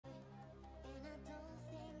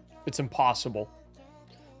It's impossible.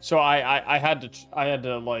 So I had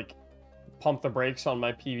to like pump the brakes on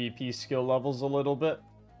my PvP skill levels a little bit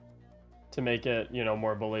to make it, you know,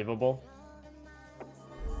 more believable.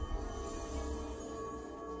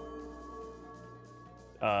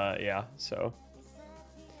 Yeah, so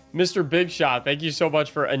Mr. Big Shot, thank you so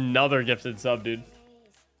much for another gifted sub, dude.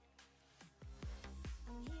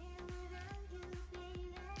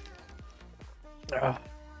 What's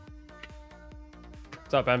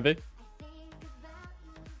up, MB?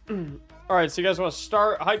 Alright, so you guys want to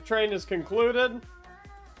start? Hype train is concluded. You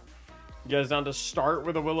guys down to start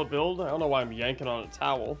with a Will It Build? I don't know why I'm yanking on a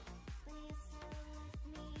towel.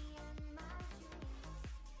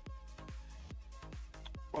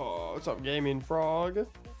 Oh, what's up, Gaming Frog?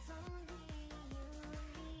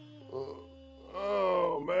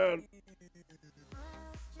 Oh, man.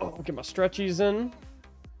 Oh, get my stretchies in.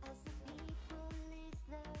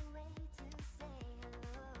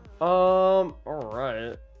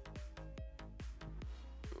 Alright.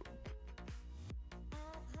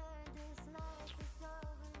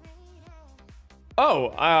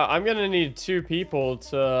 Oh, I'm gonna need 2 people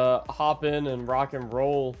to hop in and rock and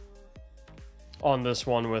roll on this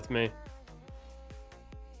one with me.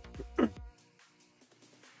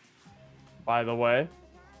 By the way.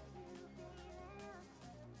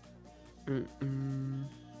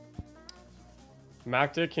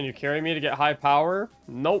 Mactic, can you carry me to get high power?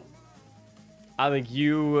 Nope. I think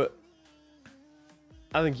you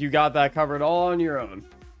got that covered all on your own.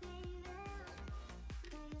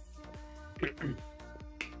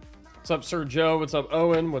 What's up, Sir Joe? What's up,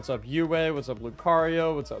 Owen? What's up, Yue? What's up,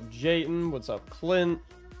 Lucario? What's up, Jayton? What's up, Clint?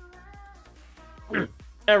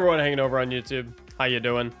 Everyone hanging over on YouTube. How you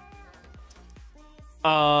doing?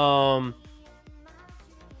 So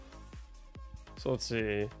let's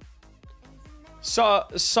see.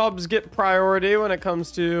 Subs get priority when it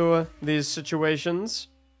comes to these situations.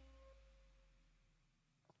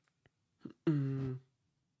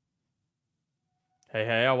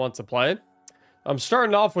 Hey, I want to play. I'm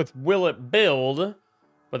starting off with Will It Build,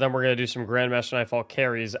 but then we're going to do some Grandmaster Nightfall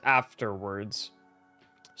carries afterwards.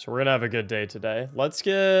 So we're going to have a good day today. Let's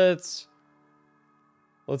get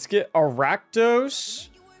Aractos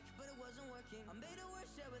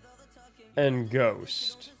and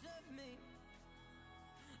Ghost.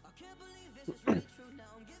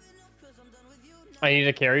 I need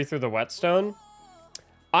to carry through the whetstone.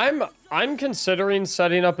 I'm considering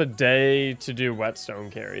setting up a day to do whetstone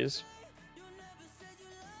carries.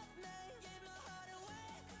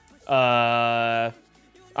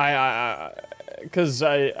 Because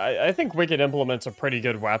I think Wicked Implement's a pretty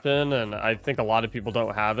good weapon, and I think a lot of people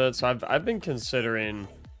don't have it. So I've been considering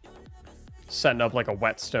setting up like a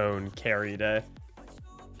whetstone carry day.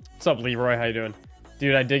 What's up, Leroy? How you doing?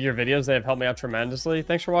 Dude, I dig your videos. They have helped me out tremendously.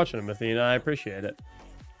 Thanks for watching them, Athena. I appreciate it.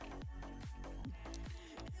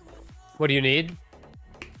 What do you need?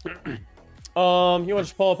 You want to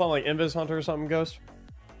just pull up on like Invis Hunter or something, Ghost?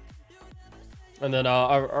 And then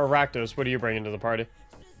Aractos, what are you bringing to the party?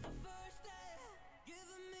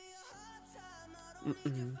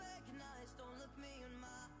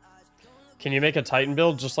 Can you make a Titan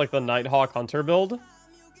build just like the Nighthawk Hunter build?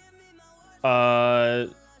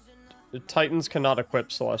 Titans cannot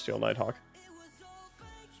equip Celestial Nighthawk.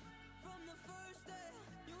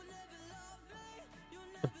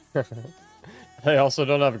 They also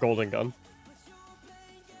don't have Golden Gun.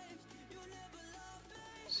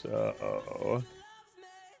 So...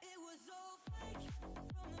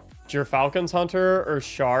 Is your Falcons Hunter or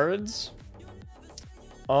Shards?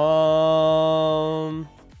 How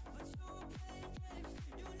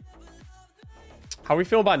we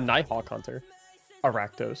feel about Nighthawk Hunter?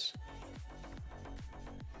 Aractos.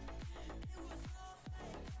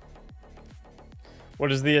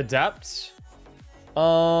 What is the Adept?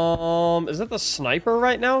 Is it the Sniper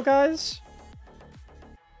right now, guys?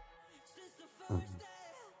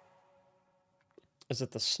 Is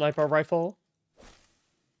it the Sniper Rifle?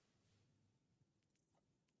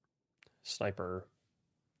 Sniper.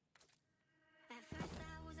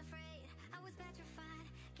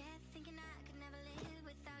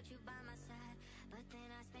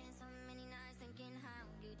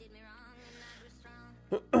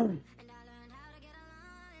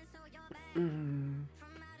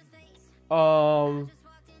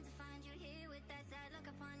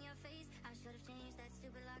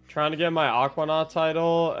 Trying to get my Aquanaut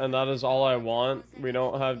title, and that is all I want. We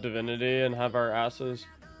don't have Divinity and have our asses.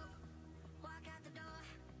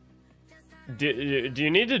 Do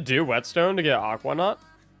you need to do Whetstone to get Aquanaut?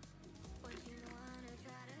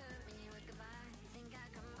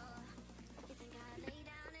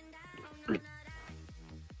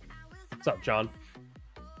 What's up, John?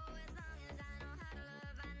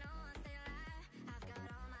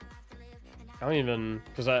 I don't even,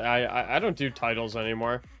 because I don't do titles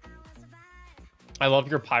anymore. I love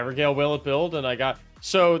your Pyrogale Will It build, and I got,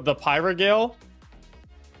 so the Pyrogale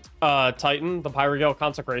Titan, the Pyrogale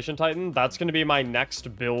Consecration Titan, that's going to be my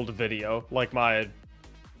next build video. Like my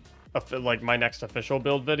next official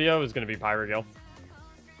build video is going to be Pyrogale.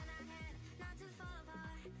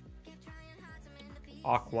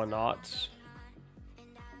 Aquanauts.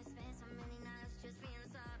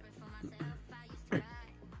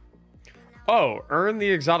 Oh, earn the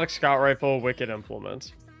exotic scout rifle, wicked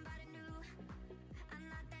implement.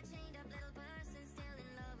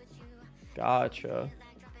 Gotcha.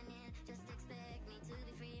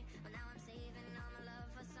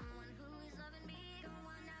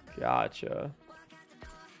 Gotcha.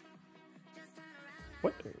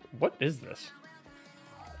 What is this?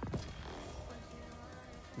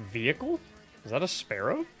 Vehicle? Is that a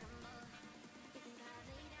sparrow?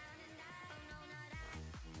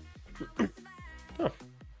 Huh.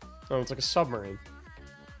 Oh, it's like a submarine.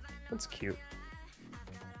 That's cute.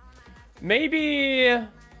 Maybe...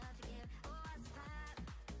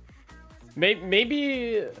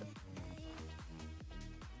 Maybe...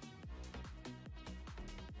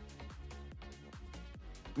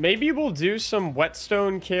 Maybe we'll do some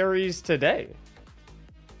whetstone carries today.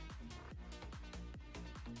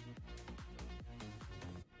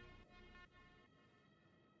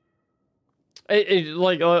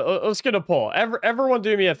 Let's get a poll. Everyone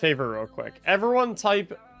do me a favor real quick. Everyone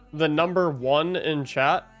type the number 1 in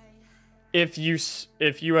chat if you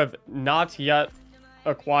have not yet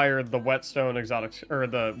acquired the whetstone exotic, or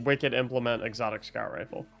the wicked implement exotic scout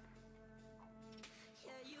rifle.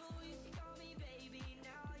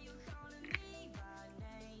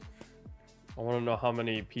 I want to know how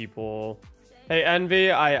many people. Hey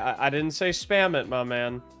Envy, I didn't say spam it, my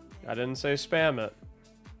man. I didn't say spam it.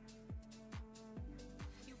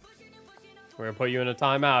 We're gonna put you in a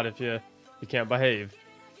timeout if you can't behave.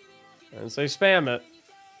 I didn't say spam it.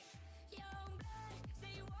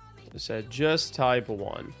 I said just type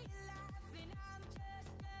 1.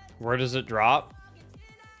 Where does it drop?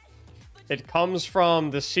 It comes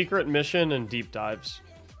from the secret mission and deep dives.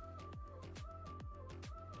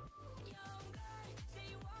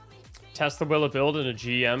 Test the Will It build in a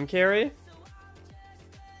GM carry?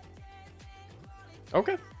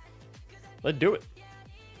 Okay. Let's do it.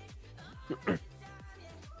 I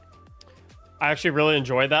actually really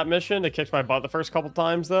enjoyed that mission. It kicked my butt the first couple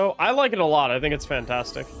times, though. I like it a lot. I think it's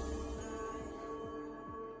fantastic.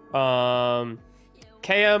 KMIK,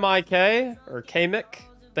 or KMIK,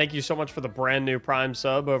 thank you so much for the brand new Prime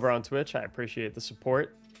sub over on Twitch. I appreciate the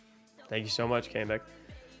support. Thank you so much, KMIK.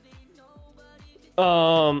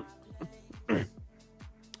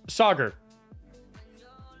 Sagar,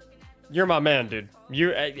 you're my man, dude.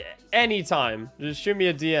 You anytime, just shoot me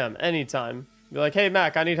a DM anytime. Be like, hey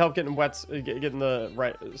Mac, I need help getting the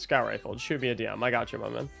right scout rifle. Just shoot me a DM. I got you, my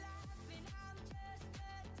man.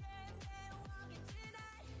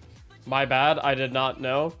 My bad, I did not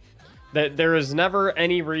know that there is never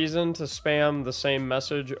any reason to spam the same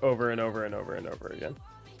message over and over and over and over again.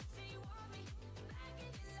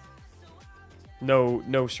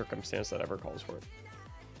 No circumstance that ever calls for it.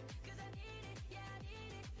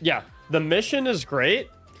 Yeah, the mission is great.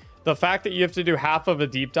 The fact that you have to do half of a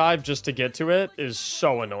deep dive just to get to it is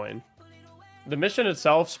so annoying. The mission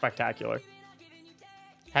itself, spectacular.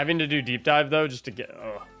 Having to do deep dive, though, just to get...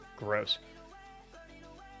 Oh, gross.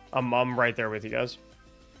 I'm right there with you guys.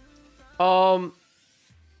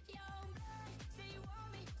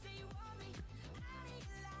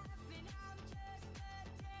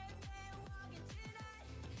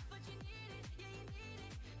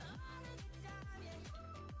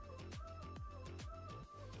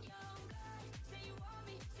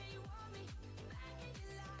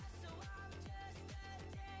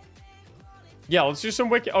 Yeah, let's do some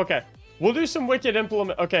wicked... Okay, we'll do some wicked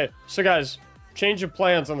implement... Okay, so guys, change of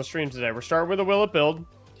plans on the stream today. We're starting with a Will It build.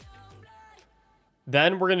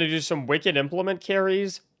 Then we're going to do some wicked implement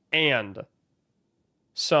carries and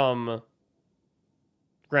some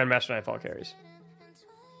Grandmaster Nightfall carries.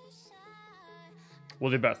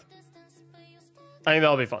 We'll do both. I think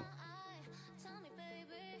that'll be fun.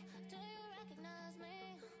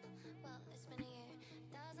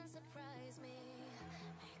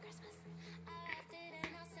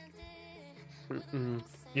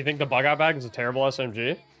 You think the bug-out bag is a terrible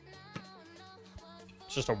SMG?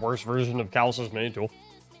 It's just a worse version of Callus's mini tool.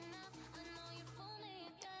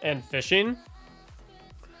 And fishing?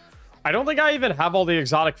 I don't think I even have all the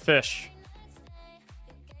exotic fish.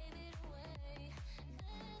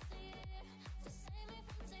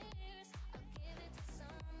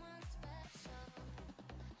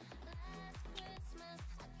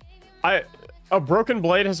 A broken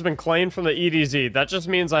blade has been claimed from the EDZ. That just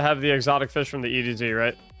means I have the exotic fish from the EDZ,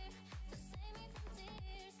 right?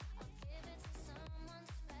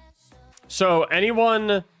 So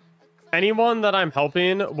anyone that I'm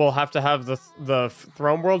helping will have to have the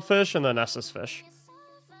Throne World fish and the Nessus fish.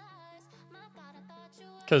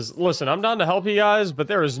 Because, listen, I'm down to help you guys, but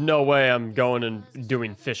there is no way I'm going and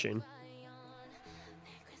doing fishing.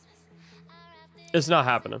 It's not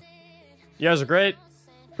happening. You guys are great.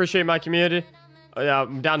 Appreciate my community.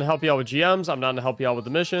 I'm down to help you out with GMs. I'm down to help you out with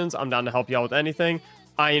the missions. I'm down to help you out with anything.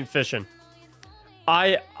 I ain't fishing.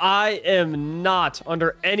 I am not,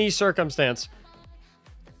 under any circumstance,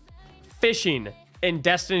 fishing in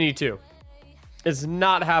Destiny 2. It's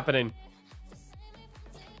not happening.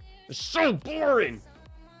 It's so boring.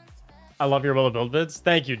 I love your Will of Build vids.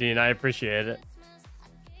 Thank you, Dean. I appreciate it.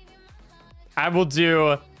 I will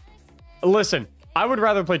do... Listen, I would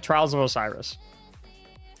rather play Trials of Osiris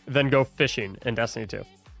than go fishing in Destiny 2.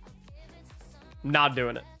 Not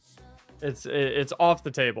doing it. It's off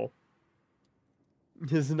the table.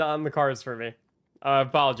 It's not on the cards for me. I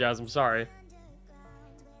apologize. I'm sorry.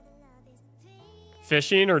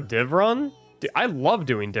 Fishing or div run? Dude, I love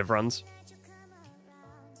doing div runs.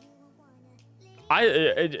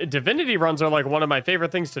 Divinity runs are like one of my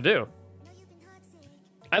favorite things to do.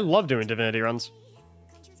 I love doing divinity runs.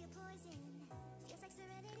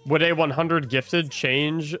 Would a 100 gifted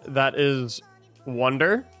change that is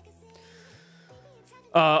wonder?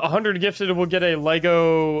 100 gifted will get a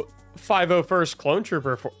Lego 501st Clone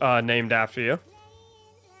Trooper named after you.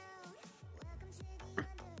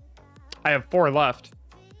 I have 4 left.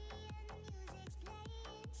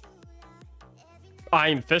 I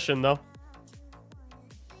ain't fishing though.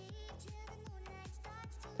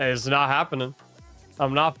 Hey, it's not happening.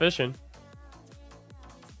 I'm not fishing.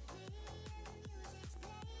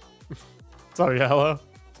 What's up, Yellow?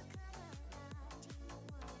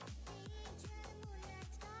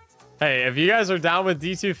 Hey, if you guys are down with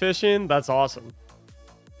D2 fishing, that's awesome.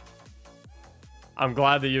 I'm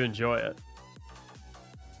glad that you enjoy it.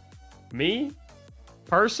 Me?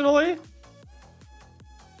 Personally?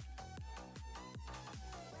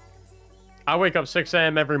 I wake up 6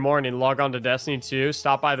 a.m. every morning, log on to Destiny 2,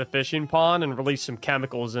 stop by the fishing pond, and release some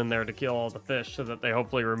chemicals in there to kill all the fish so that they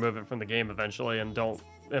hopefully remove it from the game eventually and don't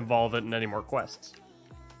involve it in any more quests.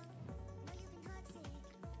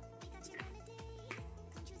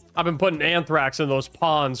 I've been putting anthrax in those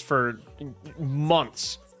ponds for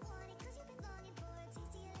months.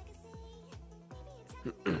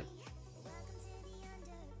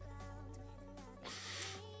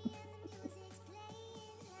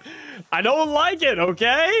 I don't like it,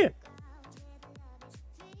 okay?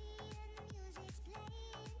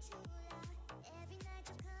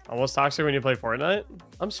 Almost toxic when you play Fortnite?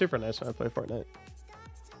 I'm super nice when I play Fortnite.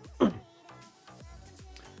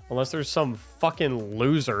 Unless there's some fucking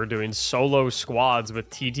loser doing solo squads with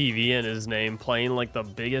TTV in his name, playing like the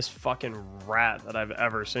biggest fucking rat that I've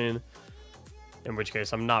ever seen. In which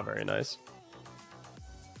case, I'm not very nice.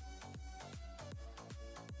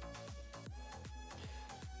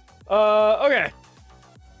 Okay.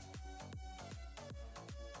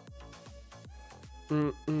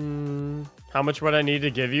 How much would I need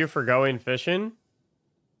to give you for going fishing?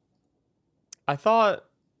 I thought,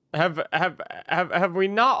 have we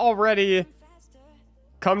not already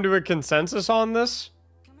come to a consensus on this?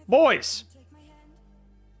 Boys!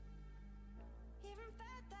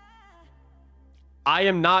 I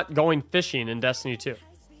am not going fishing in Destiny 2.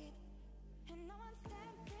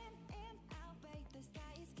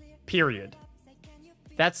 Period.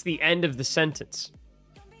 That's the end of the sentence.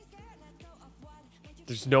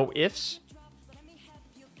 There's no ifs.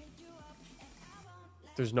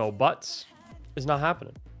 There's no buts. It's not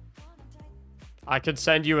happening. I could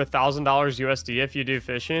send you $1,000 USD if you do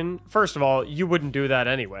fishing. First of all, you wouldn't do that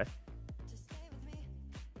anyway.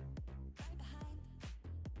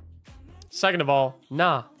 Second of all,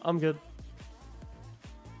 nah, I'm good.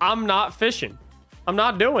 I'm not fishing. I'm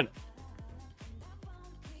not doing it.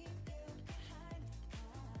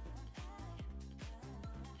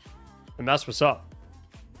 And that's what's up.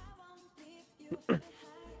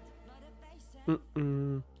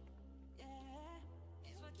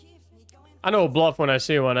 I know a bluff when I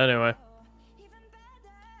see one anyway.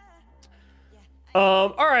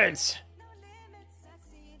 All right.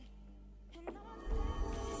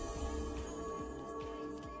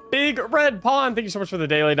 Big Red Pawn, thank you so much for the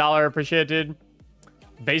daily dollar. Appreciate it, dude.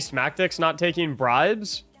 Based Mactics not taking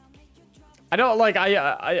bribes. I don't like.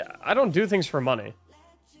 I don't do things for money.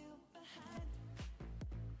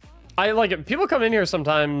 I like it. People come in here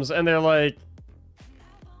sometimes and they're like,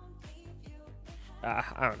 I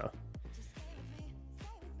don't know.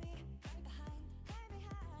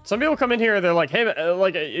 Some people come in here, they're like, hey,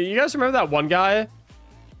 like, you guys remember that one guy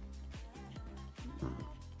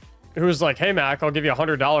who was like, hey, Mac, I'll give you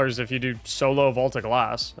 $100 if you do solo Volta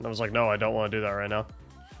Glass. And I was like, no, I don't want to do that right now.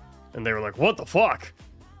 And they were like, what the fuck?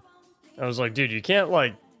 I was like, dude, you can't,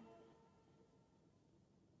 like,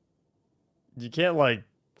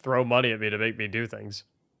 throw money at me to make me do things.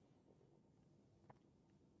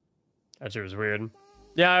 That shit was weird.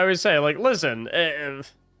 Yeah, I always say, like, listen,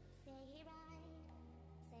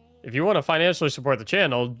 if you want to financially support the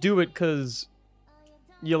channel, do it because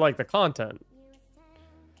you like the content.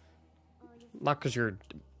 Not because you're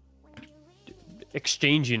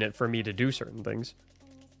exchanging it for me to do certain things.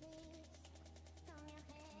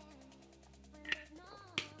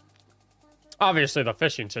 Obviously, the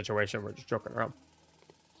fishing situation, we're just joking around.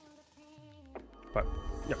 But,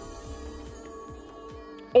 yeah.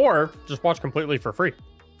 Or, just watch completely for free.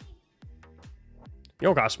 You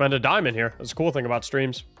don't gotta spend a dime in here. That's a cool thing about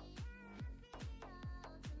streams.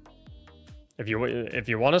 If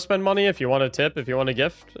you want to spend money, if you want to tip, if you want to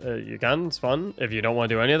gift, you can. It's fun. If you don't want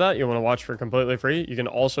to do any of that, you want to watch for completely free, you can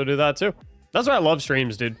also do that too. That's why I love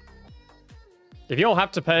streams, dude. If you don't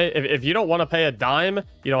have to pay, if you don't want to pay a dime,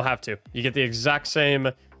 you don't have to. You get the exact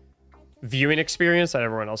same viewing experience that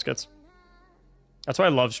everyone else gets. That's why I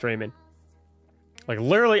love streaming. Like,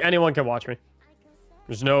 literally anyone can watch me.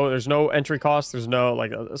 There's no entry cost. There's no,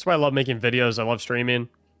 like, that's why I love making videos. I love streaming.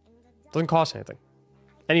 It doesn't cost anything.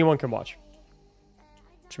 Anyone can watch.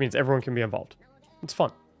 Which means everyone can be involved. It's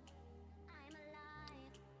fun.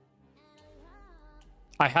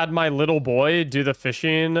 I had my little boy do the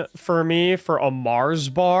fishing for me for a Mars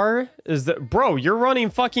bar. Is that, bro, you're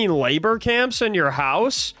running fucking labor camps in your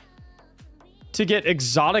house to get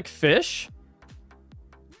exotic fish?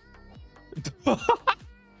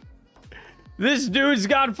 This dude's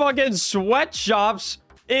got fucking sweatshops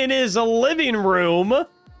in his living room.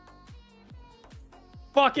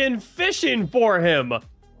 Fucking fishing for him.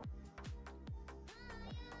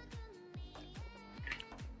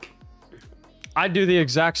 I'd do the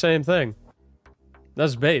exact same thing.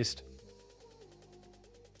 That's based.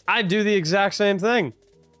 I'd do the exact same thing.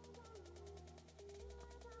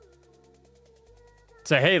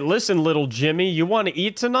 Say, hey, listen, little Jimmy, you want to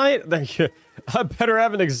eat tonight? I better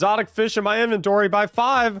have an exotic fish in my inventory by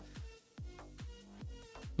 5.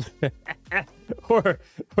 or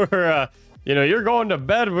you know, you're going to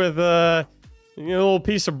bed with a little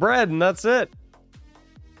piece of bread and that's it.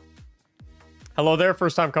 Hello there,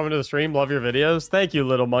 first time coming to the stream. Love your videos. Thank you,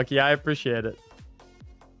 little monkey. I appreciate it.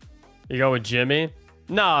 You go with Jimmy?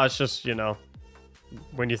 No, it's just, you know,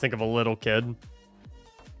 when you think of a little kid.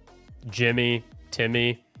 Jimmy,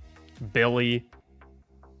 Timmy, Billy.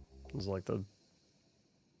 It's like the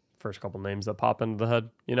first couple names that pop into the head,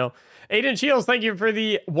 you know? Aiden Shields, thank you for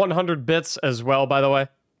the 100 bits as well, by the way.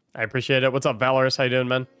 I appreciate it. What's up, Valorous? How you doing,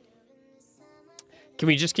 man? Can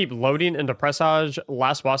we just keep loading into Presage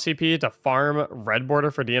last boss CP to farm red border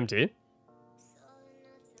for DMT?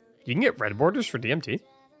 You can get red borders for DMT?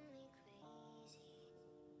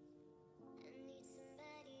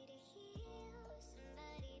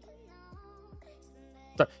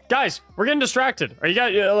 So, guys, we're getting distracted. Are you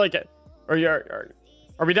guys like?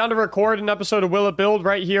 Are we down to record an episode of Will It Build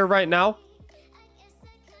right here, right now?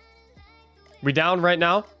 We down right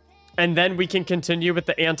now? And then we can continue with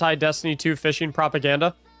the anti-Destiny 2 fishing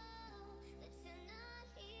propaganda.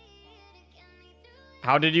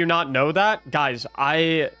 How did you not know that? Guys,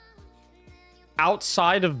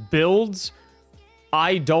 outside of builds,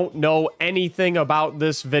 I don't know anything about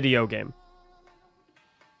this video game.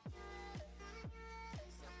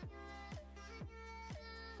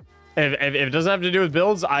 If it doesn't have to do with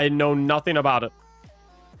builds, I know nothing about it.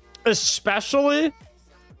 Especially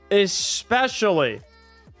if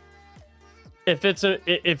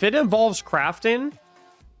it involves crafting,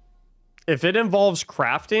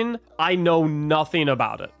 I know nothing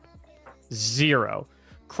about it. Zero.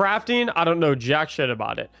 Crafting, I don't know jack shit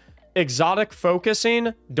about it. Exotic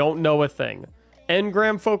focusing, don't know a thing.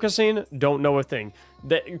 Engram focusing, don't know a thing.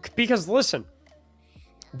 Because listen,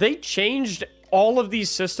 they changed all of these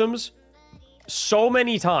systems so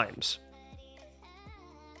many times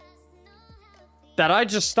that I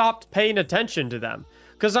just stopped paying attention to them.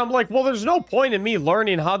 Because I'm like, well, there's no point in me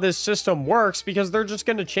learning how this system works because they're just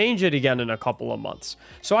going to change it again in a couple of months.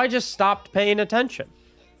 So I just stopped paying attention.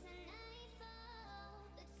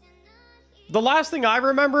 The last thing I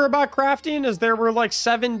remember about crafting is there were like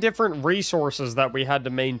 7 different resources that we had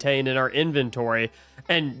to maintain in our inventory,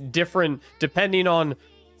 and different, depending on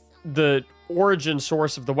the origin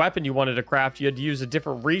source of the weapon you wanted to craft, you had to use a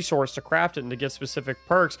different resource to craft it and to get specific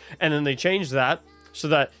perks. And then they changed that so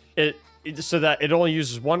that so that it only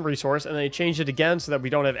uses one resource, and then they changed it again so that we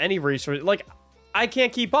don't have any resource. Like, I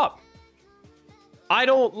can't keep up. I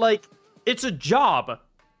don't, like, it's a job.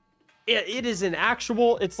 It is an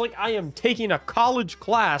actual, it's like I am taking a college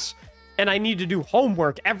class and I need to do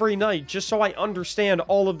homework every night just so I understand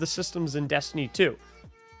all of the systems in Destiny 2.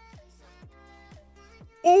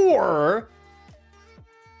 Or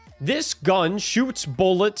this gun shoots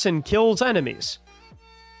bullets and kills enemies.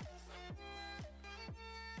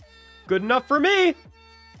 Good enough for me.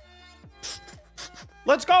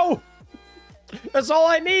 Let's go. That's all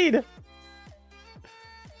I need.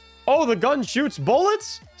 Oh, the gun shoots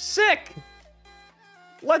bullets? Sick.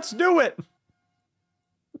 Let's do it.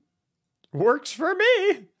 Works for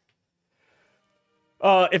me.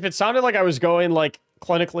 If it sounded like I was going, like,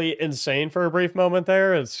 clinically insane for a brief moment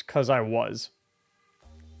there, it's because I was.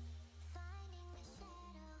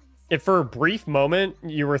 If for a brief moment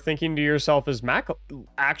you were thinking to yourself, is Mac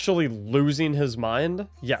actually losing his mind?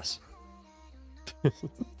 Yes.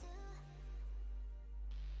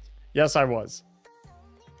 Yes, I was.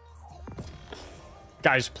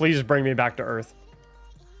 Guys, please bring me back to Earth.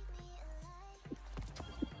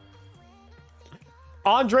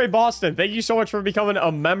 Andre Boston, thank you so much for becoming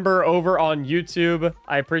a member over on YouTube.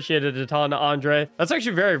 I appreciate it a ton, Andre. That's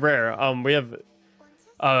actually very rare. We have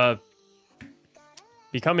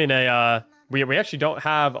becoming a we actually don't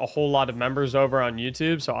have a whole lot of members over on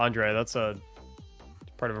YouTube. So Andre, that's a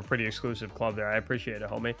part of a pretty exclusive club there. I appreciate it,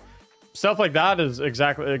 homie. Stuff like that is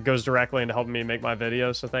exactly, it goes directly into helping me make my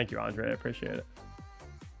videos. So thank you, Andre. I appreciate it.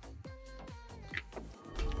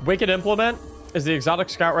 Wicked Implement is the exotic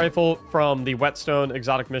scout rifle from the Whetstone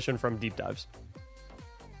exotic mission from Deep Dives.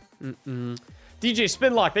 DJ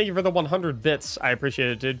Spinlock, thank you for the 100 bits. I appreciate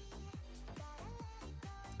it, dude.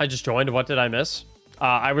 I just joined. What did I miss?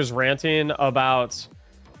 I was ranting about...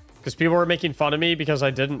 because people were making fun of me because I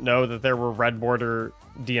didn't know that there were red border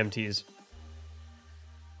DMTs.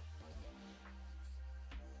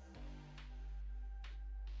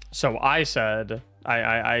 So I said...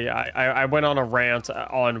 I went on a rant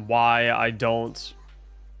on why I don't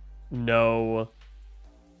know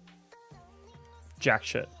jack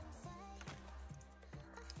shit.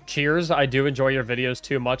 Cheers, I do enjoy your videos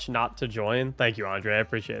too much not to join. Thank you, Andre. I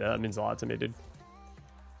appreciate it. That means a lot to me, dude.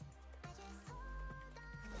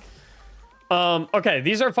 Okay,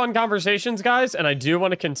 these are fun conversations, guys, and I do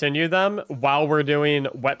want to continue them while we're doing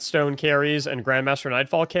Whetstone carries and Grandmaster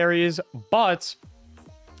Nightfall carries, but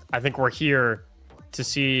I think we're here to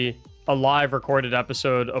see a live recorded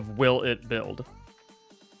episode of Will It Build.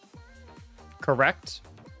 Correct?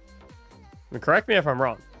 Correct me if I'm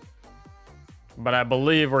wrong. But I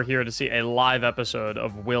believe we're here to see a live episode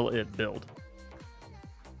of Will It Build.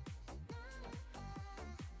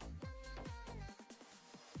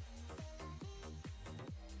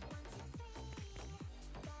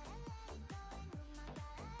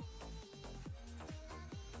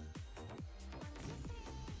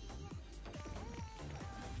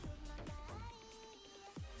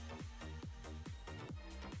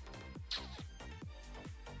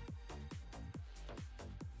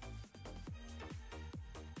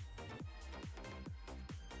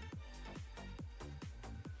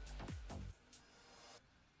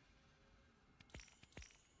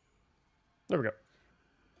 There we go.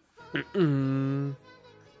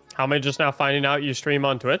 How am I just now finding out you stream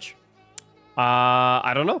on Twitch?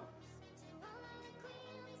 I don't know.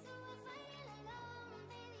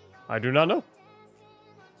 I do not know.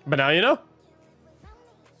 But now you know.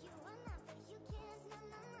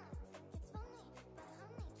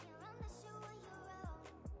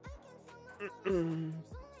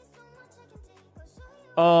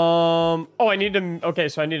 Oh, I need to... okay,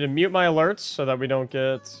 so I need to mute my alerts so that we don't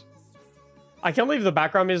get... I can leave the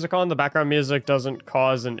background music on. The background music doesn't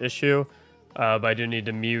cause an issue. But I do need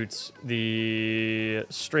to mute the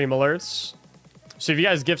stream alerts. So if you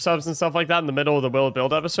guys gift subs and stuff like that in the middle of the Will It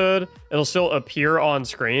Build episode, it'll still appear on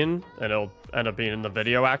screen. And it'll end up being in the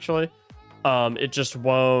video, actually. It just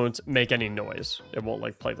won't make any noise. It won't,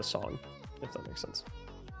 like, play the song, if that makes sense.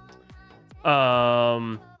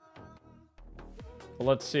 Well,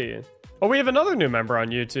 let's see. Oh, we have another new member on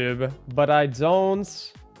YouTube, but I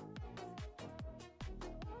don't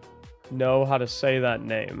know how to say that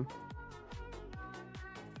name.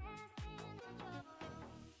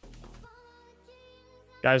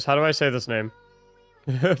 Guys, how do I say this name?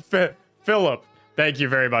 Philip. Thank you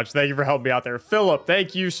very much. Thank you for helping me out there. Philip,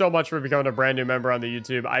 thank you so much for becoming a brand new member on the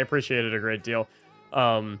YouTube. I appreciate it a great deal.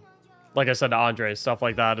 Like I said to Andre, stuff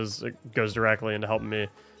like that goes directly into helping me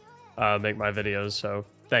make my videos. So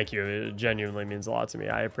thank you. It genuinely means a lot to me.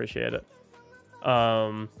 I appreciate it.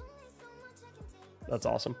 That's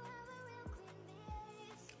awesome.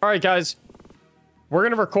 All right, guys. We're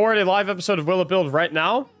going to record a live episode of Will It Build right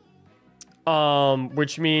now.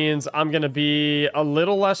 Which means I'm going to be a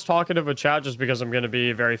little less talkative with chat just because I'm going to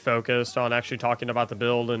be very focused on actually talking about the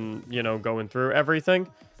build and, you know, going through everything.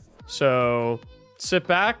 So sit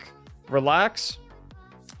back, relax,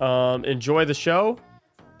 enjoy the show,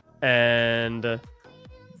 and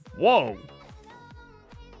whoa.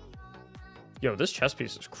 Yo, this chess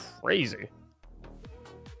piece is crazy.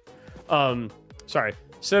 Sorry.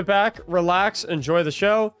 Sit back, relax, enjoy the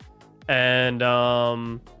show, and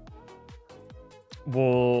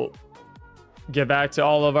we'll get back to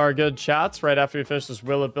all of our good chats right after we finish this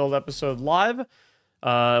Will It Build episode live.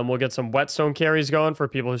 And we'll get some whetstone carries going for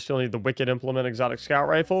people who still need the Wicked Implement Exotic Scout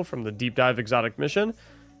Rifle from the Deep Dive Exotic Mission.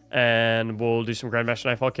 And we'll do some Grandmaster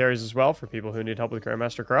Nightfall carries as well for people who need help with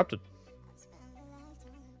Grandmaster Corrupted.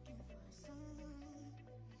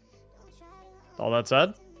 All that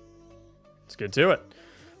said, let's get to it.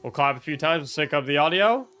 We'll clap a few times and sync up the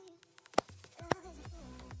audio.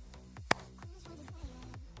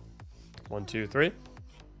 1, 2, 3.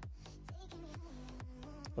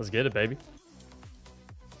 Let's get it, baby.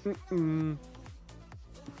 Let's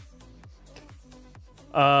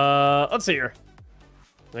see here.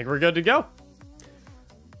 I think we're good to go.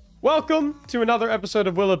 Welcome to another episode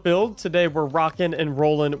of Will It Build. Today we're rocking and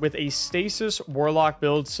rolling with a Stasis Warlock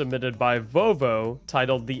build submitted by Vovo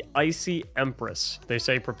titled the Icy Empress. They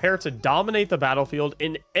say prepare to dominate the battlefield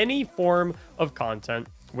in any form of content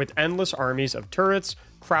with endless armies of turrets,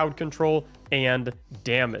 crowd control, and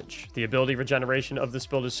damage. The ability regeneration of this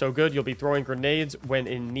build is so good, you'll be throwing grenades when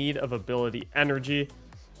in need of ability energy.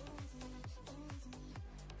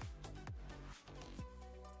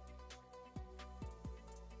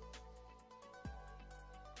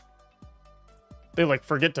 They like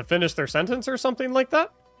forget to finish their sentence or something like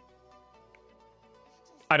that?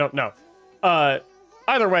 I don't know.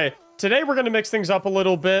 Either way, today we're going to mix things up a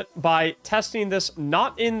little bit by testing this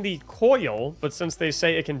not in the coil, but since they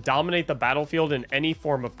say it can dominate the battlefield in any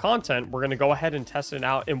form of content, we're going to go ahead and test it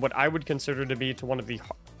out in what I would consider to be one of the...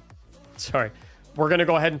 We're going to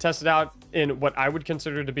go ahead and test it out in what I would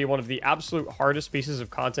consider to be one of the absolute hardest pieces of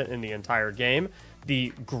content in the entire game.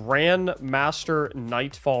 The Grandmaster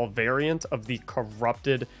Nightfall variant of the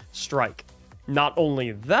Corrupted Strike. Not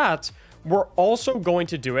only that, we're also going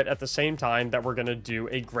to do it at the same time that we're going to do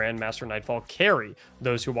a Grandmaster Nightfall carry.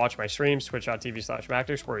 Those who watch my streams,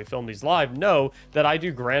 twitch.tv/Mactics, where we film these live, know that I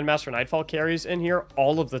do Grandmaster Nightfall carries in here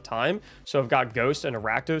all of the time. So I've got Ghost and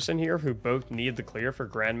Aractos in here who both need the clear for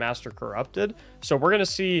Grandmaster Corrupted. So we're going to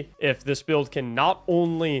see if this build can not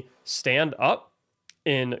only stand up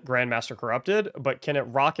in Grandmaster Corrupted, but can it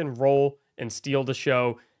rock and roll and steal the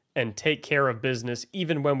show and take care of business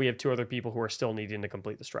even when we have two other people who are still needing to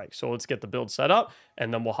complete the strike. So let's get the build set up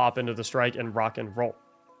and then we'll hop into the strike and rock and roll.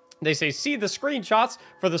 They say, see the screenshots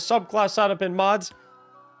for the subclass setup and mods.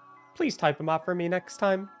 Please type them out for me next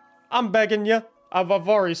time. I'm begging you. I've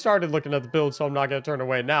already started looking at the build, so I'm not going to turn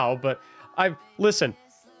away now, but listen,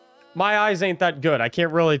 my eyes ain't that good. I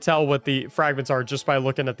can't really tell what the fragments are just by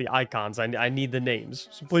looking at the icons. I need the names.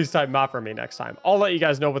 So please type them out for me next time. I'll let you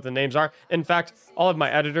guys know what the names are. In fact, I'll have my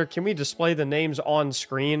editor. Can we display the names on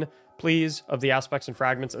screen, please, of the aspects and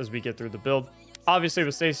fragments as we get through the build? Obviously,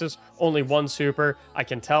 with Stasis, only one super. I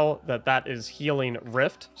can tell that that is Healing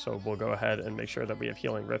Rift. So we'll go ahead and make sure that we have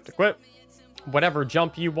Healing Rift equipped. Whatever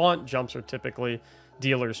jump you want. Jumps are typically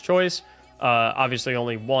dealer's choice. Obviously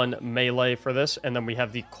only one melee for this, and then we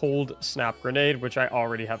have the Cold Snap Grenade, which I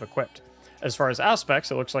already have equipped. As far as aspects,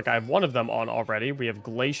 it looks like I have one of them on already. We have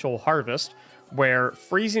Glacial Harvest, where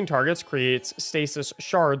freezing targets creates stasis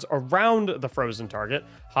shards around the frozen target.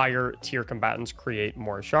 Higher tier combatants create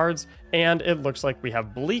more shards. And it looks like we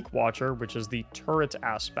have Bleak Watcher, which is the turret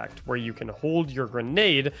aspect, where you can hold your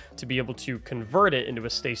grenade to be able to convert it into a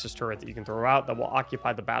stasis turret that you can throw out that will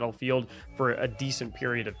occupy the battlefield for a decent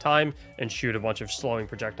period of time and shoot a bunch of slowing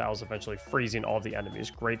projectiles, eventually freezing all the enemies.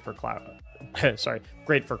 Great for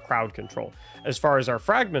great for crowd control. As far as our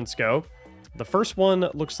fragments go, the first one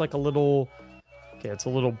looks like a little... Okay, it's a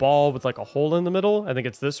little ball with like a hole in the middle. I think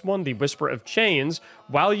it's this one, the Whisper of Chains.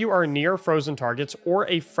 While you are near frozen targets or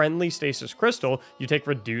a friendly stasis crystal, you take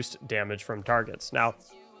reduced damage from targets. Now,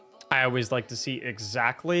 I always like to see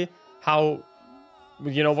exactly how,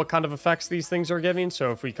 you know, what kind of effects these things are giving.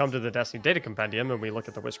 So if we come to the Destiny Data Compendium and we look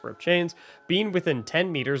at the Whisper of Chains, being within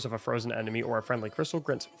 10 meters of a frozen enemy or a friendly crystal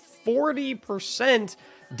grants 40%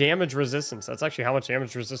 damage resistance. That's actually how much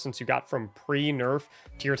damage resistance you got from pre-nerf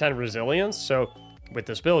tier 10 resilience. So with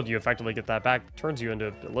this build, you effectively get that back. Turns you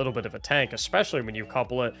into a little bit of a tank, especially when you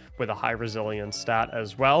couple it with a high resilience stat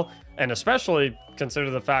as well. And especially consider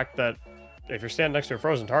the fact that if you're standing next to a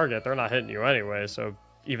frozen target, they're not hitting you anyway, so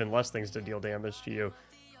even less things to deal damage to you.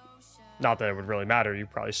 Not that it would really matter. You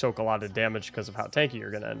probably soak a lot of damage because of how tanky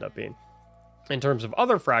you're going to end up being. In terms of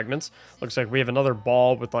other fragments, looks like we have another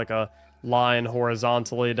ball with like a line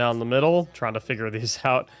horizontally down the middle. Trying to figure these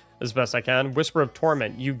out as best I can. Whisper of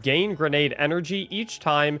Torment. You gain grenade energy each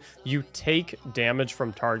time you take damage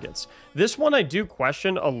from targets. This one I do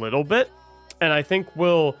question a little bit, and I think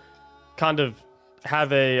we'll kind of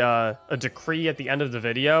have a decree at the end of the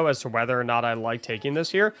video as to whether or not I like taking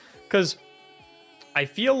this here, because I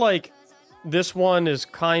feel like this one is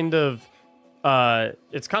kind of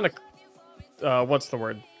it's kind of what's the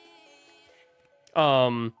word,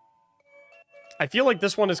 I feel like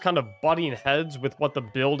this one is kind of butting heads with what the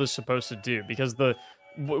build is supposed to do, because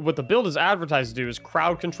what the build is advertised to do is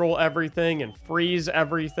crowd control everything and freeze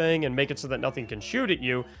everything and make it so that nothing can shoot at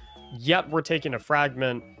you, yet we're taking a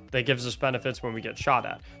fragment that gives us benefits when we get shot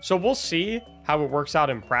at. So we'll see how it works out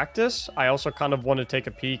in practice. I also kind of want to take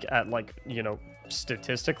a peek at, like, you know,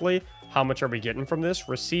 statistically, how much are we getting from this?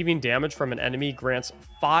 Receiving damage from an enemy grants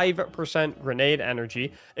 5% grenade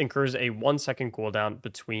energy, incurs a 1-second cooldown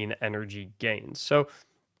between energy gains. So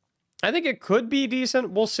I think it could be decent.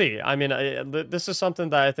 We'll see. I mean, this is something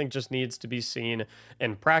that I think just needs to be seen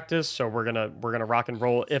in practice. So we're gonna rock and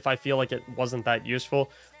roll. If I feel like it wasn't that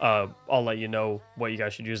useful, I'll let you know what you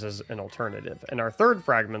guys should use as an alternative. In our third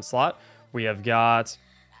fragment slot, we have got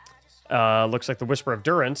looks like the Whisper of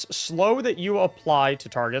Durance. Slow that you apply to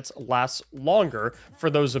targets lasts longer. For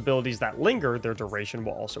those abilities that linger, their duration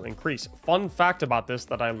will also increase. Fun fact about this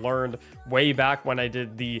that I learned way back when I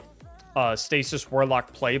did the Stasis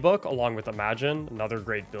Warlock playbook along with Imagine, another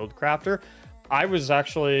great build crafter. I was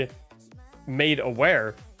actually made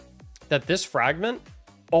aware that this fragment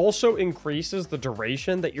also increases the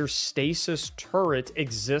duration that your stasis turret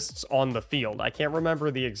exists on the field. I can't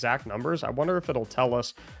remember the exact numbers. I wonder if it'll tell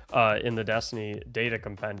us in the Destiny data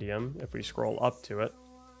compendium if we scroll up to it.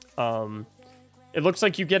 It looks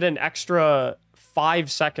like you get an extra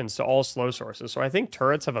 5 seconds to all slow sources. So I think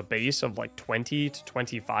turrets have a base of like 20 to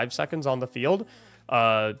 25 seconds on the field.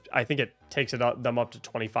 I think it takes them up to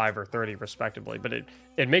 25 or 30 respectively, but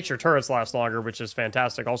it makes your turrets last longer, which is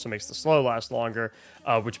fantastic. Also makes the slow last longer,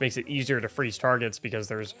 which makes it easier to freeze targets because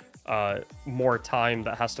there's more time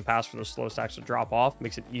that has to pass for the slow stacks to drop off.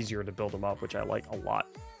 Makes it easier to build them up, which I like a lot.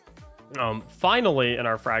 Finally, in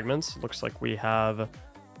our fragments, looks like we have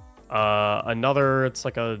another, it's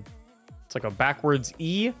like a backwards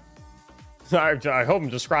E. I hope I'm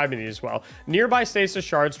describing these well. Nearby stasis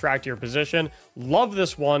shards track to your position. Love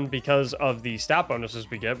this one because of the stat bonuses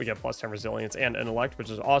we get. We get plus 10 resilience and intellect, which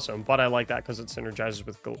is awesome. But I like that because it synergizes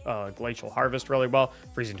with glacial harvest really well.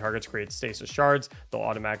 Freezing targets creates stasis shards. They'll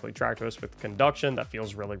automatically track to us with conduction. That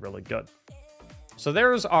feels really, really good. So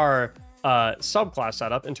there's our subclass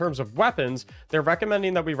setup. In terms of weapons, they're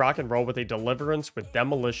recommending that we rock and roll with a Deliverance with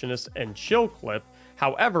Demolitionist and Chill Clip.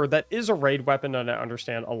 However, that is a raid weapon, and I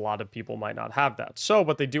understand a lot of people might not have that. So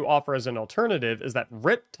what they do offer as an alternative is that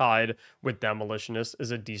Riptide with Demolitionist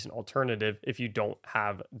is a decent alternative if you don't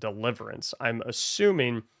have Deliverance. I'm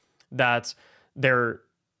assuming that the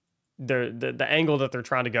angle that they're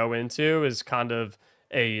trying to go into is kind of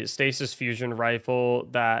a stasis fusion rifle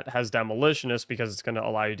that has Demolitionist because it's going to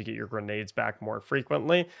allow you to get your grenades back more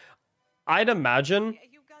frequently. I'd imagine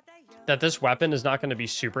that this weapon is not going to be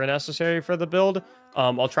super necessary for the build.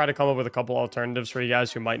 I'll try to come up with a couple alternatives for you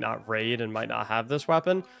guys who might not raid and might not have this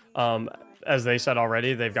weapon. As they said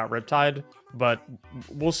already, they've got Riptide, but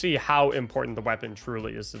we'll see how important the weapon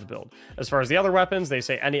truly is to the build. As far as the other weapons, they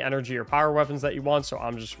say any energy or power weapons that you want, so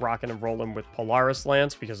I'm just rocking and rolling with Polaris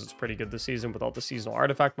Lance because it's pretty good this season with all the seasonal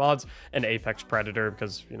artifact mods, and Apex Predator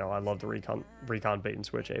because, you know, I love the recon bait and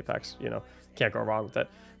switch Apex, you know, can't go wrong with it.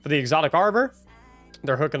 For the exotic armor,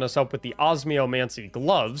 they're hooking us up with the Osmiomancy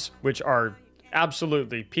gloves, which are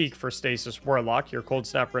absolutely peak for Stasis Warlock. Your Cold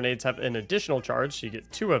Snap grenades have an additional charge, so you get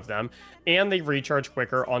 2 of them, and they recharge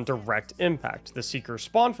quicker on direct impact. The Seeker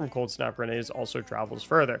spawn from Cold Snap grenades also travels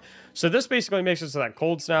further. So this basically makes it so that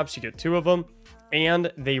Cold Snaps, you get 2 of them,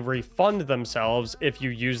 and they refund themselves if you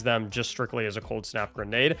use them just strictly as a Cold Snap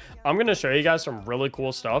grenade. I'm going to show you guys some really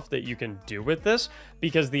cool stuff that you can do with this,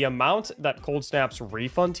 because the amount that Cold Snaps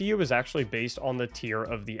refund to you is actually based on the tier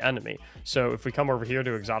of the enemy. So if we come over here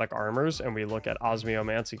to exotic armors and we look at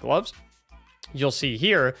Osmiomancy gloves, you'll see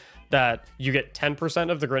here that you get 10%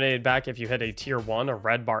 of the grenade back if you hit a tier 1, a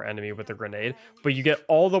red bar enemy with a grenade, but you get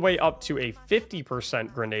all the way up to a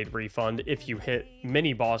 50% grenade refund if you hit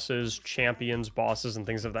mini bosses, champions, bosses, and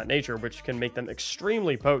things of that nature, which can make them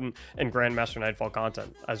extremely potent in Grandmaster Nightfall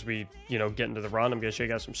content. As we, get into the run, I'm going to show you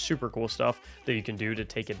guys some super cool stuff that you can do to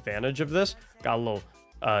take advantage of this. Got a little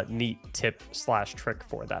neat tip / trick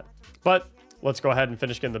for that. But let's go ahead and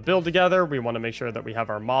finish getting the build together. We want to make sure that we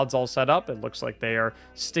have our mods all set up. It looks like they are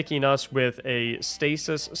sticking us with a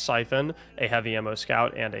stasis siphon, a heavy ammo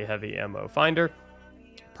scout, and a heavy ammo finder.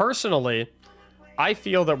 Personally, I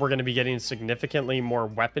feel that we're going to be getting significantly more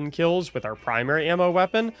weapon kills with our primary ammo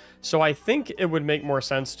weapon, so I think it would make more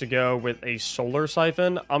sense to go with a solar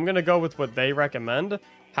siphon. I'm going to go with what they recommend.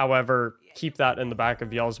 However, keep that in the back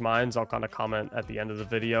of y'all's minds. I'll kind of comment at the end of the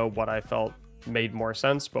video what I felt made more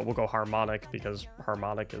sense, but we'll go harmonic because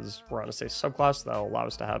harmonic is, we're on a stasis subclass that'll allow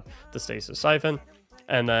us to have the stasis siphon.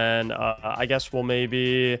 And then I guess we'll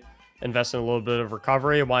maybe invest in a little bit of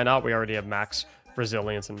recovery. Why not? We already have max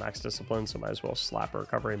resilience and max discipline, so might as well slap a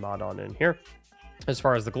recovery mod on in here. As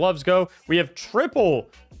far as the gloves go, we have triple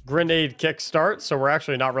grenade kickstart, so we're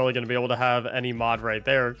actually not really going to be able to have any mod right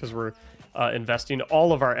there because we're investing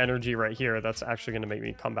all of our energy right here. That's actually going to make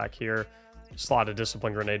me come back here, slot a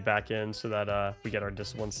discipline grenade back in so that we get our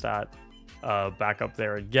discipline stat back up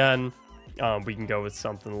there again. We can go with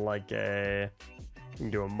something like we can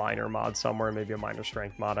do a minor mod somewhere, maybe a minor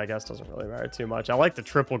strength mod, I guess. Doesn't really matter too much. I like the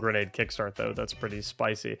triple grenade kickstart though. That's pretty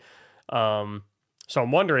spicy. So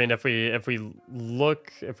I'm wondering if we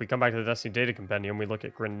come back to the Destiny data compendium, we look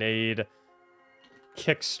at grenade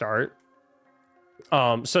kickstart.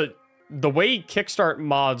 So the way kickstart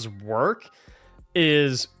mods work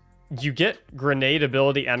is you get grenade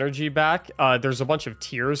ability energy back. There's a bunch of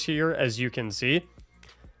tiers here, as you can see.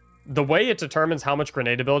 The way it determines how much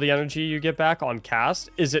grenade ability energy you get back on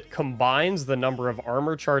cast is it combines the number of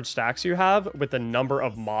armor charge stacks you have with the number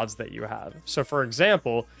of mods that you have. So for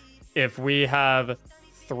example, if we have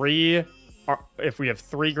three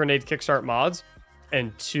grenade kickstart mods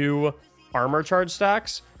and 2 armor charge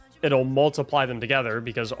stacks, it'll multiply them together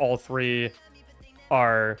because all three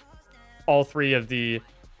of the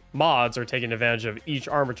mods are taking advantage of each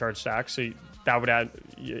armor charge stack. So that would add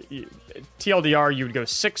TLDR, you would go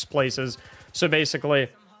 6 places. So basically,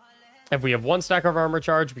 if we have 1 stack of armor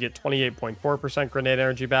charge, we get 28.4% grenade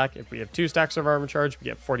energy back. If we have 2 stacks of armor charge, we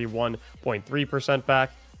get 41.3%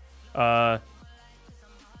 back.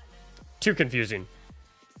 Too confusing.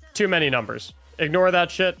 Too many numbers. Ignore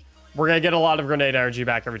that shit. We're gonna get a lot of grenade energy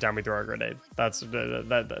back every time we throw a grenade. That's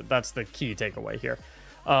the key takeaway here.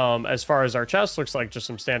 As far as our chest, looks like just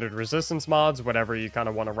some standard resistance mods, whatever you kind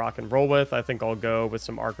of want to rock and roll with. I think I'll go with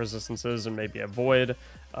some arc resistances and maybe a void,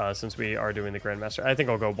 since we are doing the Grandmaster. I think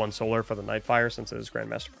I'll go 1 solar for the Nightfire since it is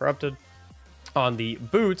Grandmaster Corrupted. On the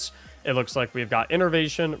boots, it looks like we've got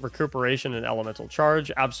Innervation, Recuperation, and Elemental Charge.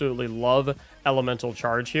 Absolutely love Elemental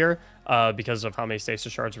Charge here because of how many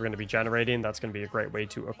stasis shards we're going to be generating. That's going to be a great way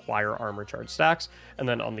to acquire armor charge stacks. And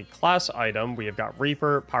then on the class item, we have got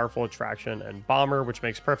Reaper, Powerful Attraction, and Bomber, which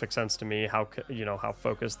makes perfect sense to me how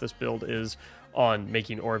focused this build is on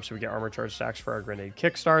making orbs so we get armor charge stacks for our grenade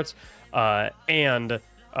kickstarts and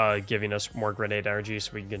giving us more grenade energy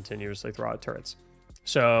so we can continuously throw out turrets.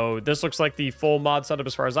 So this looks like the full mod setup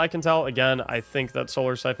as far as I can tell. Again, I think that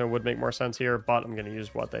Solar Siphon would make more sense here, but I'm going to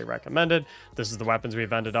use what they recommended. This is the weapons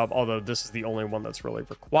we've ended up, although this is the only one that's really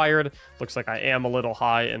required. Looks like I am a little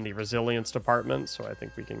high in the resilience department, so I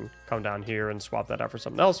think we can come down here and swap that out for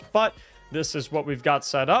something else. But this is what we've got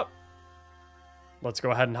set up. Let's go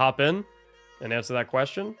ahead and hop in and answer that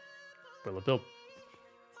question. Will it build?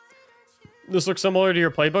 This looks similar to your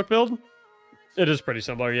playbook build? It is pretty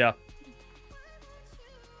similar, yeah.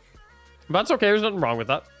 But that's okay, there's nothing wrong with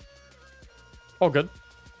that. All good.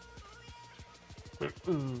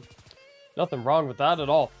 Nothing wrong with that at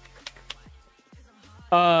all.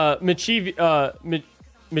 Mischievous.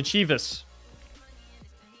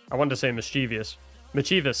 I wanted to say mischievous.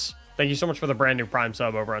 Mischievous. Thank you so much for the brand new Prime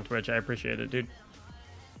sub over on Twitch. I appreciate it, dude.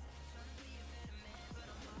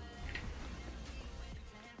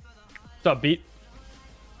 What's up, Beat?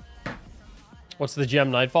 What's the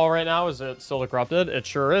GM Nightfall right now? Is it still the Corrupted? It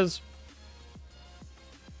sure is.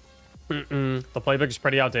 The playbook is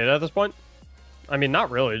pretty outdated at this point. I mean,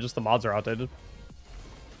 not really, just the mods are outdated.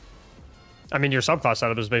 I mean, your subclass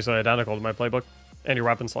setup is basically identical to my playbook. And your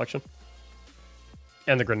weapon selection.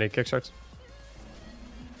 And the grenade kickstarts.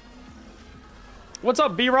 What's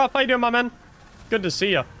up, B-Roth? How you doing, my man? Good to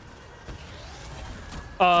see you.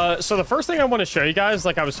 So the first thing I want to show you guys,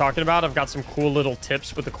 like I was talking about, I've got some cool little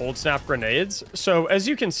tips with the cold snap grenades. So as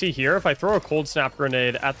you can see here, if I throw a cold snap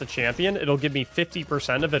grenade at the champion, it'll give me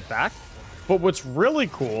 50% of it back. But what's really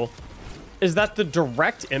cool is that the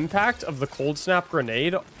direct impact of the cold snap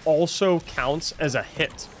grenade also counts as a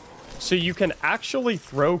hit. So you can actually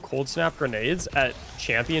throw cold snap grenades at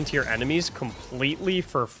champion tier enemies completely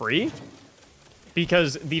for free,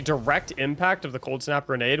 because the direct impact of the cold snap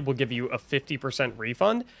grenade will give you a 50%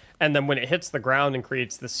 refund. And then when it hits the ground and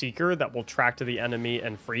creates the seeker that will track to the enemy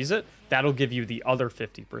and freeze it, that'll give you the other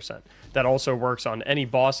 50%. That also works on any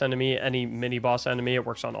boss enemy, any mini boss enemy. It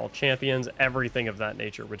works on all champions, everything of that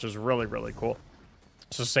nature, which is really, really cool.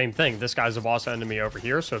 So same thing. This guy's a boss enemy over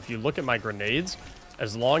here. So if you look at my grenades,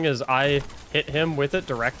 as long as I hit him with it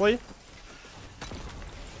directly,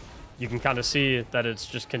 you can kind of see that it's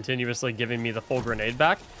just continuously giving me the full grenade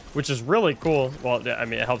back, which is really cool. Well, I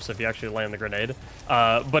mean, it helps if you actually land the grenade.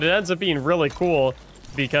 But it ends up being really cool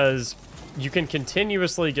because you can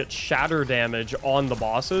continuously get shatter damage on the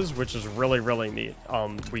bosses, which is really, really neat.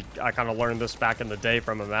 I kind of learned this back in the day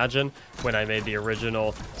from Imagine when I made the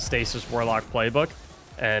original Stasis Warlock playbook.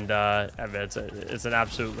 And I mean, it's an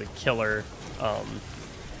absolutely killer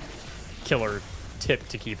tip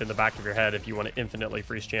to keep in the back of your head if you want to infinitely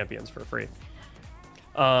freeze champions for free.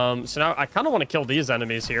 So now I kind of want to kill these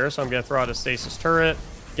enemies here, so I'm going to throw out a stasis turret.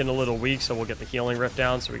 Getting a little weak, so we'll get the healing rift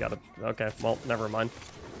down. So we got to... Okay, well, never mind.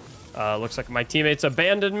 Looks like my teammates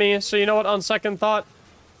abandoned me. So you know what? On second thought,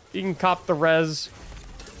 you can cop the res.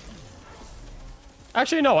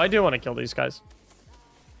 Actually, no, I do want to kill these guys.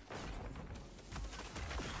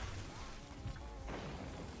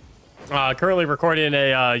 Currently recording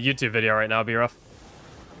a YouTube video right now, B-Ruff.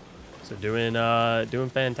 So doing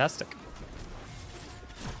fantastic.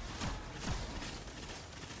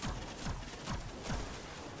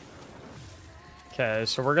 Okay,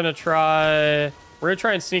 so we're gonna try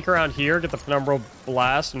and sneak around here, get the Penumbral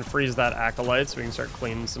Blast, and freeze that Acolyte so we can start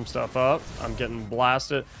cleaning some stuff up. I'm getting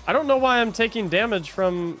blasted. I don't know why I'm taking damage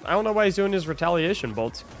from... I don't know why he's doing his retaliation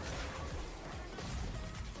bolts.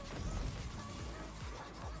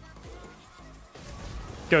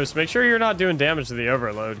 Ghost, make sure you're not doing damage to the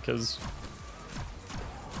overload, because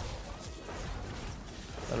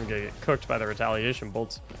I'm gonna get cooked by the retaliation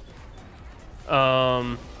bolts.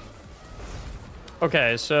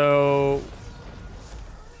 Okay, so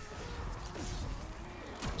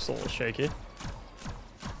it's a little shaky.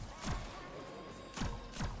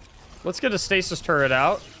 Let's get a stasis turret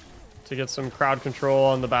out to get some crowd control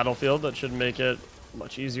on the battlefield. That should make it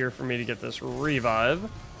much easier for me to get this revive.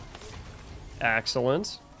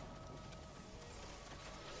 Excellent.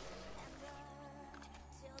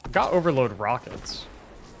 Got overload rockets.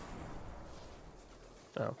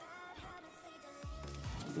 Oh.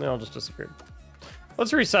 They all just disappeared.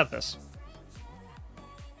 Let's reset this.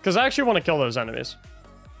 Because I actually want to kill those enemies.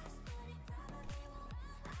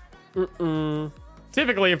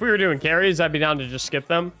 Typically, if we were doing carries, I'd be down to just skip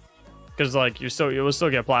them. Because, like, you will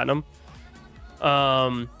still get platinum.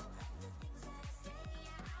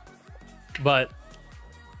 But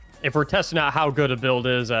if we're testing out how good a build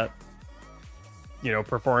is at, you know,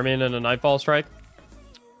 performing in a Nightfall Strike,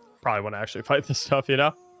 probably want to actually fight this stuff, you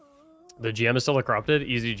know? The GM is still a corrupted,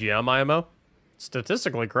 easy GM IMO.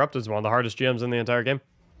 Statistically, corrupted is one of the hardest GMs in the entire game.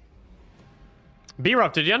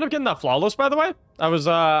 B-Ruff, did you end up getting that flawless, by the way? I was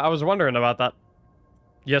wondering about that.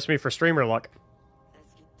 You asked me for streamer luck.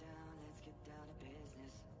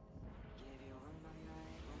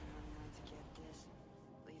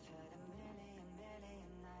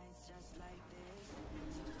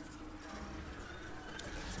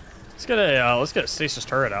 Let's get a stasis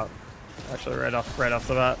turret out. Actually, right off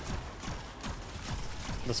the bat.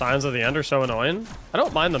 The signs of the end are so annoying. I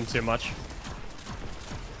don't mind them too much.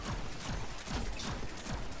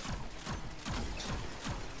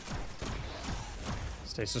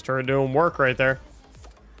 Stasis turret doing work right there.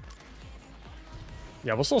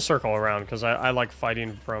 Yeah, we'll still circle around because I like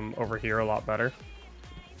fighting from over here a lot better.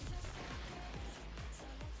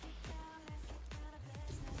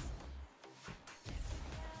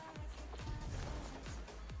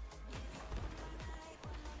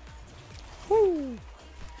 Woo!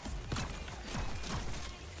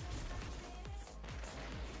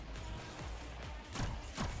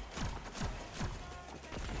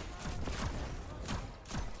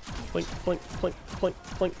 Blink, blink, blink, blink,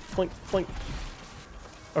 blink, blink, blink.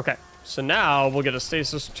 Okay, so now we'll get a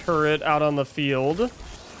stasis turret out on the field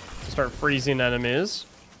to start freezing enemies.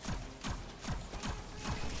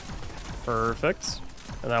 Perfect.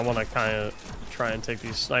 And I want to kind of try and take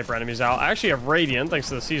these sniper enemies out. I actually have Radiant thanks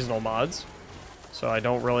to the seasonal mods, so I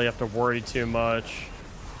don't really have to worry too much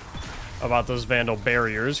about those Vandal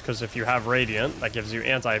barriers, because if you have Radiant, that gives you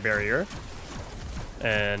anti-barrier.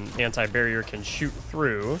 And anti-barrier can shoot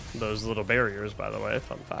through those little barriers, by the way.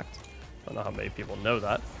 Fun fact. I don't know how many people know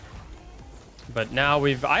that. But now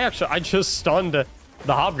I just stunned the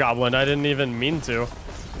Hobgoblin. I didn't even mean to.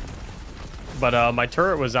 But my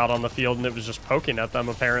turret was out on the field, and it was just poking at them,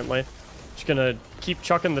 apparently. Just gonna keep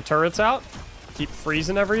chucking the turrets out. Keep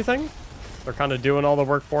freezing everything. They're kind of doing all the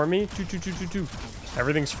work for me.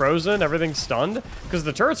 Everything's frozen. Everything's stunned. Because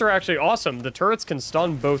the turrets are actually awesome. The turrets can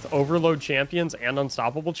stun both Overload champions and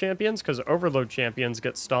Unstoppable champions, because Overload champions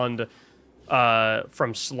get stunned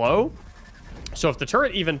from slow. So if the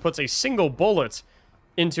turret even puts a single bullet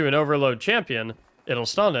into an Overload champion, it'll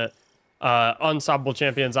stun it. Unstoppable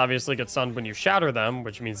champions obviously get stunned when you shatter them,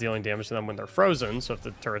 which means dealing damage to them when they're frozen. So if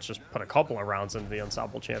the turrets just put a couple of rounds into the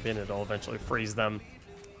Unstoppable champion, it'll eventually freeze them.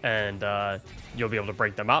 And you'll be able to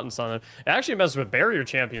break them out and stun them. It actually messes with barrier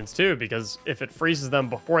champions too, because if it freezes them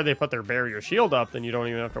before they put their barrier shield up, then you don't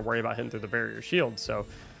even have to worry about hitting through the barrier shield. So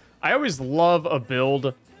I always love a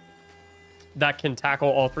build that can tackle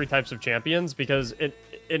all three types of champions, because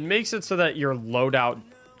it makes it so that your loadout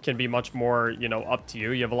can be much more, you know, up to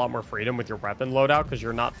you. You have a lot more freedom with your weapon loadout, because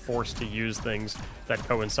you're not forced to use things that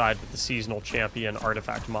coincide with the seasonal champion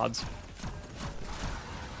artifact mods.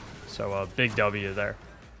 So big W there.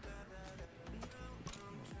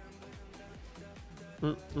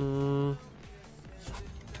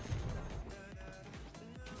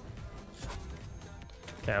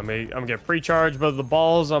 Okay, I'm gonna pre-charge both the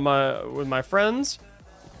balls on with my friends,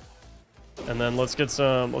 and then let's get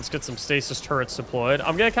some stasis turrets deployed.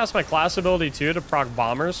 I'm gonna cast my class ability too to proc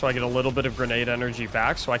bombers, so I get a little bit of grenade energy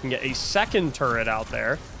back, so I can get a second turret out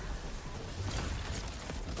there.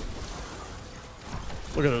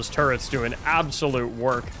 Look at those turrets doing absolute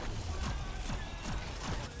work.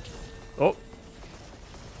 Oh.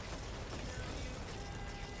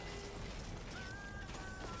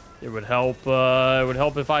 It would help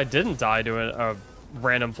if I didn't die to a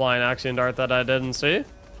random flying axion dart that I didn't see.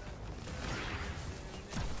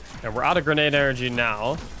 And we're out of grenade energy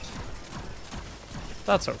now.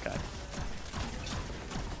 That's okay.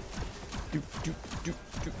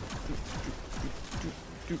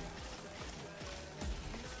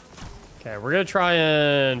 Okay, we're gonna try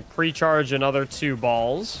and pre-charge another 2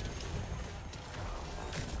 balls.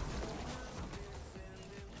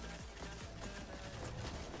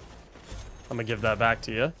 I'm gonna give that back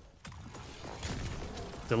to you.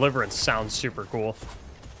 Deliverance sounds super cool.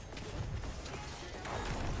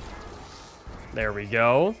 There we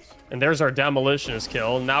go. And there's our Demolitionist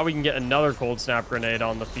kill. Now we can get another Cold Snap Grenade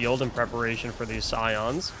on the field in preparation for these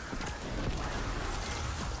Scions.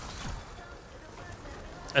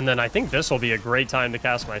 And then I think this will be a great time to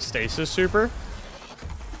cast my Stasis Super.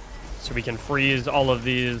 So we can freeze all of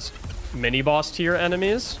these mini-boss tier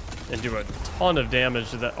enemies and do a ton of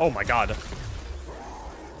damage to that. Oh my god.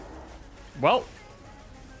 Well,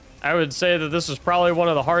 I would say that this is probably one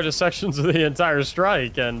of the hardest sections of the entire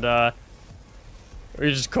strike, and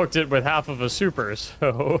we just cooked it with half of a super,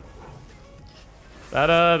 so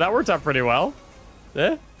that worked out pretty well.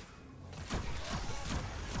 Yeah.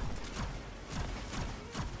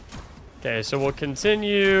 Okay, so we'll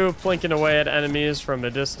continue plinking away at enemies from a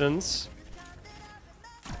distance.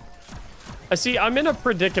 I see, I'm in a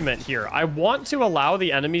predicament here. I want to allow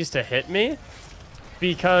the enemies to hit me,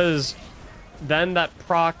 because then that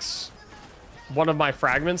procs one of my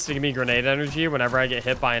fragments to give me grenade energy whenever I get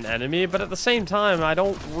hit by an enemy. But at the same time, I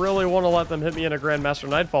don't really want to let them hit me in a Grandmaster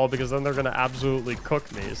Nightfall, because then they're going to absolutely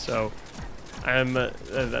cook me. So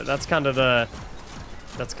that's kind of the,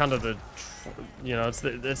 you know, it's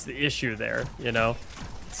the issue there, you know.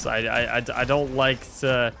 So I don't like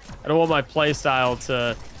to, I don't want my playstyle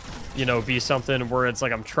to, you know, be something where it's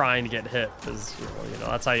like I'm trying to get hit, because, you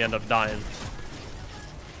know, that's how you end up dying.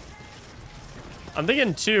 I'm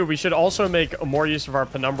thinking, too, we should also make more use of our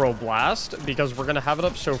Penumbral Blast, because we're going to have it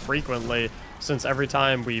up so frequently, since every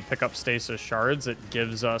time we pick up Stasis Shards, it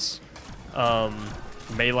gives us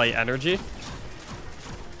melee energy.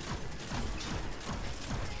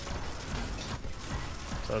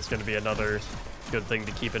 So that's going to be another good thing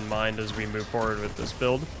to keep in mind as we move forward with this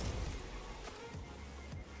build.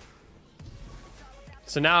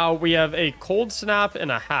 So now we have a Cold Snap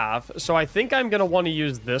and a half. So I think I'm going to want to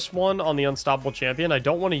use this one on the Unstoppable Champion. I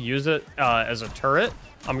don't want to use it as a turret.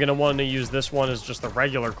 I'm going to want to use this one as just the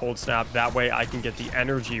regular Cold Snap. That way I can get the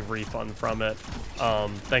energy refund from it,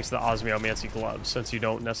 thanks to the Osmiomancy Gloves, since you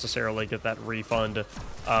don't necessarily get that refund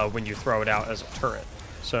when you throw it out as a turret.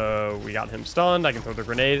 So we got him stunned. I can throw the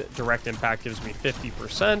grenade. Direct impact gives me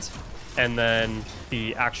 50%. and then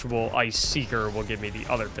the actual Ice Seeker will give me the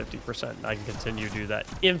other 50%. And I can continue to do that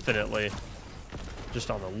infinitely,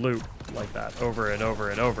 just on a loop like that, over and over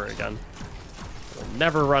and over again. I'll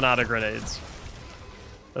never run out of grenades.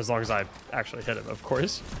 As long as I actually hit him, of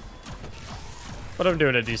course. But I'm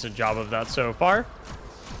doing a decent job of that so far.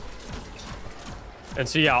 And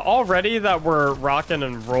so yeah, already that we're rocking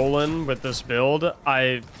and rolling with this build,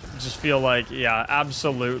 I just feel like, yeah,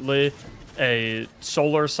 absolutely a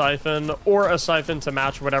solar siphon or a siphon to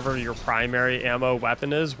match whatever your primary ammo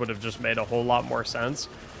weapon is would have just made a whole lot more sense.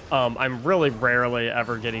 I'm really rarely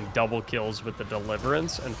ever getting double kills with the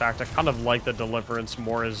Deliverance. In fact, I kind of like the Deliverance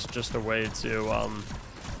more as just a way to,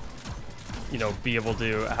 you know, be able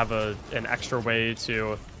to have an extra way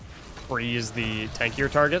to freeze the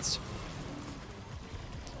tankier targets.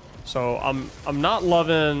 So I'm not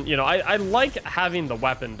loving, you know, I like having the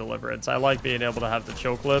weapon Deliverance. I like being able to have the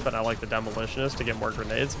choke clip, and I like the Demolitionist to get more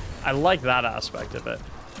grenades. I like that aspect of it.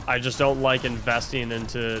 I just don't like investing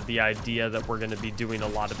into the idea that we're going to be doing a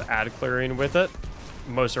lot of ad clearing with it.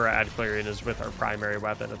 Most of our ad clearing is with our primary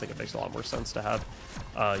weapon. I think it makes a lot more sense to have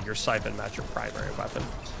your siphon match your primary weapon.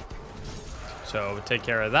 So take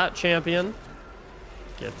care of that champion.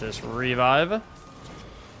 Get this revive.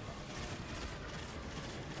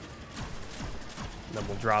 Then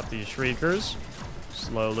we'll drop these Shriekers.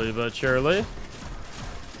 Slowly but surely.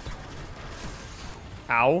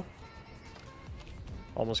 Ow.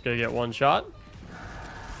 Almost gonna get one shot.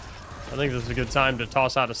 I think this is a good time to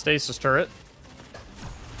toss out a stasis turret.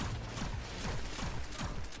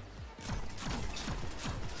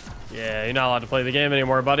 Yeah, you're not allowed to play the game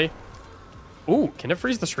anymore, buddy. Ooh, can it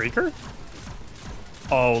freeze the Shrieker?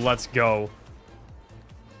 Oh, let's go.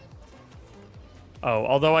 Oh,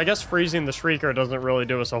 although I guess freezing the Shrieker doesn't really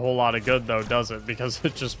do us a whole lot of good, though, does it? Because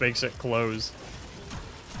it just makes it close.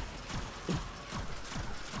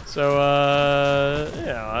 So,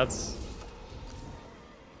 yeah, that's...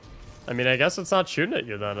 I mean, I guess it's not shooting at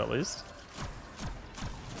you then, at least.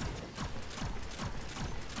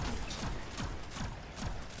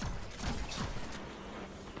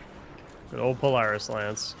 Good old Polaris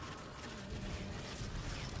Lance.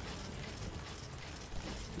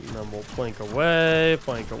 And then we'll plank away,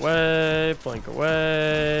 plank away, plank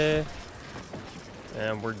away.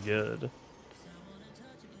 And we're good.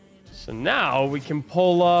 So now we can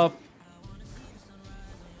pull up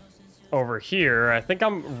over here. I think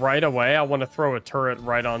I'm right away. I want to throw a turret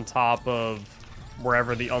right on top of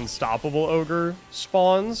wherever the unstoppable ogre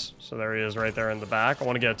spawns. So there he is right there in the back. I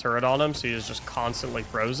want to get a turret on him so he is just constantly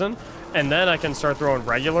frozen. And then I can start throwing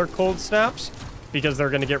regular cold snaps because they're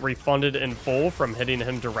going to get refunded in full from hitting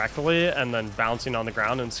him directly and then bouncing on the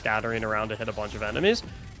ground and scattering around to hit a bunch of enemies.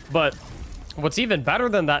 But what's even better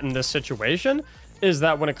than that in this situation is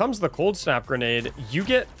that when it comes to the cold snap grenade, you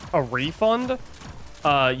get a refund.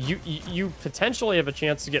 You potentially have a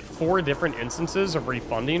chance to get 4 different instances of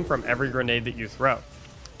refunding from every grenade that you throw,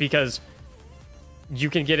 because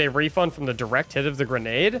you can get a refund from the direct hit of the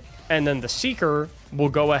grenade, and then the Seeker will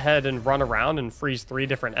go ahead and run around and freeze 3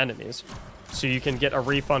 different enemies. So you can get a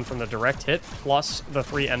refund from the direct hit plus the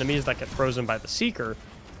 3 enemies that get frozen by the Seeker,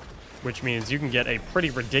 which means you can get a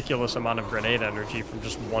pretty ridiculous amount of grenade energy from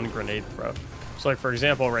just one grenade throw. So like, for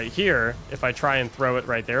example, right here, if I try and throw it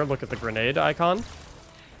right there, look at the grenade icon.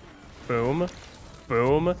 Boom.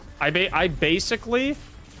 Boom. I basically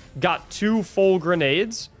got 2 full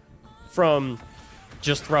grenades from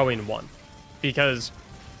just throwing one, because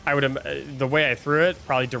I would the way I threw it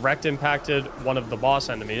probably direct impacted one of the boss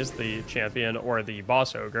enemies, the champion or the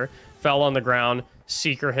boss ogre, fell on the ground,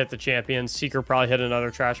 Seeker hit the champion, Seeker probably hit another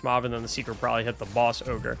trash mob, and then the Seeker probably hit the boss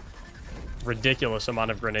ogre. Ridiculous amount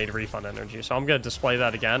of grenade refund energy. So I'm going to display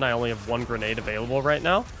that again. I only have 1 grenade available right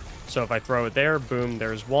now. So if I throw it there, boom,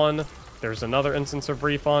 there's 1. There's another instance of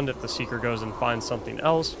refund if the Seeker goes and finds something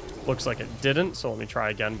else. Looks like it didn't, so let me try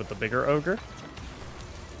again with the bigger ogre.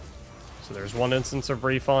 So there's 1 instance of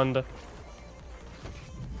refund.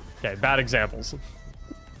 Okay, bad examples.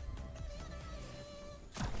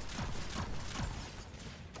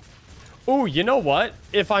 Ooh, you know what?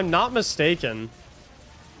 If I'm not mistaken,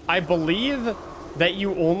 I believe that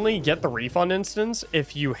you only get the refund instance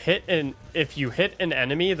if you hit an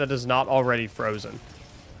enemy that is not already frozen.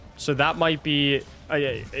 So that might be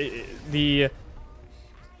the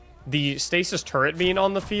stasis turret being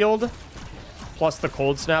on the field, plus the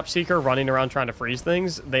cold snap Seeker running around trying to freeze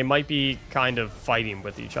things. They might be kind of fighting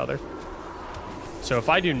with each other. So if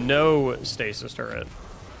I do no stasis turret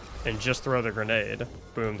and just throw the grenade,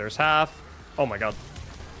 boom, there's half. Oh my god.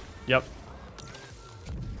 Yep.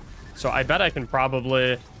 So I bet I can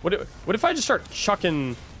probably... What if I just start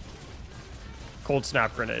chucking cold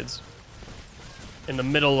snap grenades? in the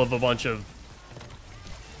middle of a bunch of,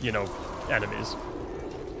 you know, enemies.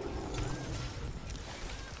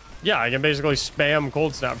 Yeah, I can basically spam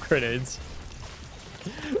cold snap grenades.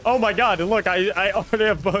 Oh my god, and look, I already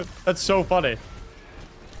have both. That's so funny.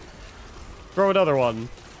 Throw another one.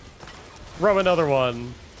 Throw another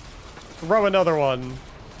one. Throw another one.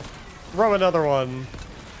 Throw another one.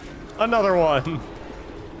 Another one.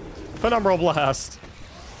 Penumbral blast.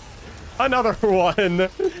 Another one.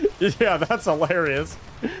 Yeah, that's hilarious.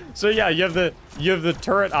 So yeah, you have the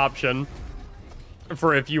turret option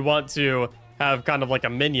for if you want to have kind of like a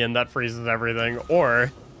minion that freezes everything,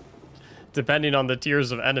 or depending on the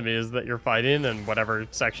tiers of enemies that you're fighting and whatever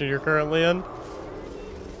section you're currently in,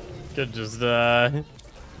 could just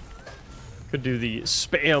could do the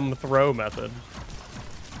spam throw method.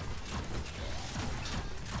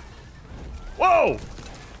 Whoa!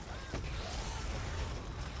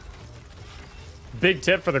 Big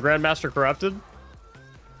tip for the Grandmaster Corrupted.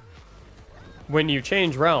 When you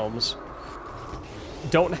change realms,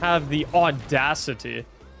 don't have the audacity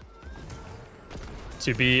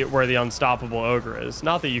to be where the unstoppable ogre is.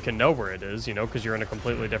 Not that you can know where it is, you know, because you're in a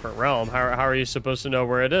completely different realm. How are you supposed to know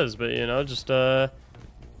where it is? But, you know, just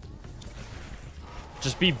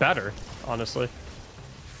be better, honestly.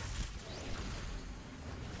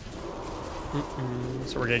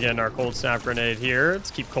 So we're gonna get in our cold snap grenade here.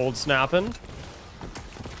 Let's keep cold snapping.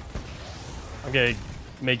 I'm gonna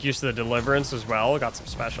make use of the deliverance as well. Got some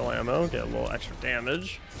special ammo, get a little extra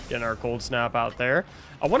damage. Getting our cold snap out there.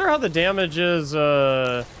 I wonder how the damage is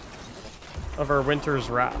of our Winter's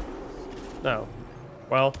Wrath. No.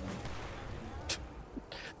 Well,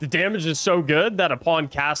 the damage is so good that upon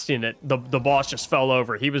casting it, the boss just fell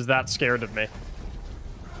over. He was that scared of me.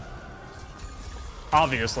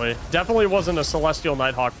 Obviously. Definitely wasn't a Celestial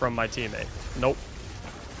Nighthawk from my teammate. Nope.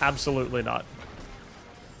 Absolutely not.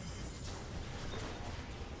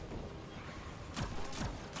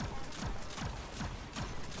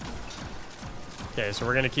 Okay, so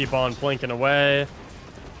we're going to keep on plinking away.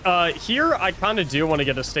 Here, I kind of do want to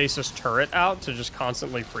get a stasis turret out to just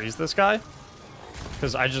constantly freeze this guy.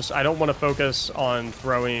 Because I don't want to focus on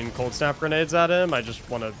throwing cold snap grenades at him. I just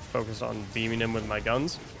want to focus on beaming him with my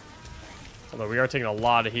guns. Although we are taking a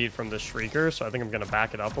lot of heat from the Shrieker, so I think I'm going to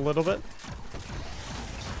back it up a little bit.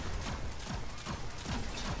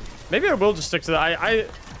 Maybe I will just stick to that.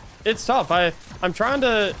 It's tough. I'm trying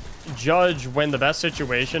to judge when the best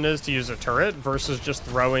situation is to use a turret versus just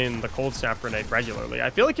throwing the cold snap grenade regularly.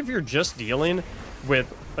 I feel like if you're just dealing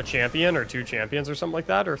with a champion or two champions or something like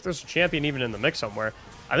that, or if there's a champion even in the mix somewhere,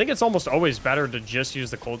 I think it's almost always better to just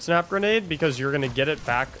use the cold snap grenade because you're going to get it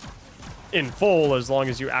back in full as long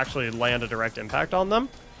as you actually land a direct impact on them.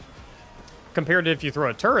 Compared to if you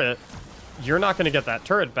throw a turret, you're not going to get that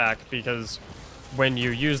turret back because when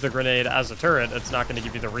you use the grenade as a turret, it's not going to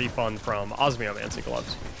give you the refund from Osmiomancy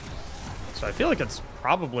gloves. So I feel like it's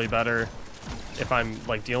probably better if I'm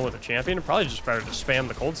like dealing with a champion, probably just better to spam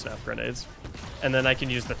the cold snap grenades. And then I can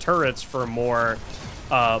use the turrets for more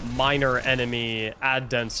minor enemy ad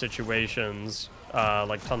dense situations,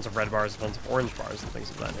 like tons of red bars, tons of orange bars, and things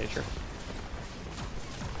of that nature.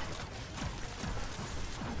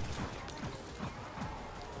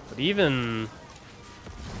 But even...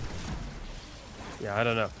 yeah, I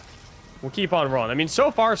don't know. We'll keep on rolling. I mean,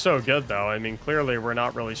 so far, so good, though. I mean, clearly, we're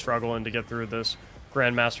not really struggling to get through this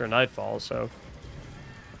Grandmaster Nightfall, so...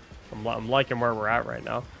 I'm liking where we're at right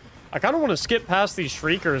now. I kind of want to skip past these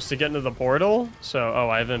Shriekers to get into the portal. So, oh,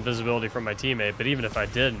 I have invisibility from my teammate, but even if I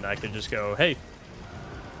didn't, I could just go, hey.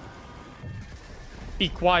 Be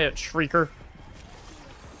quiet, Shrieker.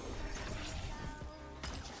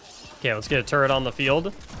 Okay, let's get a turret on the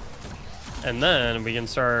field. And then we can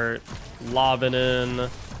start lobbing in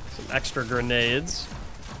some extra grenades.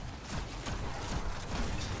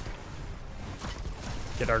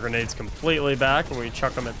 Get our grenades completely back when we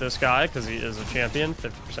chuck them at this guy because he is a champion.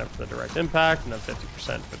 50% for the direct impact and then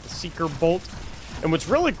 50% for the Seeker Bolt. And what's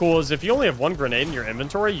really cool is if you only have one grenade in your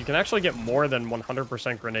inventory, you can actually get more than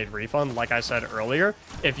 100% grenade refund, like I said earlier,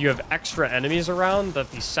 if you have extra enemies around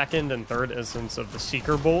that the second and third instance of the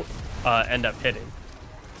Seeker Bolt end up hitting.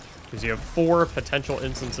 Because you have 4 potential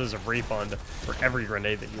instances of refund for every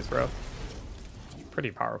grenade that you throw.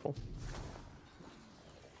 Pretty powerful.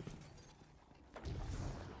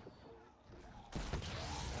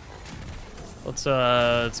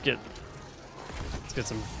 Let's get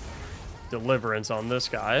some deliverance on this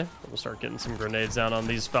guy. We'll start getting some grenades down on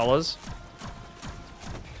these fellas.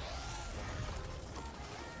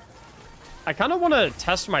 I kind of want to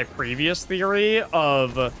test my previous theory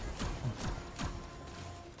of,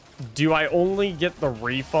 do I only get the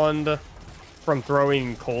refund from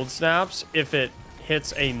throwing cold snaps if it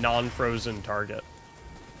hits a non-frozen target.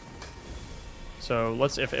 So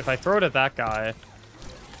let's, if I throw it at that guy,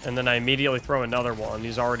 and then I immediately throw another one,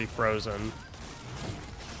 he's already frozen.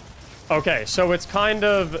 Okay, so it's kind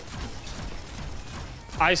of,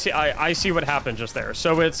 I see what happened just there.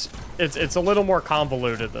 So it's a little more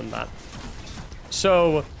convoluted than that.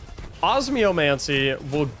 So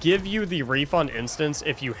Osmiomancy will give you the refund instance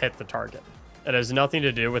if you hit the target. It has nothing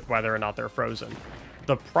to do with whether or not they're frozen.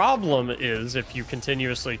 The problem is if you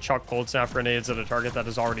continuously chuck Cold Snap grenades at a target that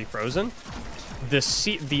is already frozen,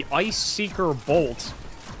 the Ice Seeker bolt,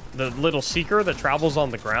 the little seeker that travels on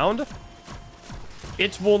the ground,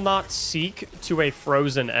 it will not seek to a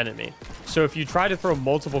frozen enemy. So if you try to throw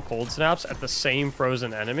multiple Cold Snaps at the same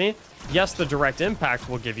frozen enemy, yes, the direct impact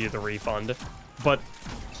will give you the refund, but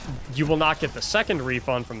you will not get the second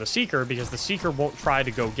refund from the Seeker because the Seeker won't try to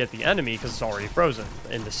go get the enemy because it's already frozen.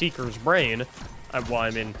 In the Seeker's brain, well, I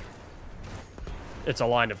mean, it's a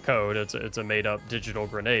line of code. It's a made-up digital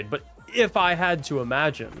grenade. But if I had to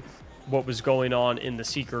imagine what was going on in the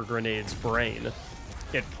Seeker grenade's brain,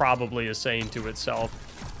 it probably is saying to itself,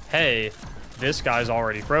 hey, this guy's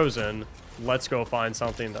already frozen. Let's go find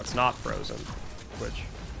something that's not frozen. Which,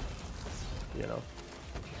 you know,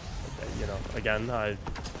 again,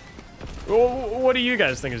 what do you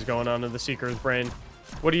guys think is going on in the Seeker's brain?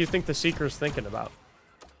 What do you think the Seeker's thinking about?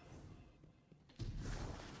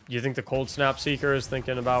 You think the Cold Snap Seeker is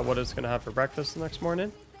thinking about what it's going to have for breakfast the next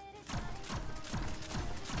morning?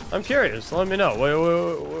 I'm curious. Let me know.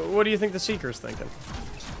 What do you think the Seeker's thinking?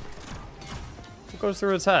 What goes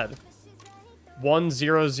through its head?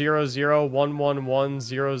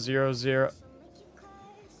 1000111000.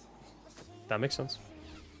 That makes sense.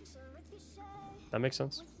 That makes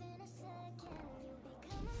sense.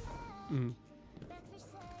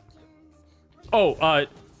 Oh,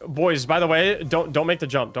 boys, by the way, don't make the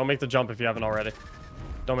jump. Don't make the jump if you haven't already.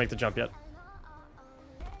 Don't make the jump yet.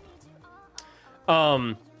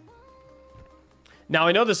 Now,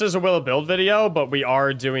 I know this is a Will It Build video, but we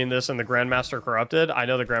are doing this in the Grandmaster Corrupted. I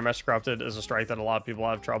know the Grandmaster Corrupted is a strike that a lot of people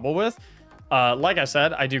have trouble with. Like I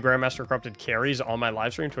said, I do Grandmaster Corrupted carries on my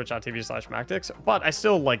live stream, twitch.tv/Mactics, but I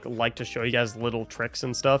still like to show you guys little tricks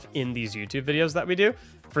and stuff in these YouTube videos that we do.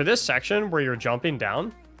 For this section where you're jumping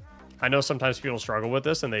down, I know sometimes people struggle with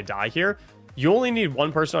this and they die here. You only need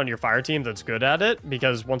one person on your fire team that's good at it,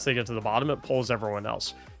 because once they get to the bottom, it pulls everyone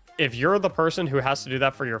else. If you're the person who has to do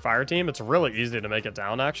that for your fire team, it's really easy to make it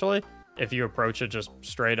down, actually. If you approach it just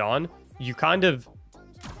straight on, you kind of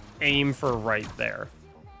aim for right there.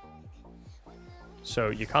 So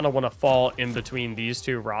you kind of want to fall in between these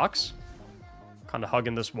two rocks, kind of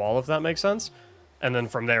hugging this wall, if that makes sense. And then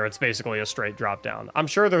from there, it's basically a straight drop down. I'm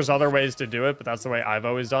sure there's other ways to do it, but that's the way I've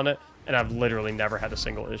always done it. And I've literally never had a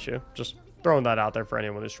single issue. Just throwing that out there for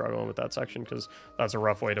anyone who's struggling with that section, because that's a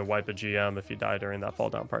rough way to wipe a GM if you die during that fall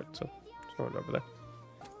down part. So just throw it over there.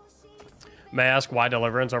 May I ask why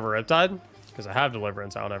Deliverance over Riptide? Because I have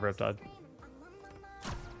Deliverance, I don't have Riptide.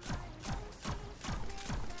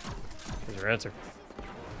 Here's your answer.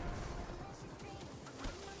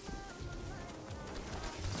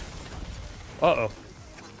 Uh-oh.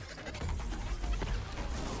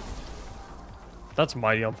 That's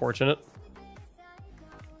mighty unfortunate.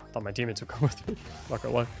 Thought my teammates would come with me. Not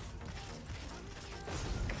gonna lie.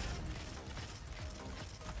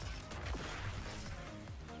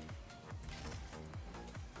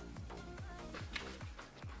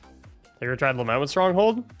 Have you ever tried Lament with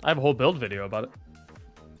Stronghold? I have a whole build video about it.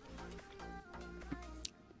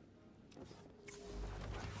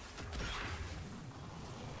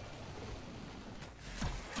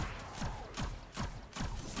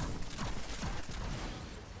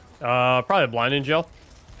 Probably blinding gel.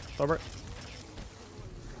 Over.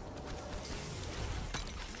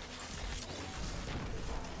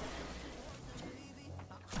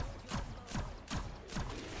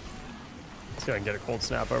 Let's go ahead and get a Cold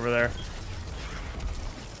Snap over there.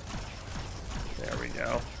 There we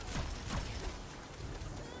go.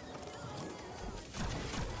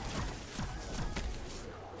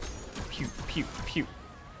 Pew, pew, pew.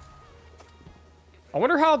 I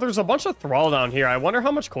wonder how, there's a bunch of Thrall down here. I wonder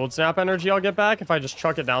how much Cold Snap energy I'll get back if I just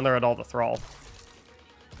chuck it down there at all the Thrall.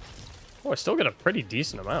 Oh, I still get a pretty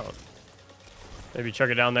decent amount. Maybe chuck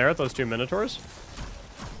it down there at those two Minotaurs.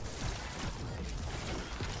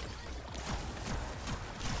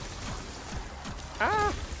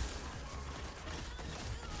 Ah!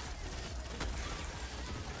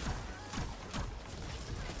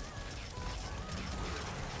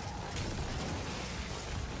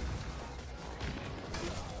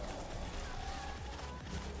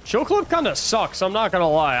 Chill Clip kind of sucks, I'm not gonna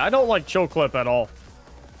lie. I don't like Chill Clip at all.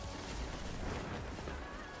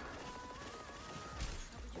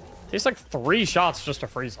 Takes like 3 shots just to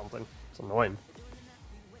freeze something. It's annoying.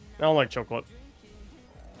 I don't like choke clip.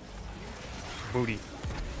 Booty.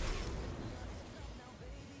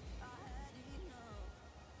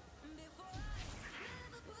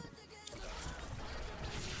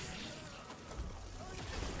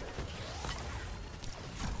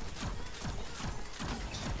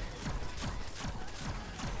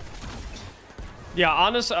 Yeah,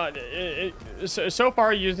 honest. So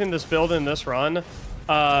far using this build in this run,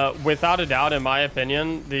 without a doubt, in my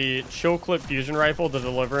opinion, the chill clip fusion rifle, the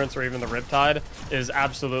Deliverance, or even the Riptide is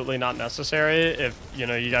absolutely not necessary. If you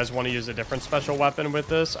guys want to use a different special weapon with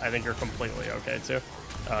this, I think you're completely okay too.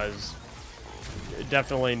 It's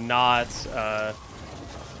definitely not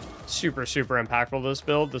super impactful.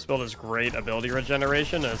 This build is great ability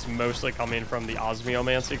regeneration, and it's mostly coming from the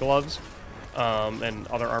Osmiomancy gloves. And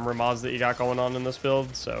other armor mods that you got going on in this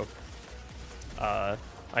build. So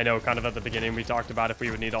I know kind of at the beginning we talked about if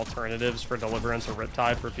we would need alternatives for Deliverance or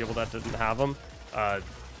Riptide for people that didn't have them.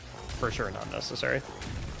 For sure not necessary.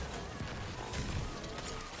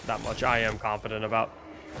 That much I am confident about.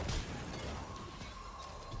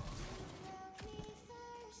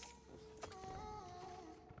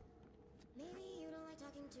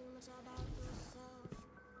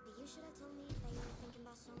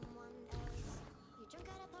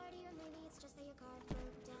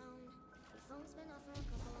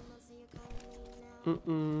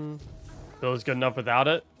 Bill is good enough without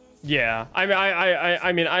it. Yeah,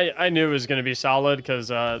 I knew it was gonna be solid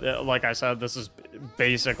because, like I said, this is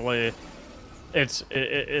basically it's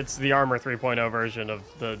the Armor 3.0 version of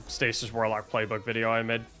the Stasis Warlock playbook video I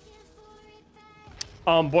made.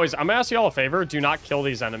 Boys, I'm gonna ask you all a favor. Do not kill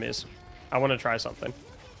these enemies. I want to try something.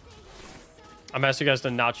 I'm asking you guys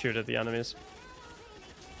to not shoot at the enemies.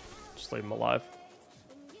 Just leave them alive.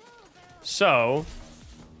 So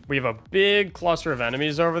we have a big cluster of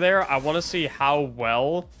enemies over there. I want to see how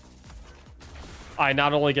well I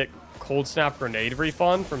not only get Cold Snap Grenade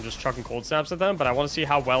refund from just chucking Cold Snaps at them, but I want to see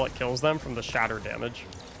how well it kills them from the shatter damage.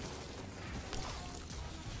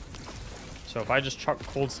 So if I just chuck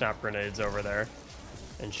Cold Snap Grenades over there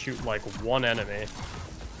and shoot like one enemy.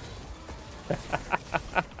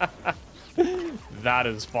 That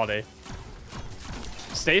is funny.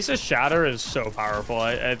 Stasis Shatter is so powerful.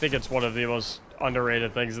 I think it's one of the most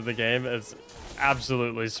underrated things in the game. It's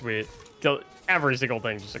absolutely sweet. Every single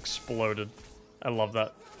thing just exploded. I love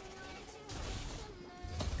that.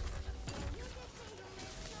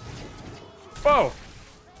 Whoa!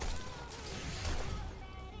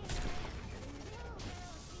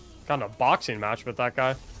 Got in a boxing match with that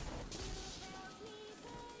guy.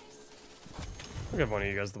 I'll give one of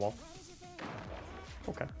you guys the ball.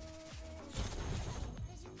 Okay.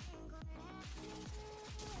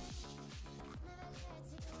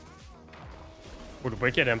 Would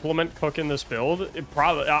Wicked Implement cook in this build? It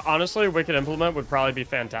probably, honestly, Wicked Implement would probably be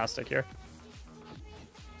fantastic here.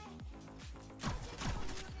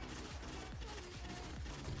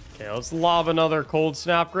 Okay, let's lob another Cold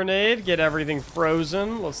Snap Grenade. Get everything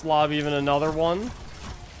frozen. Let's lob even another one.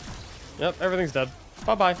 Yep, everything's dead.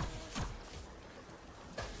 Bye-bye.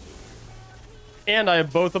 And I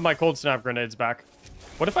have both of my Cold Snap Grenades back.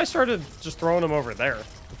 What if I started just throwing them over there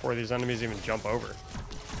before these enemies even jump over?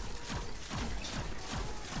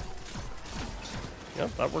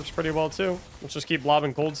 Yep, that works pretty well too. Let's just keep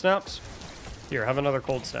lobbing Cold Snaps. Here, have another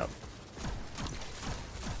Cold Snap.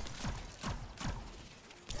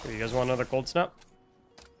 Here, you guys want another Cold Snap?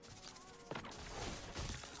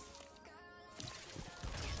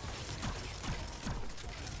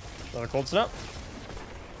 Another Cold Snap.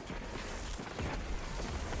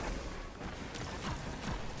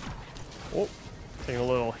 Oh, taking a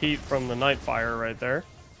little heat from the night fire right there.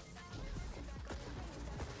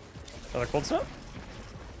 Another Cold Snap.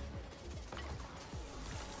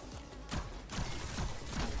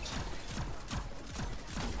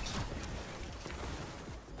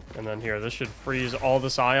 And then here, this should freeze all the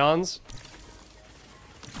Scions.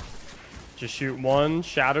 Just shoot one,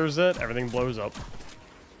 shatters it, everything blows up.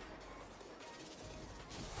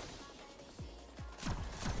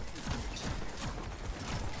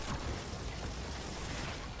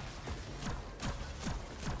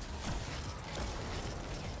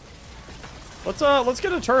 Let's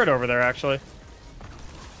get a turret over there, actually.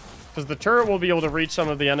 Because the turret will be able to reach some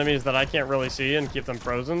of the enemies that I can't really see and keep them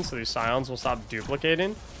frozen, so these Scions will stop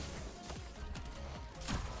duplicating.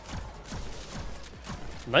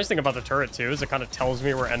 The nice thing about the turret, too, is it kind of tells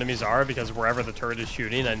me where enemies are, because wherever the turret is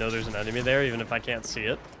shooting, I know there's an enemy there, even if I can't see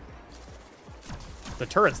it. The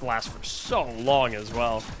turrets last for so long as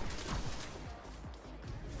well.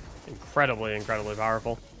 Incredibly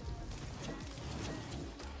powerful.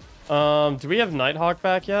 Do we have Nighthawk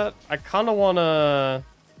back yet? I kind of want to...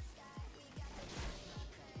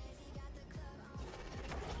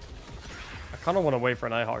 wait for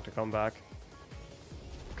Nighthawk to come back.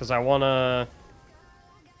 Because I want to...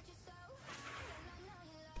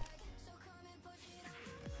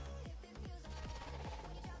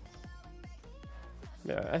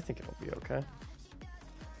 Yeah, I think it'll be okay.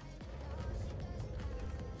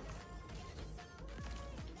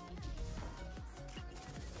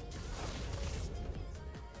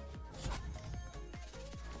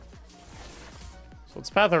 So let's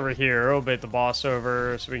path over here, obey the boss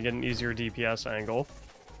over so we can get an easier DPS angle.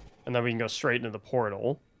 And then we can go straight into the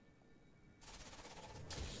portal.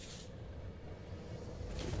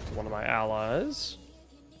 To one of my allies.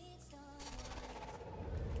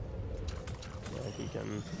 Yeah, he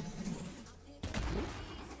can...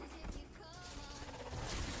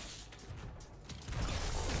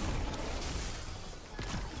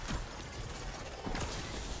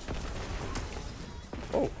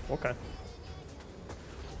 Oh, okay.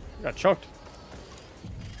 Got chunked.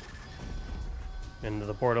 Into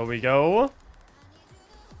the portal we go.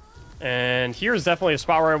 And here's definitely a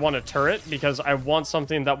spot where I want a turret, because I want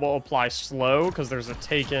something that will apply slow, because there's a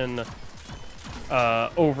taken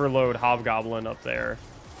overload hobgoblin up there.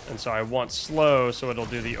 And so I want slow so it'll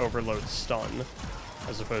do the overload stun,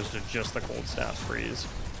 as opposed to just the cold snap freeze.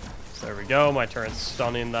 So there we go. My turret's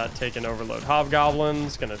stunning that taken overload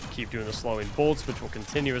hobgoblins. Gonna keep doing the slowing bolts, which will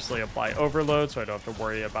continuously apply overload, so I don't have to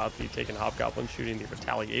worry about the taken hobgoblin shooting the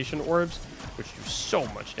retaliation orbs, which do so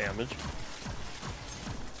much damage.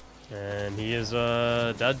 And he is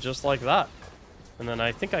dead just like that. And then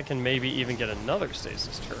I think I can maybe even get another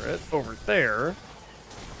stasis turret over there.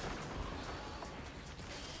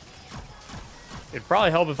 It'd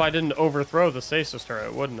probably help if I didn't overthrow the stasis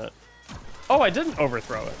turret, wouldn't it? Oh, I didn't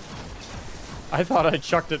overthrow it. I thought I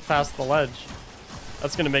chucked it past the ledge.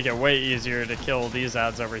 That's going to make it way easier to kill these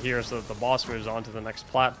ads over here so that the boss moves on to the next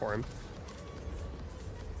platform.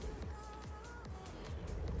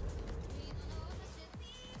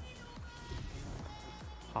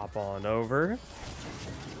 Hop on over.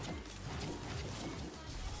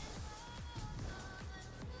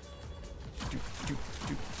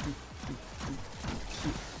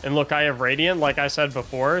 And look, I have Radiant, like I said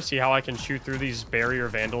before. See how I can shoot through these barrier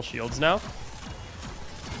Vandal shields now?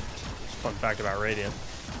 Fun fact about Radiant.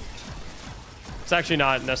 It's actually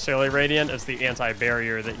not necessarily Radiant, it's the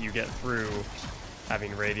anti-barrier that you get through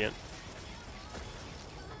having Radiant.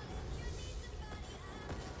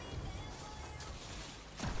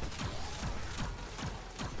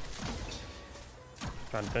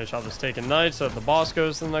 Trying to finish off this Taken Knight so that the boss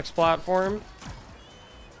goes to the next platform.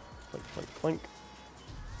 Clink, clink, clink.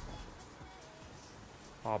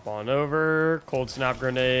 Hop on over, cold snap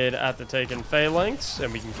grenade at the Taken Phalanx,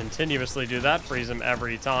 and we can continuously do that, freeze him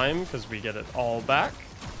every time, because we get it all back.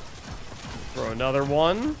 Throw another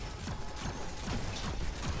one.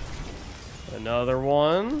 Another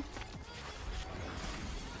one.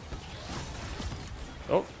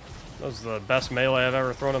 Oh, that was the best melee I've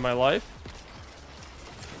ever thrown in my life.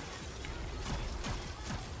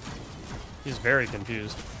 He's very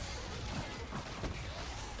confused.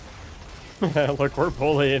 Look, we're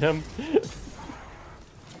bullying him.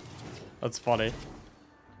 That's funny.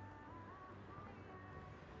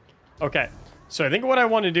 Okay, so I think what I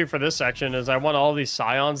want to do for this section is I want all these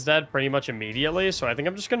Scions dead pretty much immediately, so I think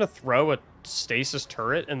I'm just going to throw a stasis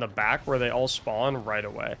turret in the back where they all spawn right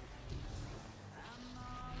away.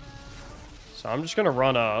 So I'm just going to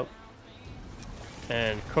run up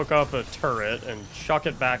and cook up a turret and chuck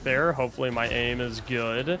it back there. Hopefully my aim is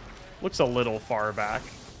good. Looks a little far back.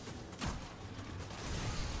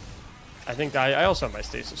 I think I also have my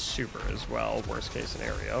stasis super as well, worst case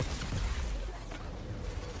scenario.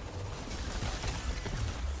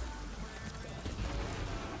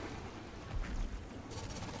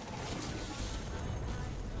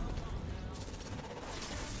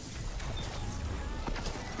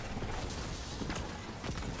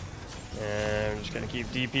 And I'm just gonna keep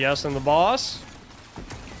DPSing the boss.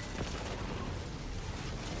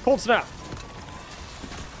 Cold snap.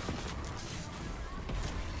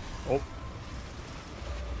 Oh.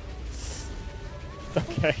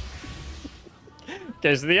 Okay.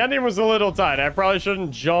 Okay, so the ending was a little tight. I probably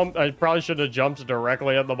shouldn't jump. I probably should have jumped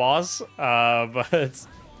directly at the boss. But I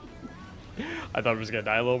thought I was gonna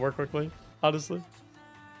die a little more quickly, honestly.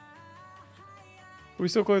 We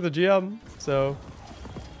still cleared the GM, so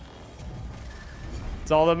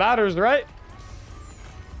it's all that matters, right?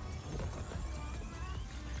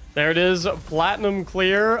 There it is, platinum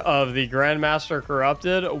clear of the Grandmaster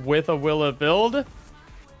Corrupted with a Willet build.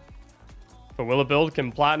 If a Will It Build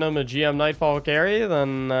can platinum a GM Nightfall carry,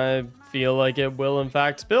 then I feel like it will in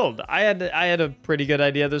fact build. I had a pretty good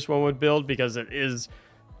idea this one would build because it is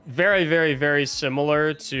very, very, very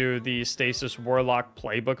similar to the Stasis Warlock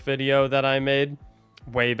playbook video that I made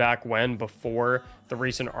way back when, before the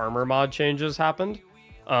recent armor mod changes happened.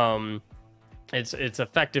 It's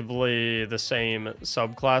effectively the same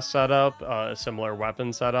subclass setup, a similar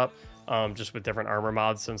weapon setup, just with different armor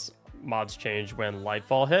mods since mods change when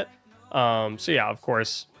Lightfall hit. So yeah, of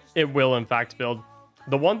course, it will in fact build.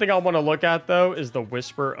 The one thing I want to look at, though, is the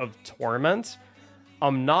Whisper of Torment.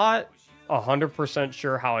 I'm not 100%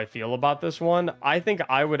 sure how I feel about this one. I think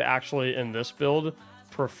I would actually, in this build,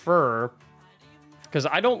 prefer... Because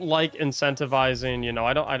I don't like incentivizing, you know,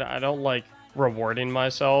 I don't like rewarding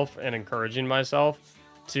myself and encouraging myself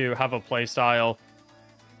to have a playstyle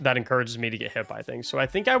that encourages me to get hit by things. So I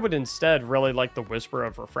think I would instead really like the Whisper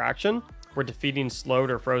of Refraction, where defeating slowed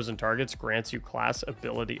or frozen targets grants you class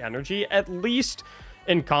ability energy. At least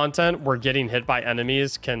in content where getting hit by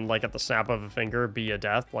enemies can, like at the snap of a finger, be a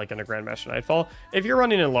death, like in a Grandmaster Nightfall. If you're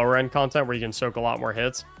running in lower end content where you can soak a lot more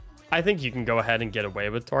hits, I think you can go ahead and get away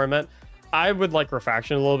with Torment. I would like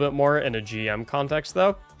Refraction a little bit more in a GM context,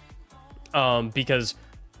 though, because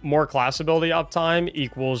more class ability uptime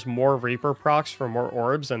equals more Reaper procs for more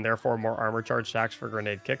orbs, and therefore more armor charge stacks for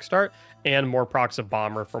grenade kickstart, and more procs of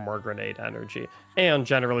bomber for more grenade energy. And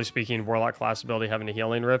generally speaking, Warlock class ability having a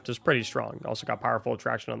healing rift is pretty strong. Also got powerful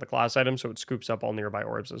attraction on the class item, so it scoops up all nearby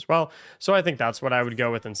orbs as well. So I think that's what I would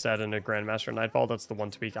go with instead in a Grandmaster Nightfall. That's the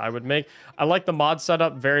one tweak I would make. I like the mod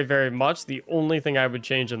setup very, very much. The only thing I would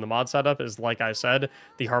change in the mod setup is, like I said,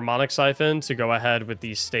 the Harmonic Siphon to go ahead with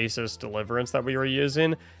the Stasis Deliverance that we were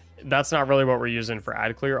using. That's not really what we're using for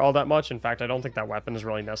ad clear all that much. In fact, I don't think that weapon is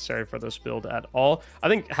really necessary for this build at all. I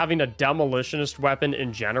think having a Demolitionist weapon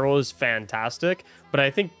in general is fantastic, but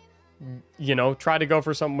I think, you know, try to go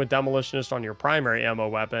for something with Demolitionist on your primary ammo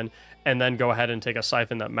weapon, and then go ahead and take a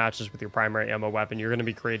Siphon that matches with your primary ammo weapon. You're going to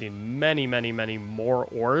be creating many, many, many more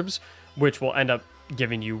orbs, which will end up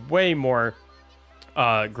giving you way more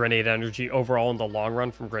grenade energy overall in the long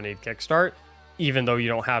run from grenade kickstart, even though you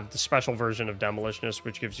don't have the special version of Demolitionist,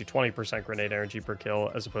 which gives you 20% grenade energy per kill,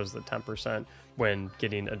 as opposed to the 10% when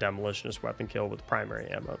getting a Demolitionist weapon kill with primary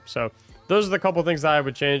ammo. So those are the couple things that I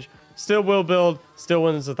would change. Still will build, still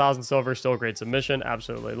wins 1,000 silver, still a great submission.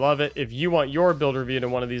 Absolutely love it. If you want your build reviewed in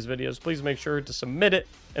one of these videos, please make sure to submit it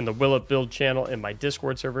in the Will It Build channel in my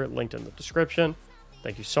Discord server, linked in the description.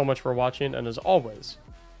 Thank you so much for watching, and as always,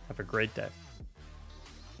 have a great day.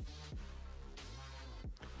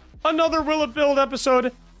 Another Will It Build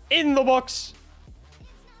episode in the books.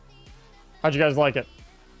 How'd you guys like it?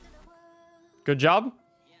 Good job?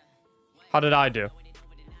 How did I do?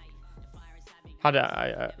 How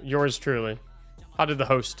did yours truly. How did the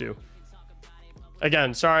host do?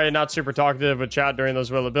 Again, sorry, not super talkative with chat during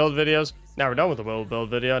those Will It Build videos. Now we're done with the Will It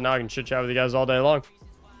Build video. Now I can chit chat with you guys all day long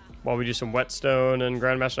while we do some Whetstone and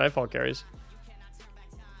Grandmaster Nightfall carries.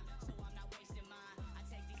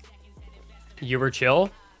 You were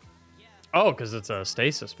chill? Oh, because it's a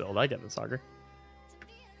Stasis build. I get it, Sagar.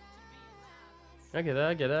 I get it,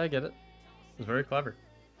 I get it, I get it. It's very clever.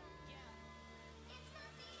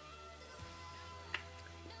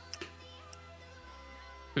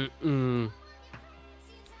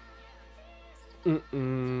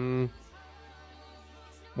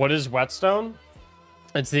 What is Whetstone?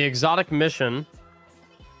 It's the exotic mission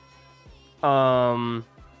to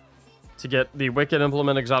get the Wicked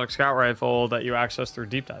Implement exotic scout rifle that you access through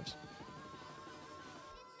deep dives.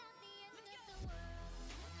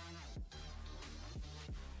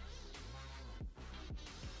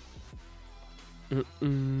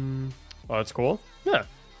 Oh, that's cool. Yeah.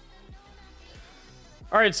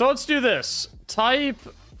 All right, so let's do this. Type,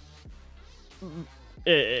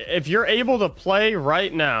 if you're able to play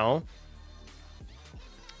right now,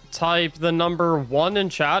 type the number 1 in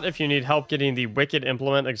chat if you need help getting the Wicked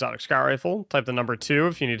Implement exotic scout rifle. Type the number 2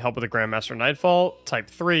 if you need help with the Grandmaster Nightfall. Type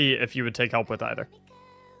 3 if you would take help with either.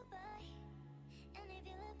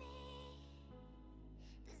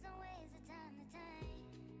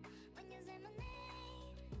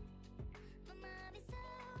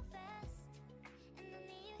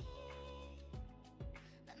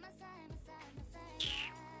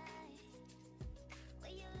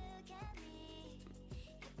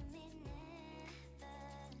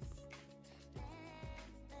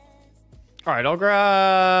 All right, I'll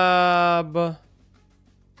grab...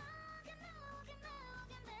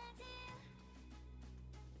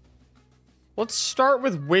 Let's start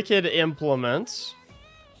with Wicked Implements.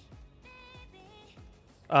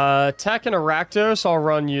 Tech and Aractos, I'll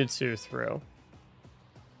run you two through.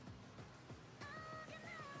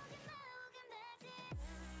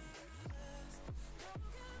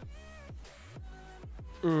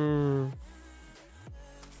 Or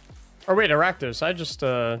wait, Aractus.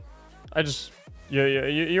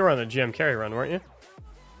 You were on the GM carry run, weren't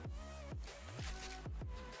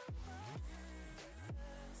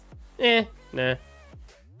you? Nah.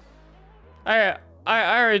 I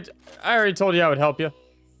already told you I would help you.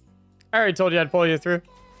 I already told you I'd pull you through.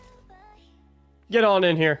 Get on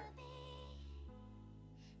in here.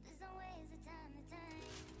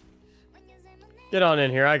 Get on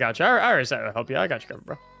in here. I got you. I already said I'd help you. I got you covered,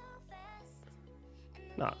 bro.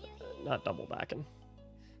 Not double backing.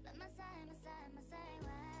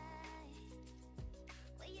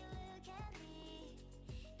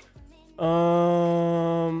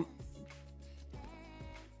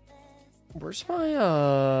 Where's my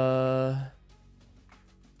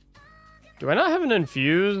do I not have an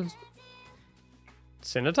infused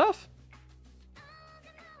Cinetoph?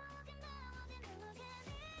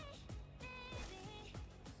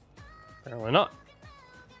 Apparently not.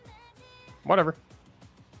 Whatever.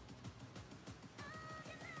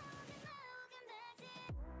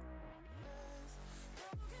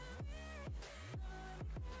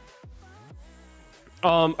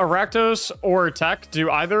 Aractos or Tech, do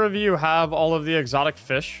either of you have all of the exotic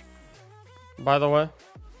fish, by the way?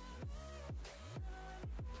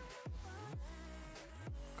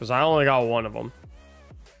 Because I only got one of them.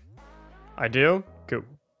 I do? Cool.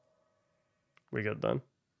 We good then.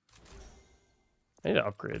 I need to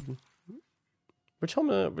upgrade. Which one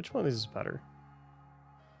of these is better?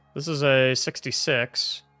 This is a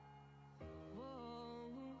 66.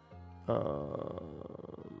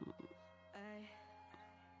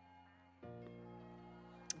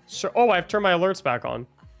 So, oh, I've turned my alerts back on.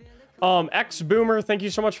 X Boomer, thank you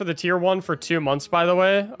so much for the tier 1 for 2 months, by the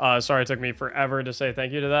way. Sorry it took me forever to say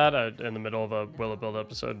thank you to that. In the middle of a Will It Build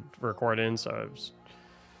episode recording, so I was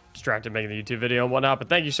distracted making the YouTube video and whatnot. But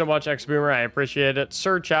thank you so much, X Boomer. I appreciate it.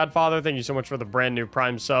 Sir Chadfather, thank you so much for the brand new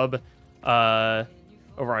Prime sub over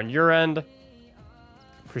on your end.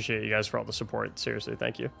 Appreciate you guys for all the support. Seriously,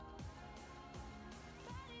 thank you.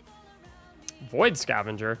 Void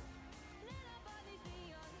Scavenger.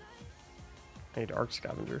 I need Arc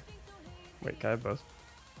Scavenger. Wait, can I have both?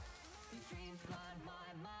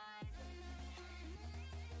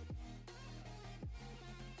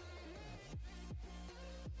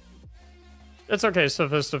 It's okay,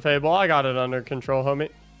 Sophistafable. I got it under control, homie.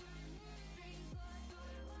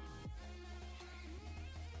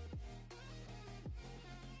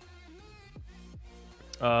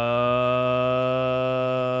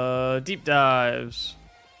 Deep dives.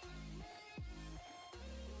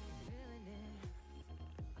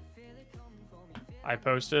 I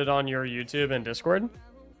posted on your YouTube and Discord.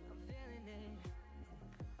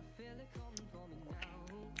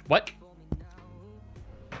 What?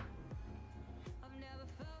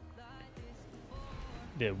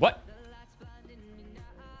 Did what?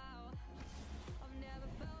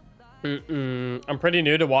 I'm pretty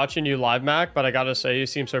new to watching you live, Mac, but I gotta say you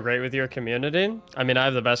seem so great with your community. I mean, I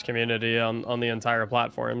have the best community on the entire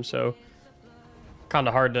platform, so kind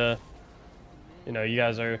of hard to, you know, you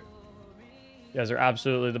guys are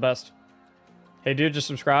absolutely the best. Hey, dude, just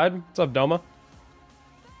subscribe. What's up, Doma?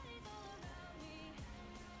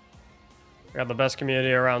 I got the best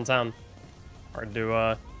community around town. Hard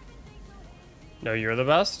to, no, you're the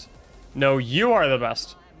best? No, you are the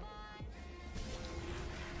best.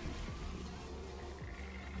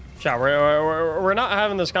 Chat, we're not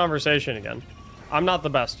having this conversation again. I'm not the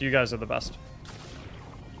best. You guys are the best.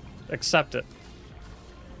 Accept it.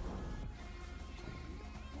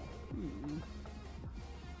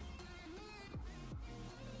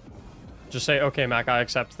 Just say, okay, Mac, I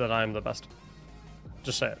accept that I'm the best.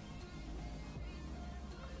 Just say it.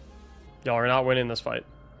 Y'all are not winning this fight.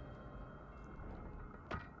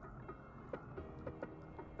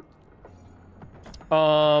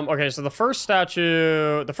 Okay, so the first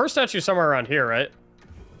statue's somewhere around here, right?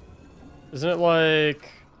 Isn't it like...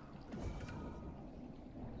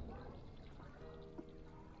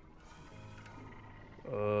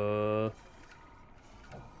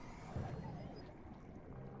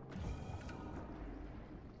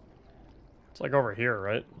 It's like over here,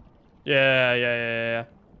 right? Yeah.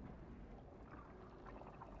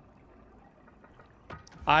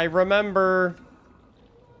 I remember...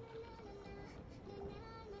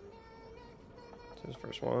 This is the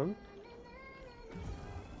first one.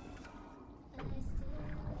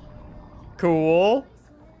 Cool.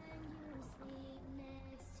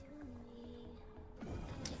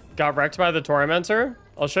 Got wrecked by the Tormentor?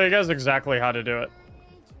 I'll show you guys exactly how to do it.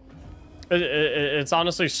 It's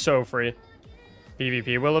honestly so free.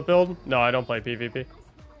 PvP, will it build? No, I don't play PvP.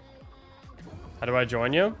 How do I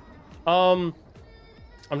join you?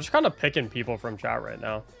 I'm just kind of picking people from chat right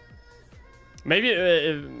now. Maybe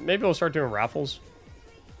we'll start doing raffles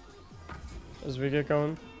as we get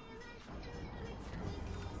going.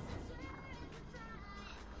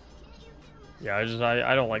 Yeah,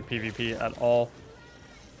 I don't like PvP at all.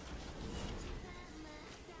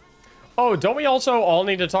 Oh, don't we also all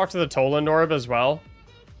need to talk to the Toland Orb as well?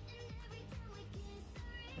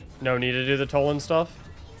 No need to do the Toland stuff?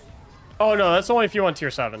 Oh, no, that's only if you want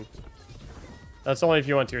tier 7. That's only if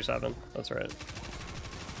you want tier 7. That's right.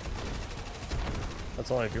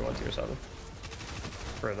 That's only if you want tier 7.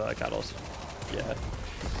 For the catalyst. Yeah.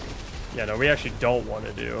 Yeah, no, we actually don't want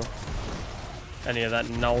to do any of that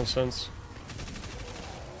nonsense.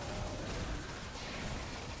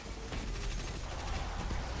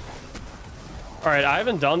 Alright, I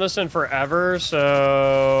haven't done this in forever,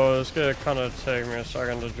 so it's gonna kind of take me a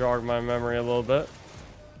second to jog my memory a little bit.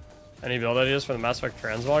 Any build ideas for the Mass Effect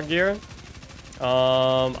Transmog gear?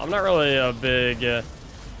 I'm not really a big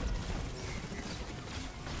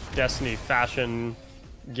Destiny fashion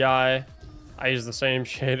guy. I use the same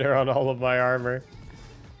shader on all of my armor.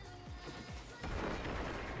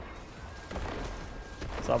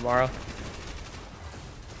 What's up, Mara?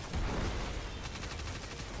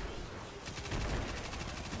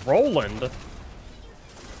 Roland? I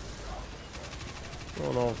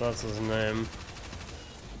don't know if that's his name.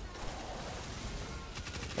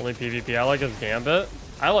 Only PvP. I like his Gambit.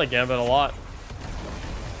 I like Gambit a lot.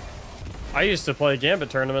 I used to play Gambit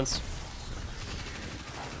tournaments.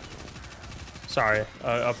 Sorry,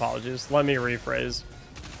 apologies. Let me rephrase.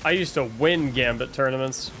 I used to win Gambit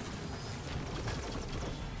tournaments.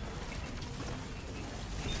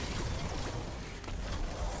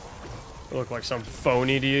 I look like some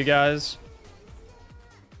phony to you guys.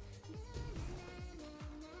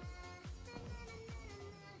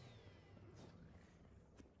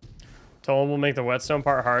 Toland will make the whetstone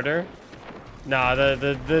part harder. Nah,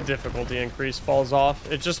 the difficulty increase falls off.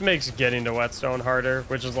 It just makes getting to whetstone harder,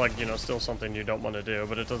 which is like, you know, still something you don't want to do,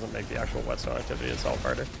 but it doesn't make the actual whetstone activity itself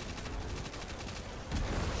harder.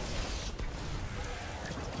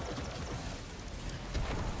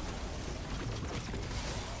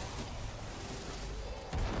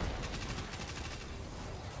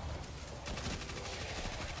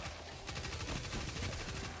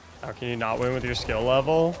 How can you not win with your skill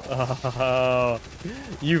level? Oh,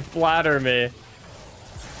 you flatter me.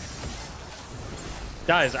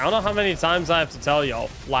 Guys, I don't know how many times I have to tell y'all.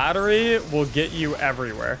 Flattery will get you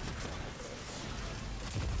everywhere.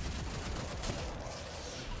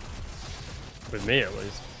 With me, at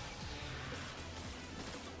least.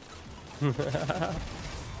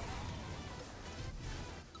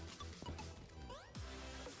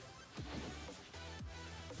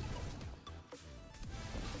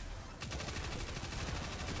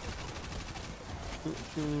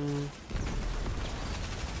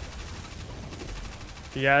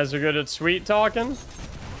 You guys are good at sweet talking?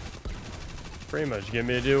 Pretty much get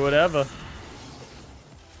me to do whatever.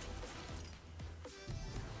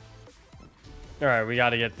 Alright, we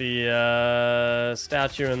gotta get the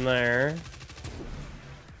statue in there.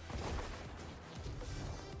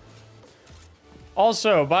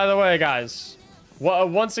 Also, by the way, guys,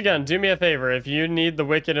 once again, do me a favor. If you need the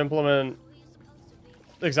Wicked Implement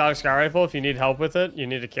Exotic Sky Rifle, if you need help with it, you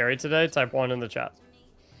need a carry today, type 1 in the chat.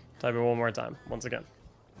 Type it one more time, once again.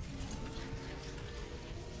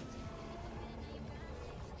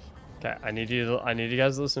 Okay, I need you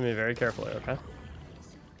guys to listen to me very carefully, okay?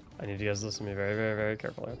 I need you guys to listen to me very, very, very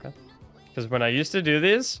carefully, okay? Because when I used to do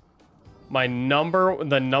these, the number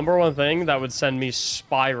one thing that would send me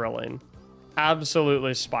spiraling,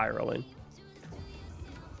 absolutely spiraling.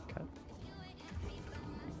 Okay.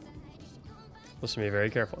 Listen to me very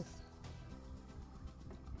carefully.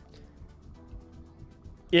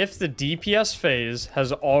 If the DPS phase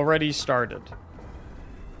has already started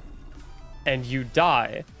and you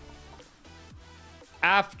die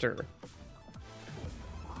after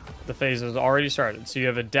the phase has already started, so you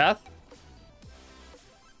have a death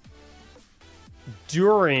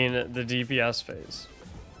during the DPS phase.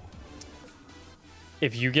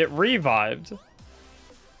 If you get revived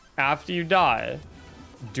after you die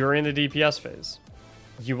during the DPS phase,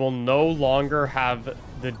 you will no longer have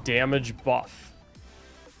the damage buff.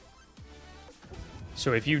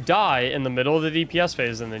 So if you die in the middle of the DPS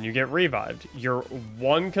phase and then you get revived, your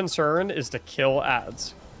one concern is to kill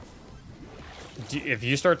ads. If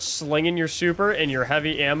you start slinging your super and your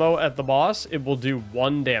heavy ammo at the boss, it will do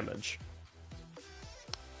 1 damage.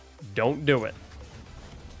 Don't do it.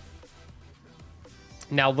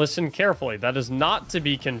 Now listen carefully. That is not to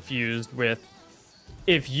be confused with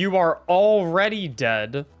if you are already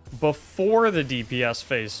dead before the DPS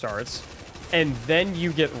phase starts, and then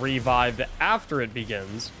you get revived after it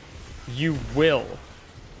begins, you will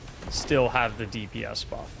still have the DPS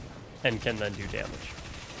buff and can then do damage.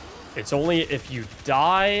 It's only if you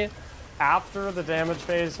die after the damage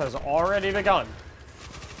phase has already begun.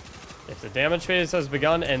 If the damage phase has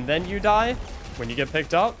begun and then you die, when you get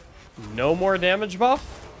picked up, no more damage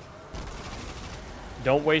buff.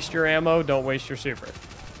 Don't waste your ammo, don't waste your super.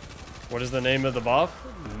 What is the name of the buff?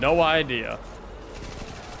 No idea.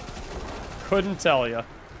 Couldn't tell you.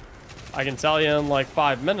 I can tell you in like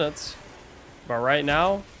 5 minutes, but right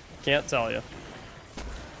now, can't tell you.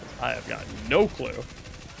 I have got no clue.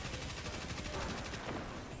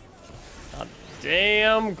 Not a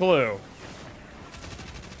damn clue.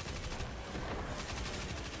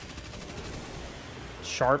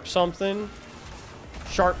 Sharp something?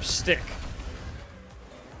 Sharp stick.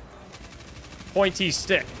 Pointy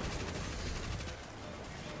stick.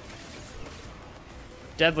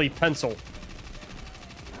 Deadly pencil.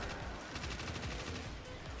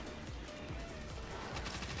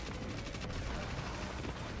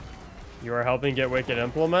 You are helping get Wicked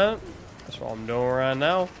Implement. That's what I'm doing right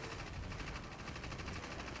now.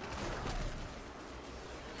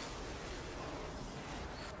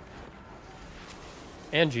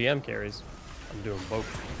 And GM carries. I'm doing both.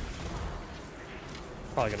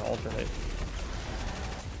 Probably gonna alternate.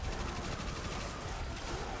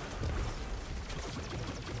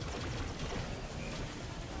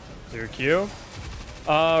 Is your Q?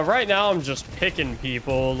 Right now I'm just picking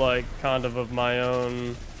people, like, kind of my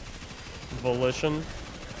own volition.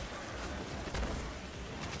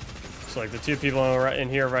 So, like, the two people in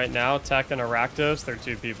here right now, Tech and Aractos, they're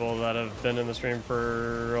two people that have been in the stream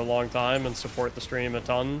for a long time and support the stream a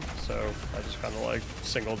ton. So I just kind of, like,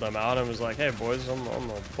 singled them out and was like, hey, boys, I'm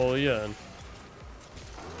gonna pull you in.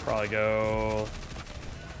 Probably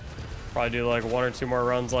do, like, 1 or 2 more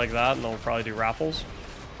runs like that, and they'll probably do raffles.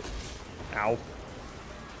 Ow.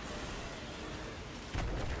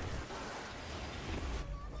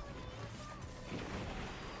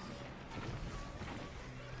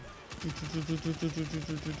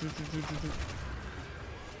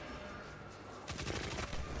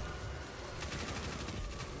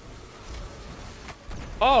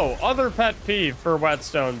 Oh, other pet peeve for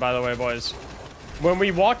Whetstone, by the way, boys. When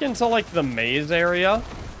we walk into, like, the maze area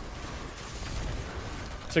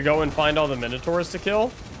to go and find all the Minotaurs to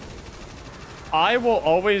kill, I will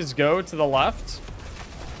always go to the left.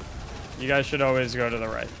 You guys should always go to the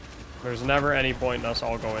right. There's never any point in us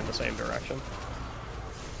all going the same direction.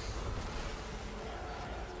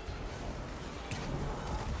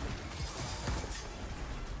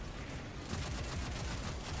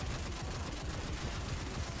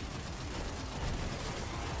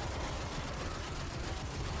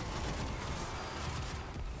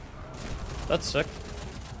 That's sick.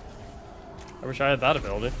 I wish I had that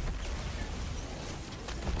ability.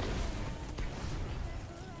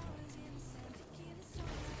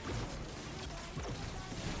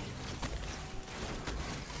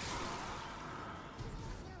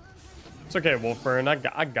 It's okay, Wolfburn.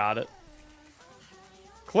 I got it.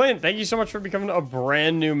 Clint, thank you so much for becoming a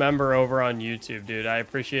brand new member over on YouTube, dude. I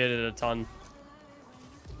appreciate it a ton.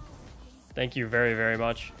 Thank you very, very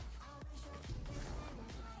much.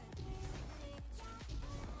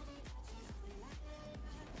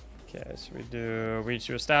 Okay, so we each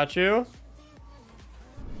do a statue.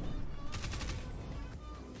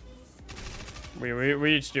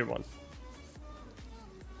 We each do one.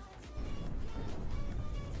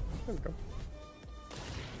 There we go.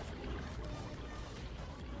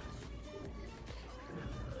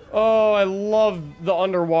 Oh, I love the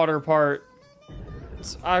underwater part.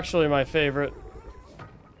 It's actually my favorite.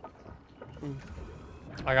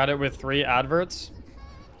 I got it with 3 adverts.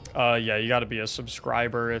 Yeah, you gotta be a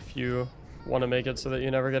subscriber if you want to make it so that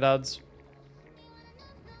you never get ads.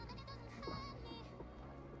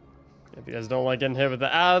 If you guys don't like getting hit with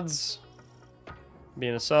the ads,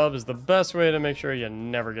 being a sub is the best way to make sure you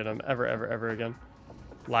never get them ever, ever, ever again.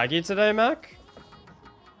 Laggy today, Mac?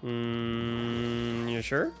 You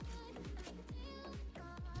sure?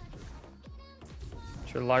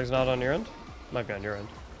 Sure the lag's not on your end? Might be on your end.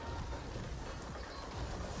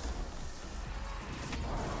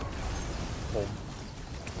 Boom.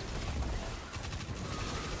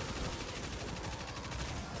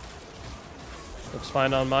 Looks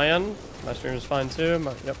fine on my end. My stream is fine too.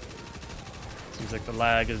 Yep. Seems like the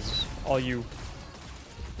lag is all you.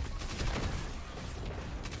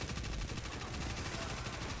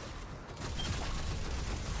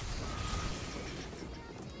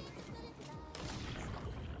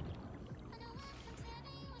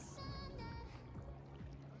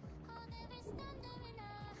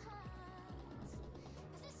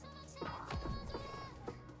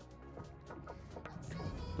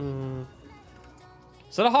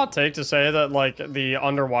 Is it a hot take to say that, like, the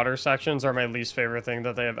underwater sections are my least favorite thing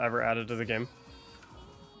that they have ever added to the game?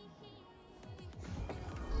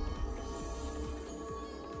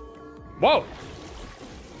 Whoa!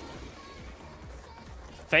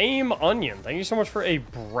 Fame Onion, thank you so much for a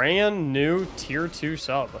brand new tier 2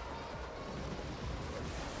 sub.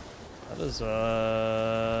 That is,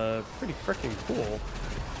 pretty freaking cool.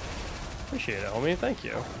 Appreciate it, homie, thank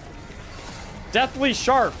you. Deathly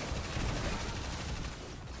Sharp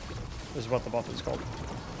is what the buff is called.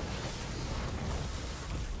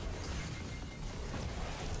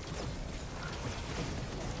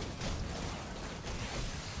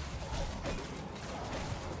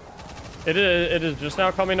 It is just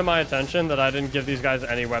now coming to my attention that I didn't give these guys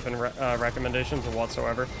any weapon recommendations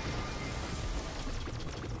whatsoever.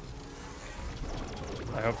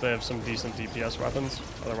 I hope they have some decent DPS weapons.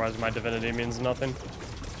 Otherwise, my divinity means nothing.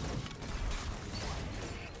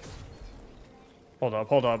 Hold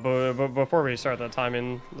up. Before we start the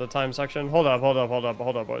time section, hold up,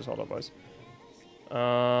 boys.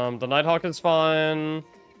 The Nighthawk is fine.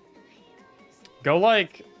 Go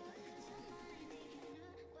like.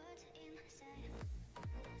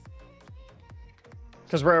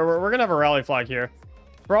 Because we're gonna have a rally flag here.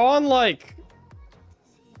 Throw on like.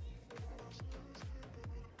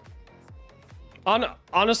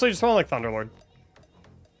 Honestly, just throw on like Thunderlord.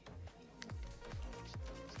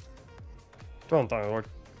 Throw on Thunderlord.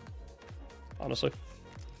 Honestly.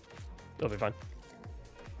 It'll be fine.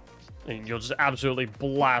 And you'll just absolutely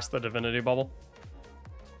blast the divinity bubble.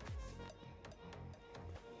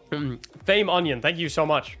 Fame Onion, thank you so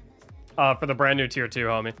much for the brand new tier 2,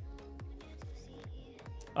 homie.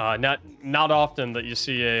 Not often that you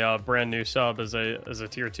see a brand new sub as a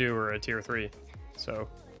tier 2 or a tier 3. So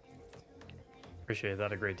appreciate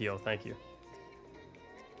that a great deal. Thank you.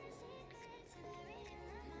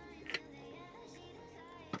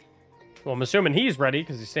 Well, I'm assuming he's ready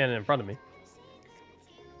because he's standing in front of me.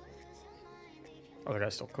 Oh, the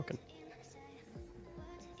guy's still cooking.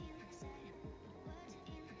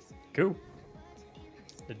 Cool.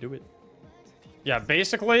 To do it. Yeah,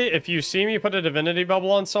 basically, if you see me put a divinity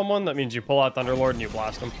bubble on someone, that means you pull out Thunderlord and you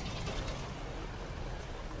blast them.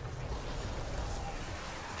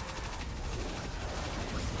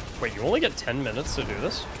 Wait, you only get 10 minutes to do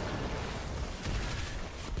this?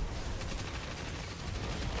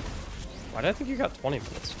 Why did I think you got 20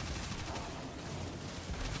 minutes?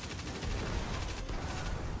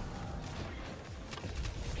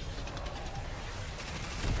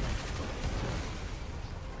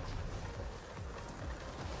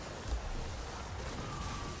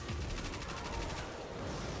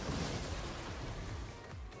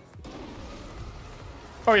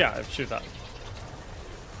 Oh yeah, shoot that.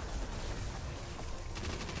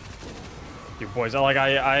 You boys,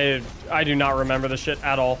 I do not remember this shit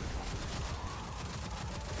at all.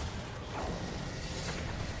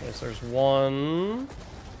 Okay, so there's one.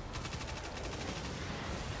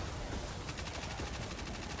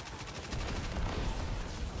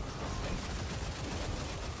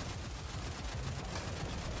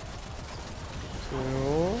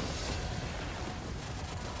 Two.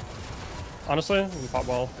 Honestly, we can pop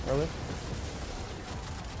well early.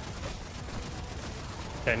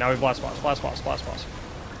 Okay, now we blast boss. Blast boss.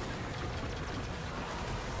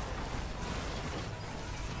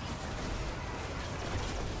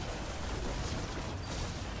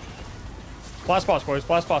 Blast boss, boys.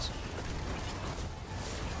 Blast boss.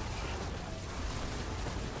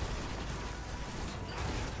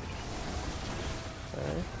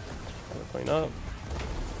 Okay. Gotta clean up.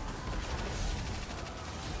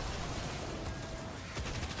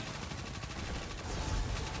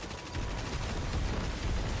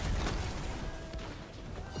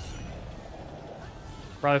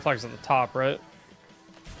 Rally flag's at the top, right?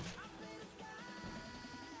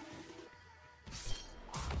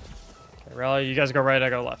 Okay, rally, you guys go right,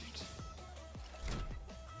 I go left.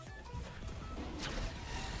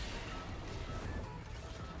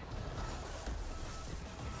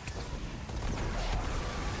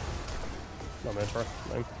 No mentor.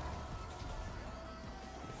 Lame.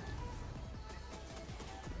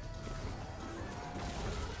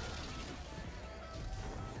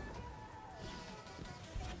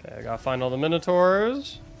 Okay, I gotta find all the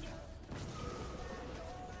Minotaurs.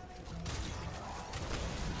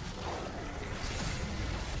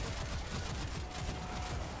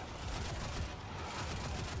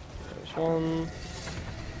 There's one.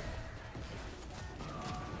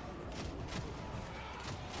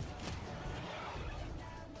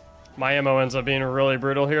 My ammo ends up being really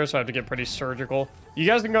brutal here, so I have to get pretty surgical. You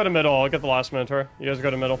guys can go to middle. I'll get the last Minotaur. You guys go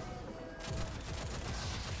to middle.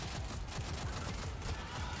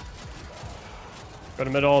 Go to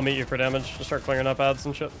middle, I'll meet you for damage. Just start clearing up ads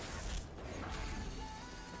and shit.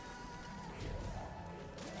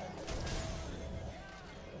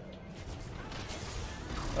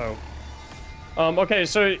 Oh. Okay,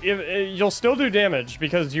 so you'll still do damage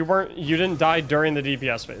because you didn't die during the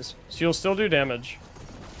DPS phase. So you'll still do damage.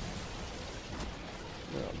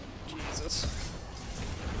 Oh, Jesus.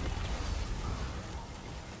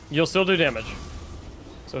 You'll still do damage.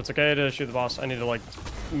 So it's okay to shoot the boss. I need to, like,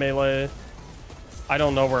 melee. I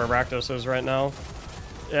don't know where Rakdos is right now.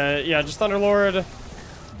 Yeah, just Thunderlord.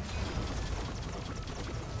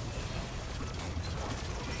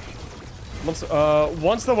 Once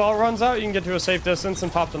the well runs out, you can get to a safe distance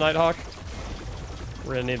and pop the Nighthawk.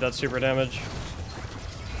 We're gonna need that super damage.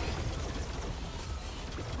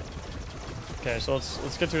 Okay, so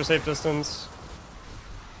let's get to a safe distance.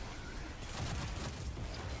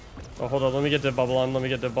 Oh, hold on, let me get the bubble on. Let me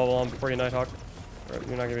get the bubble on before you Nighthawk. Right,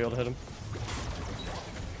 you're not gonna be able to hit him.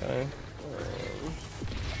 Okay.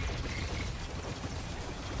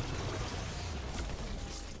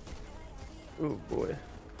 Oh boy.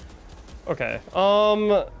 Okay.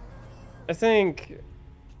 I think.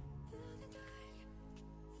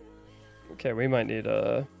 Okay, we might need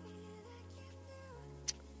a.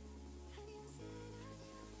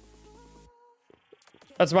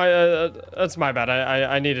 That's my bad.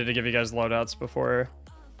 I needed to give you guys loadouts before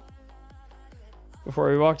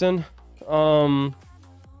we walked in.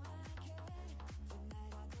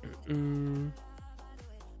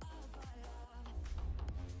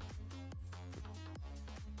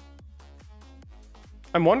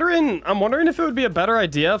 I'm wondering if it would be a better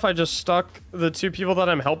idea if I just stuck the two people that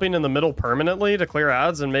I'm helping in the middle permanently to clear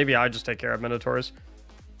ads, and maybe I just take care of Minotaurs.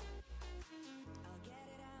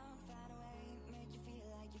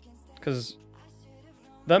 Because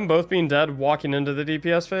them both being dead walking into the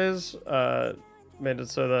DPS phase made it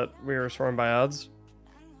so that we were swarmed by ads.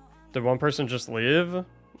 Did one person just leave?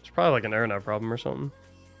 It's probably like an internet problem or something.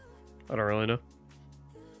 I don't really know.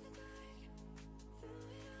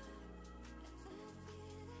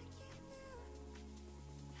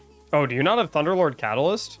 Oh, do you not have Thunderlord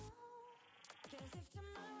Catalyst?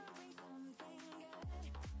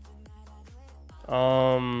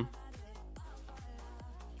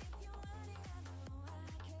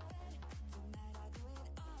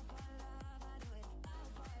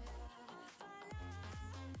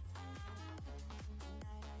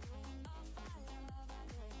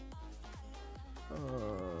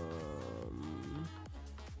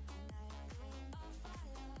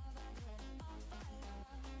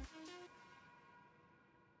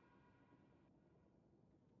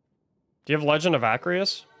 Do you have Legend of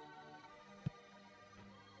Acreus?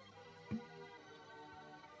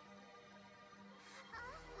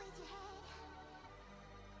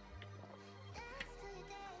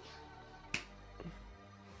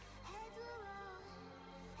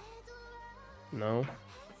 No.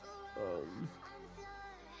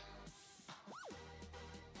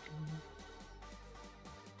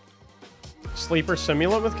 Sleeper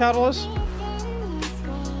Simulant with Catalyst?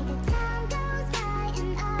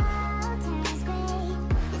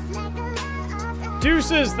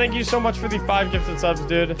 Deuces, thank you so much for the 5 gifted subs,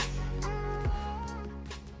 dude.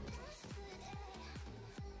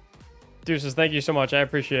 Deuces, thank you so much. I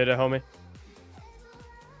appreciate it, homie.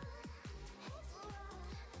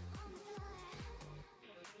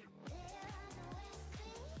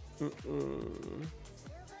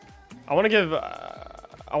 I want to give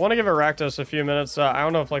Rakdos a few minutes. I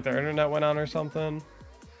don't know if like their internet went on or something.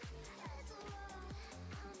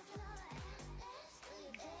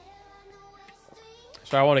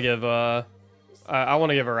 So I want to give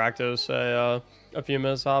Rakdos a few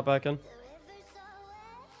minutes to hop back in.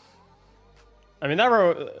 I mean that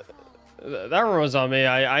room was on me.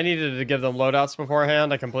 I needed to give them loadouts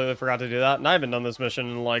beforehand. I completely forgot to do that, and I haven't done this mission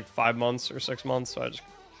in like 5 months or 6 months, so I just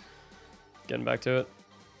getting back to it.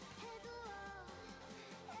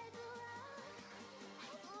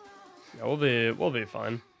 Yeah, we'll be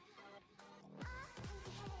fine.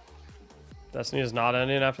 Destiny is not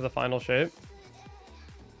ending after the final shape.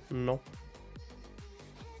 No.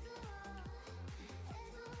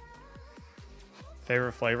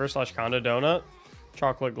 Favorite flavor / Condo donut?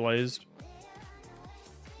 Chocolate glazed.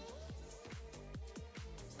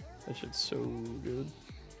 That shit's so good.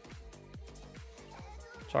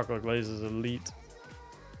 Chocolate glaze is elite.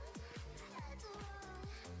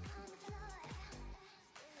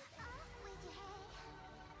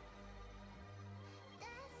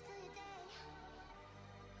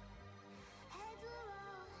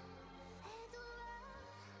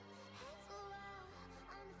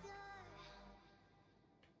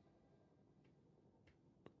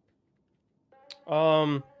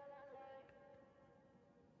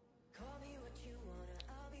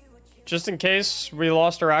 Just in case we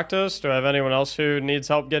lost our Actos, do I have anyone else who needs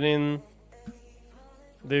help getting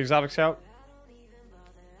the exotic scout?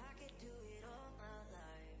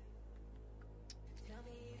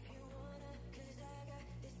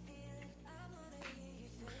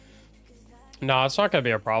 No, it's not gonna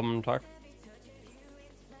be a problem, Tuck.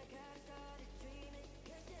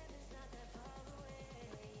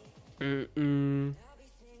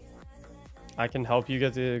 I can help you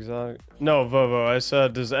get the exotic. No, Vovo, I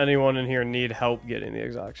said, does anyone in here need help getting the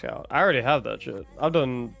exotic scout? I already have that shit.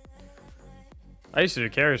 I used to do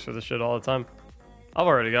carries for this shit all the time. I've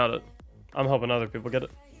already got it. I'm helping other people get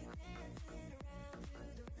it.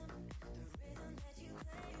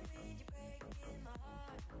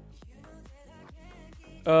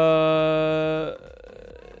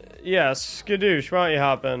 Yes, Skadoosh, why don't you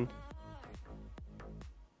hop in?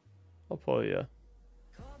 I'll pull you.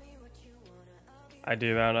 I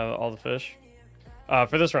do man all the fish.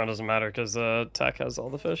 For this round doesn't matter because the tech has all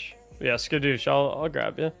the fish. Yeah, Skadoosh, I'll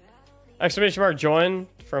grab you. Exclamation mark join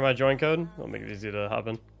for my join code. That'll make it easy to hop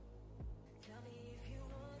in.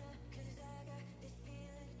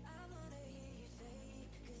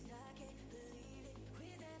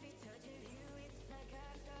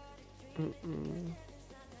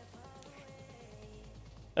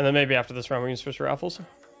 And then maybe after this round we can switch to raffles.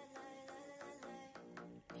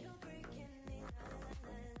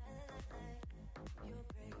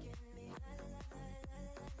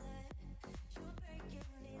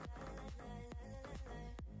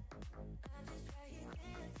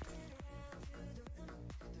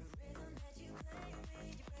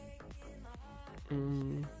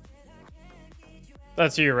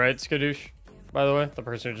 That's you, right, Skadoosh? By the way, the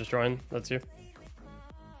person who just joined, that's you.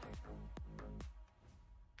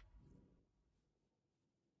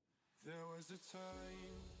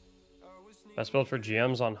 Best build for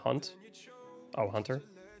GMs on Hunt? Oh, Hunter?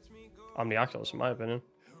 Omnioculus, in my opinion.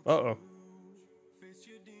 Uh-oh.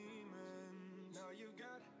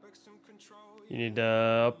 You need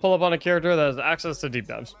to pull up on a character that has access to deep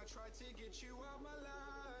dives.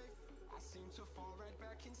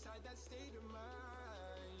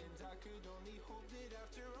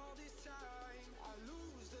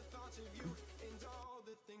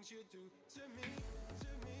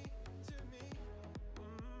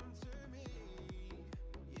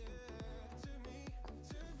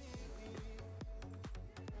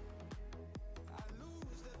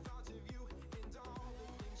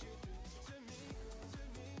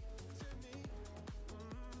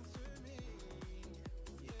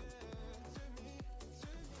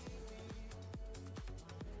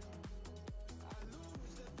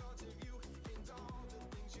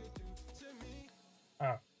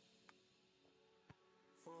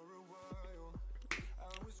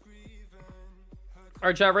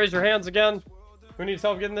 Alright, chat, raise your hands again. Who needs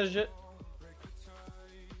help getting this shit?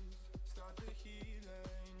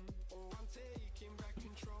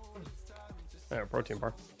 Yeah, protein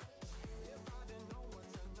bar.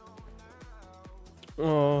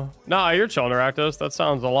 Nah, you're chilling, Aractos. That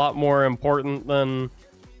sounds a lot more important than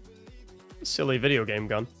a silly video game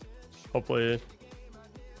gun. Hopefully,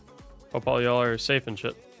 hope all y'all are safe and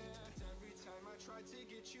shit.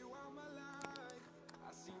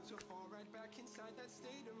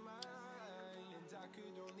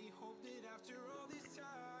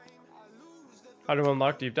 How to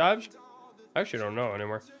unlock deep dives? I actually don't know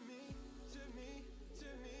anymore.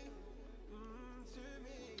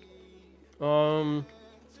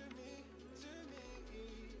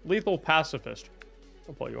 Lethal pacifist.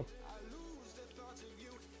 I'll play you.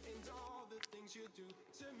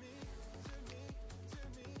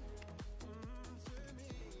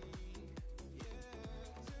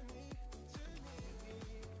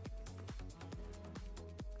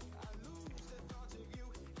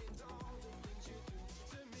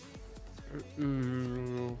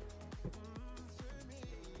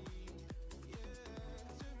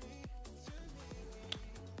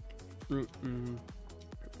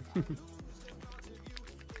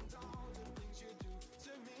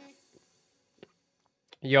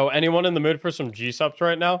 Yo, anyone in the mood for some G-subs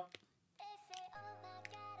right now?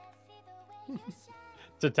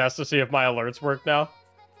 To test to see if my alerts work now?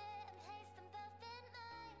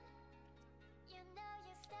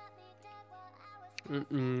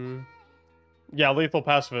 Yeah, lethal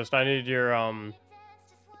pacifist. I need your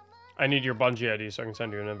Bungie ID so I can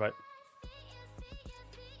send you an invite.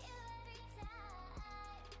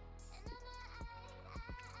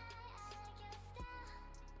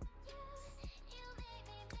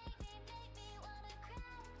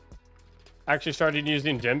 Actually started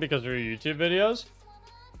using Dim because of your YouTube videos.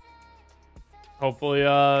 Hopefully,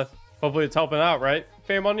 hopefully it's helping out, right,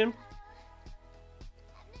 Fame Onion?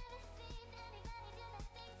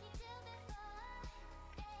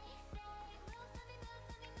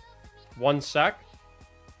 One sec.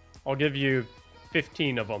 I'll give you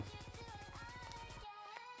 15 of them.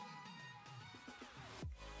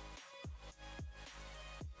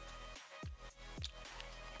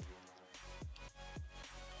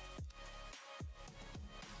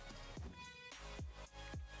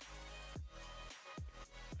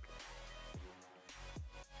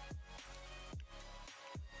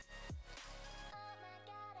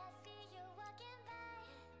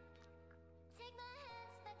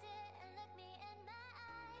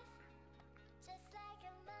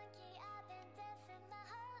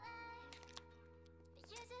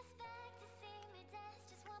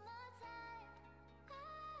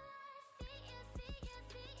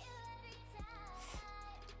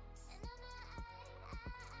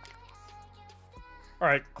 All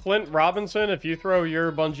right, Clint Robinson, if you throw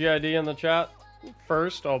your Bungie ID in the chat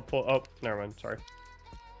first, I'll pull... Oh, never mind. Sorry.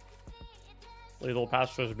 Lethal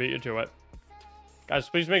Pastors beat you to it. Guys,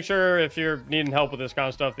 please make sure if you're needing help with this kind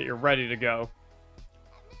of stuff that you're ready to go.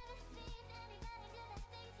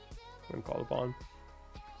 I'm called upon.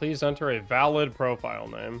 Please enter a valid profile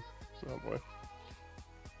name. Oh, boy.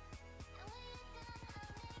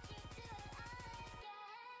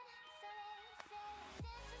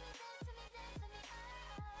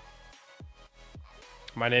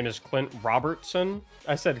 My name is Clint Robertson.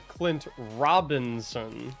 I said Clint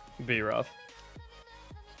Robinson. Be rough.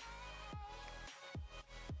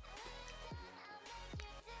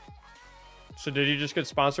 So did you just get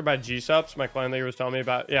sponsored by G-Subs, my client that you was telling me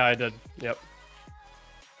about? Yeah, I did. Yep.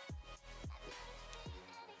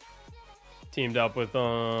 Teamed up with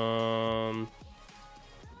a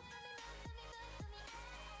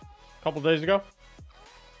couple days ago.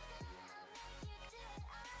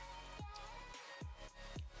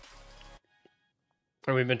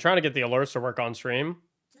 And we've been trying to get the alerts to work on stream.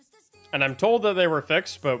 And I'm told that they were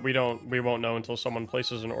fixed, but we won't know until someone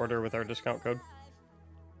places an order with our discount code.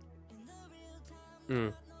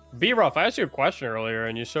 B-Ruff, I asked you a question earlier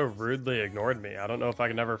and you so rudely ignored me. I don't know if I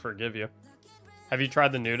can ever forgive you. Have you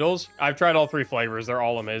tried the noodles? I've tried all 3 flavors. They're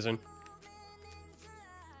all amazing.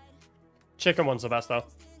 Chicken one's the best, though.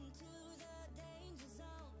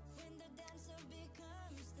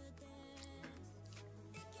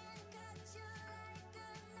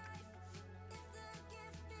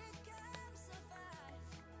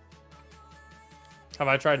 Have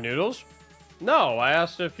I tried noodles? No, I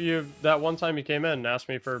asked if you... That one time you came in and asked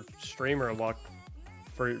me for streamer luck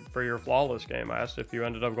for your flawless game. I asked if you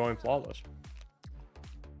ended up going flawless.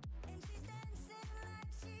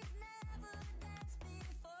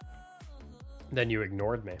 Then you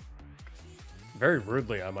ignored me. Very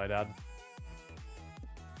rudely, I might add.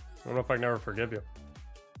 I don't know if I can ever forgive you.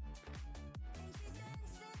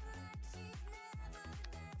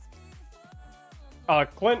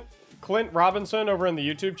 Clint Robinson over in the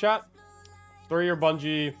YouTube chat. Throw your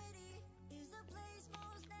Bungie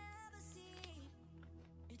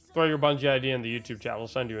ID in the YouTube chat. I'll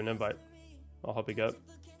send you an invite. I'll help you get it.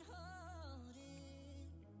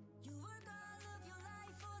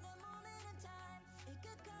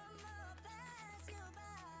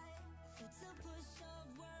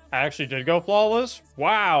 I actually did go flawless?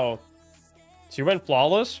 Wow. So you went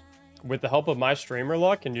flawless with the help of my streamer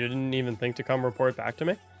luck and you didn't even think to come report back to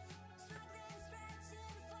me?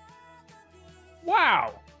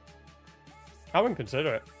 Wow. I wouldn't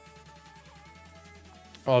consider it.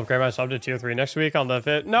 I'll upgrade my sub to tier 3 next week on the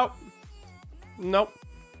fit. Nope. Nope.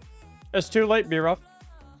 It's too late, B-Ruff.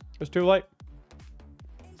 It's too late.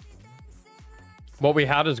 What we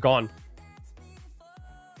had is gone.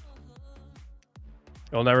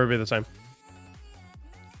 It'll never be the same.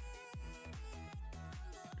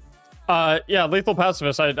 Yeah, Lethal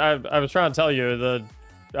Pacifist. I was trying to tell you that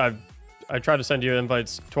I tried to send you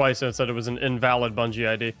invites twice and it said it was an invalid Bungie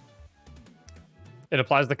ID. It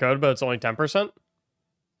applies the code, but it's only 10%.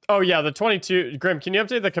 Oh yeah, the 22... Grim, can you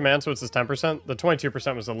update the command so it says 10%? The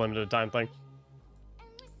 22% was a limited time thing.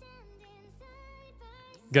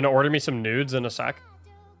 Gonna order me some nudes in a sec.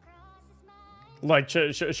 Like,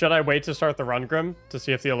 should I wait to start the run, Grim, to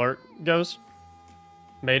see if the alert goes?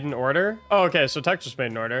 Made an order? Oh, okay, so Tech just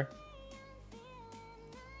made an order.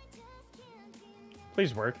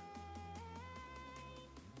 Please work.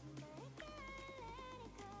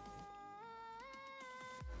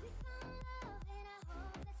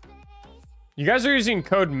 You guys are using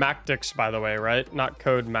code Mactics, by the way, right? Not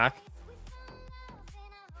code Mac.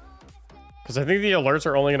 Because I think the alerts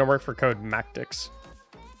are only going to work for code Mactics.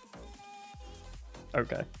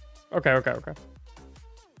 Okay. Okay.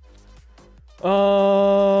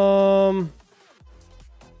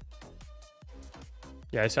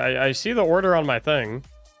 Yeah, I see the order on my thing.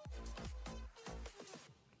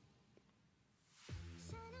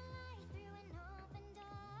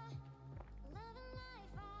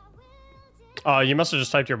 You must have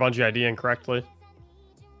just typed your Bungie ID incorrectly.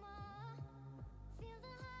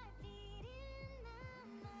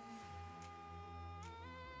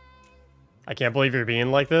 I can't believe you're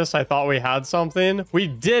being like this. I thought we had something. We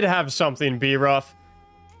did have something, B-Ruff.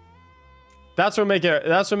 That's what makes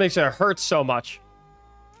it hurt so much.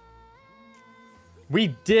 We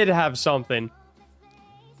did have something.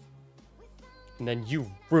 And then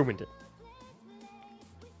you ruined it.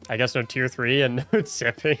 I guess no tier 3 and no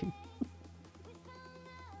tipping.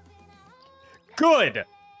 Good.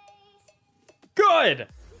 Good.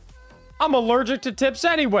 I'm allergic to tips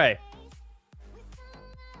anyway.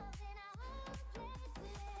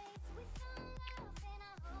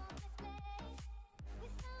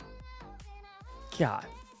 God.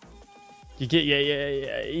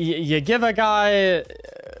 You give a guy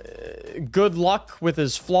good luck with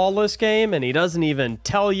his flawless game and he doesn't even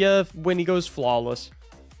tell you when he goes flawless.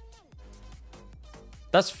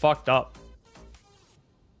 That's fucked up.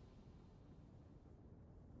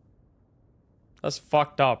 That's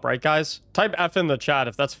fucked up, right, guys? Type F in the chat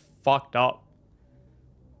if that's fucked up.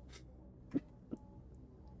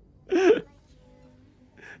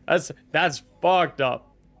 That's fucked up.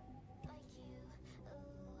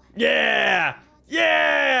 Yeah!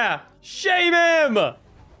 Yeah! Shame him!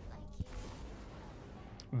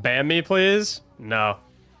 Ban me, please? No.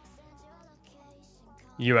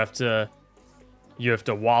 You have to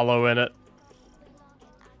wallow in it.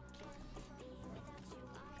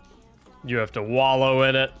 You have to wallow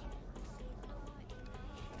in it.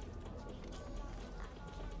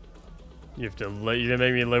 You have to you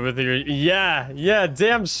make me live with your... Yeah,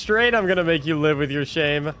 damn straight I'm gonna make you live with your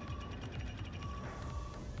shame.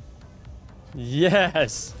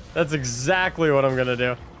 Yes, that's exactly what I'm gonna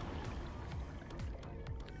do.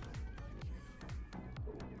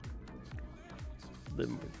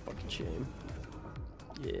 Live with fucking shame.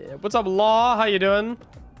 Yeah, what's up, Law? How you doing?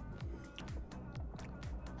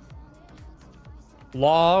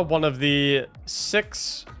 Law, one of the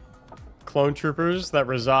 6 clone troopers that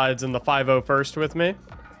resides in the 501st with me.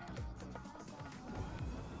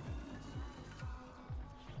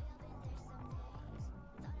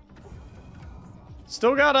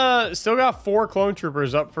 Still got 4 clone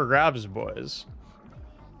troopers up for grabs, boys.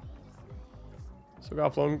 Still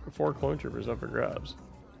got 4 clone troopers up for grabs.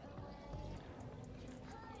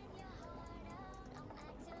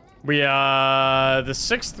 We, the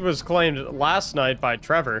 6th was claimed last night by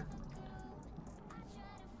Trevor.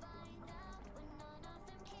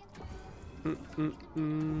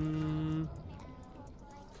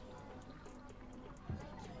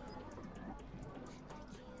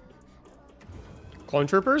 Clone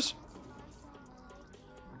troopers?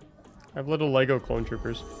 I have little Lego clone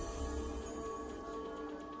troopers.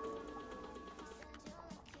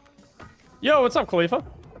 Yo, what's up, Khalifa?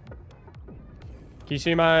 Can you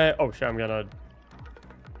see my... Oh, shit, I'm gonna...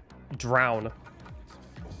 drown.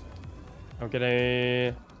 I'm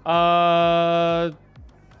getting...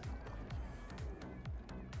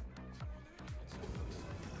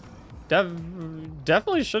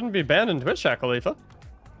 Definitely shouldn't be banned in Twitch chat, Khalifa.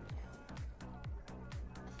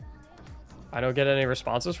 I don't get any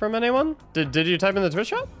responses from anyone? Did you type in the Twitch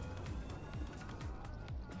chat?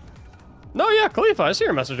 No, yeah, Khalifa, I see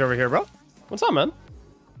your message over here, bro. What's up, man?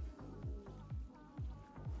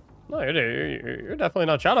 No, you're definitely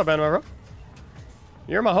not shadow banned, my bro.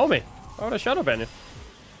 You're my homie. Why would I shadow ban you?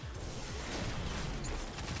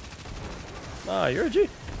 Nah, you're a G.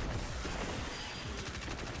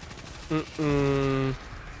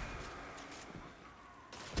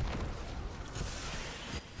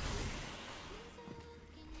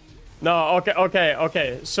 No,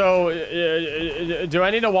 okay. So, do I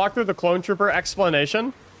need to walk through the clone trooper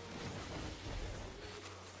explanation?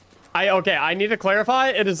 I need to clarify.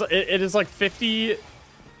 It is like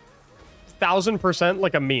 50,000%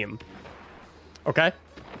 like a meme. Okay.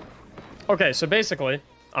 Okay, so basically,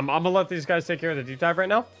 I'm gonna let these guys take care of the deep dive right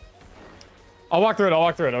now. I'll walk through it.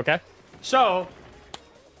 Okay. So,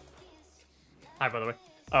 hi, by the way.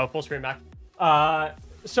 Oh, full screen back.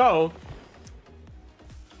 So,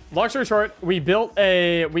 long story short, we built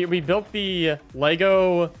the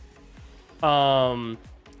Lego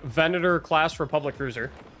Venator class Republic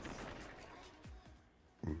cruiser.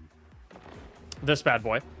 This bad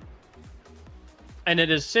boy. And it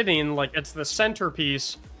is sitting, like, it's the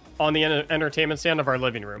centerpiece on the entertainment stand of our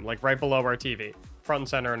living room, like right below our TV, front and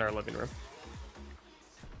center in our living room.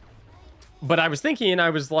 But I was thinking, I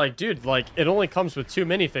was like, dude, like, it only comes with 2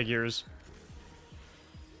 minifigures.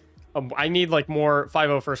 I need, like, more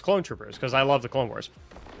 501st Clone Troopers, because I love the Clone Wars.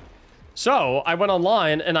 So, I went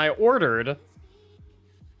online, and I ordered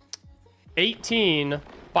 18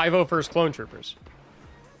 501st Clone Troopers.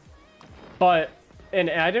 But, and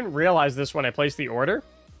I didn't realize this when I placed the order,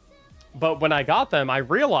 but when I got them, I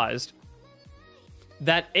realized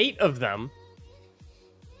that 8 of them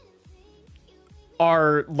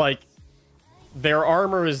are, like, their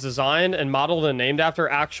armor is designed and modeled and named after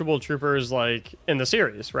actual troopers, like, in the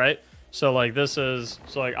series, right? So, like, this is...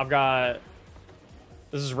 So, like, I've got...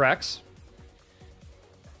 This is Rex.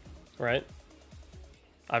 Right?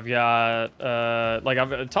 I've got, like,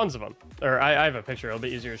 I've tons of them. Or, I have a picture. It'll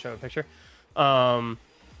be easier to show a picture. Got...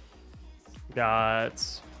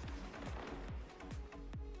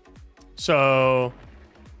 So...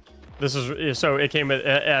 This is... So, it came with...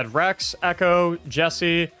 It had Rex, Echo,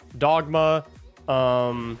 Jesse, Dogma...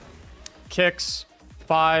 Kicks,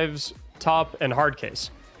 Fives, Top, and Hard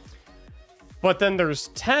Case. But then there's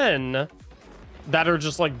 10 that are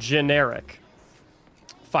just like generic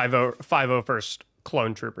 501st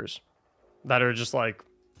Clone Troopers that are just like,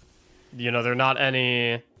 you know, they're not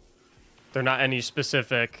any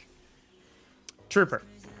specific trooper.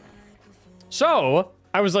 So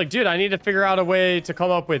I was like, dude, I need to figure out a way to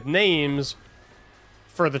come up with names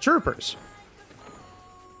for the troopers.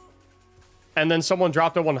 And then someone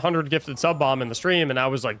dropped a 100 gifted sub bomb in the stream, and I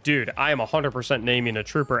was like, dude, I am 100% naming a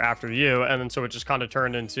trooper after you. And then so it just kind of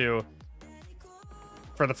turned into,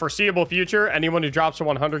 for the foreseeable future, anyone who drops a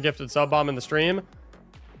 100 gifted sub bomb in the stream,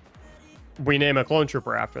 we name a clone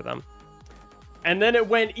trooper after them. And then it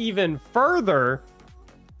went even further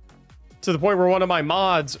to the point where one of my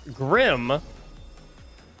mods, Grim,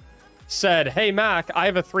 said, hey, Mac, I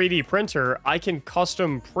have a 3D printer. I can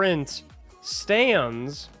custom print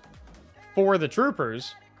stands for the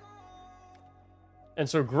troopers. And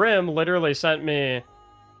so Grim literally sent me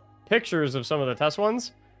pictures of some of the test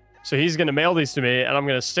ones. So he's going to mail these to me, and I'm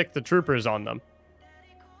going to stick the troopers on them.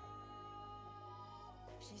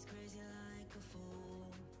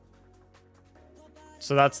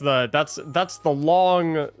 So that's the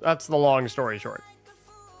long story short.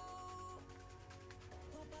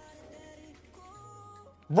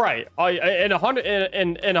 Right. And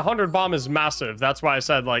 100 bomb is massive. That's why I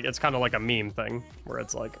said, like, it's kind of like a meme thing where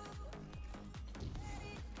it's like,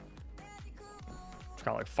 it's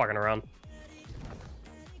kind of like fucking around.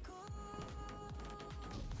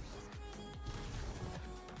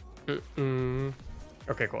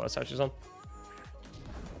 Okay, cool. That's how she's on.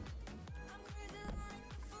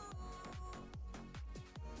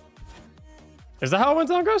 Is that how it went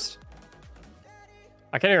down, Ghost?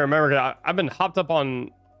 I can't even remember. I've been hopped up on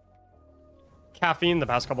caffeine the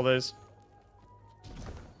past couple days.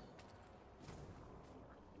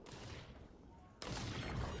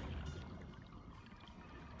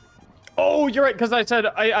 Oh, you're right. Because I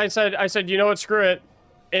said, you know what? Screw it.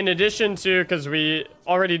 In addition to, because we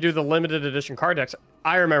already do the limited edition card decks.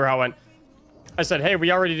 I remember how it went. I said, hey,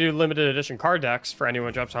 we already do limited edition card decks for anyone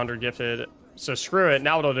who drops 100 gifted. So screw it.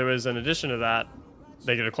 Now what I'll do is, in addition to that,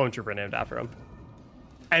 they get a clone trooper named after him.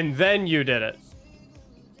 And then you did it.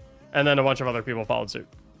 And then a bunch of other people followed suit.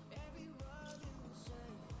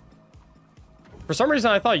 For some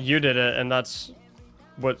reason, I thought you did it, and that's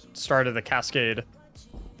what started the cascade.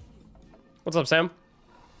 What's up, Sam?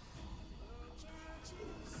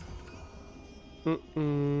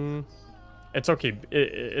 It's okay.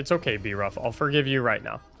 It's okay, B-Ruff. I'll forgive you right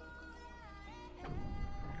now.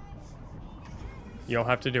 You don't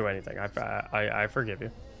have to do anything. I forgive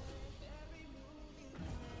you.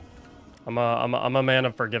 I'm a man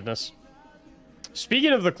of forgiveness.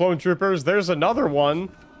 Speaking of the clone troopers, there's another one.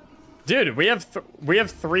 Dude, we have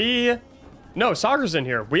 3. No, Sagar's in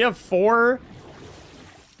here. We have 4.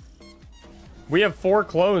 We have 4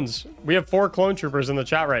 clones. We have 4 clone troopers in the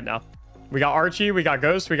chat right now. We got Archie, we got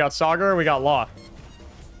Ghost, we got Sagar, we got Law.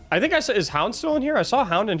 I think I saw, is Hound still in here? I saw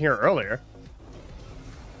Hound in here earlier.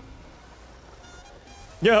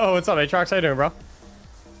 Yo, what's up, Atrox? How you doing, bro?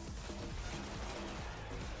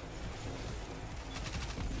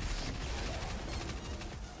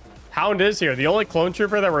 Hound is here. The only clone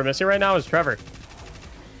trooper that we're missing right now is Trevor.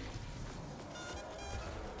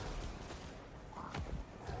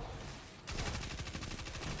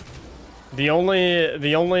 The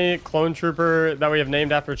only clone trooper that we have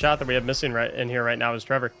named after chat that we have missing right in here right now is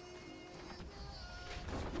Trevor.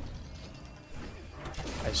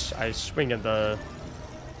 I swing at the...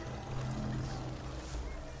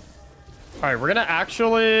 All right, we're gonna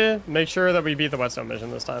actually make sure that we beat the whetstone mission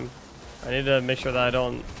this time. I need to make sure that I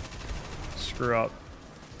don't screw up.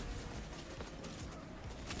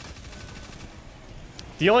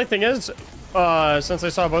 The only thing is, since I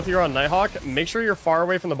saw both of you on Nighthawk, make sure you're far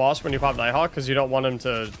away from the boss when you pop Nighthawk, because you don't want him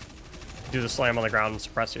to do the slam on the ground and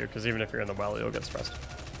suppress you, because even if you're in the well, you'll get suppressed.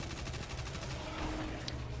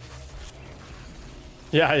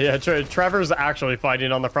 Yeah, Trevor's actually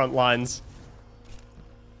fighting on the front lines.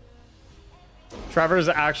 Trevor's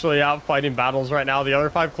actually out fighting battles right now. The other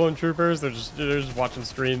 5 clone troopers, they're just watching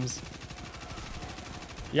streams.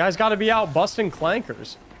 You guys got to be out busting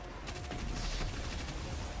clankers.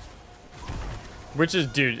 Which is,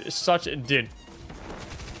 dude, dude.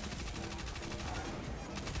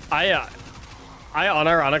 I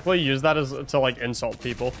unironically use that as to like insult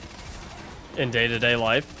people in day-to-day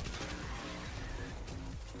life.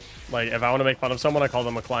 Like, if I want to make fun of someone, I call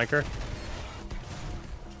them a clanker.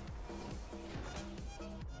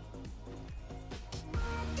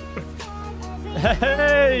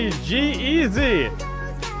 Hey, G-Easy!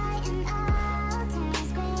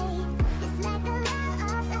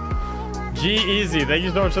 G-Easy, thank you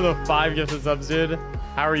so much for the 5 gifted subs, dude.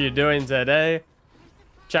 How are you doing today?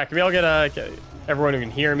 Chat, can we all get everyone who can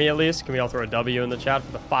hear me at least, can we all throw a W in the chat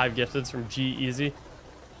for the 5 gifteds from G-Easy?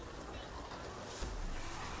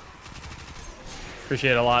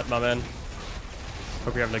 Appreciate it a lot, my man.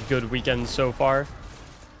 Hope you're having a good weekend so far.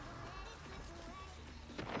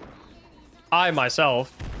 I,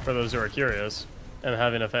 myself, for those who are curious, am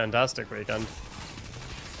having a fantastic weekend.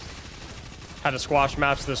 Had a squash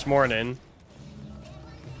match this morning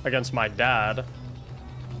against my dad.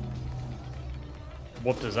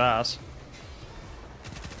 Whooped his ass.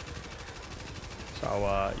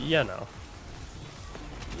 So, you know.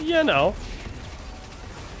 You know.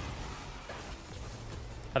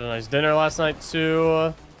 Had a nice dinner last night,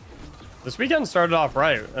 too. This weekend started off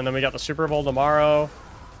right, and then we got the Super Bowl tomorrow.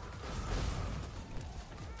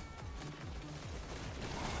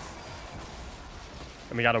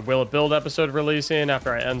 And we got a Will It Build episode releasing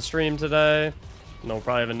after I end stream today. And then we'll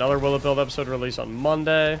probably have another Will It Build episode release on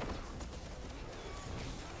Monday.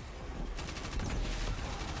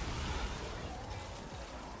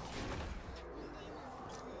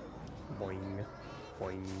 Boing,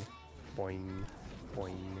 boing, boing,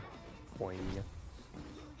 boing, boing,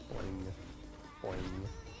 boing, boing,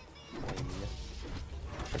 boing.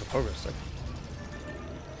 Like a pogo stick.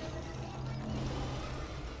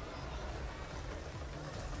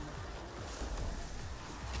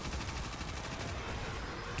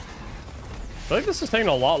 I feel like this is taking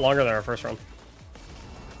a lot longer than our first run.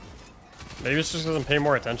 Maybe it's just because I'm paying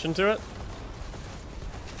more attention to it.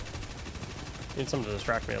 Need something to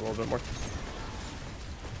distract me a little bit more.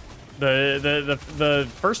 The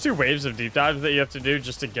first 2 waves of deep dives that you have to do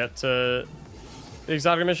just to get to the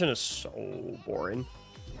exotic mission is so boring.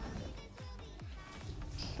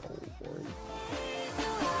 So boring.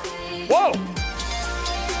 Whoa!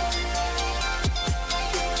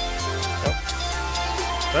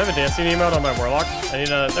 Do I have a dancing emote on my warlock? I need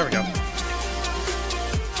a... There we go.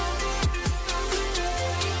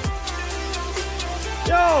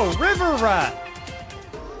 Yo, River Rat!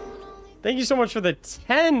 Thank you so much for the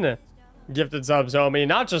 10 gifted subs, homie.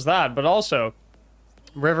 Not just that, but also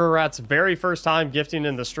River Rat's very first time gifting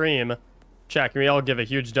in the stream. Chat, can we all give a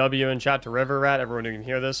huge W in chat to River Rat? Everyone who can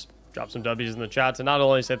hear this, drop some W's in the chat to not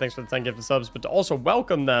only say thanks for the 10 gifted subs, but to also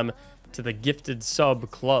welcome them to the Gifted Sub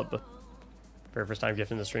Club. Very first time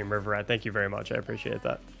gifting the stream, River Rat. Thank you very much. I appreciate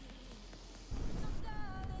that.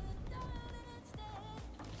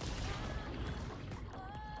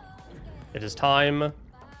 It is time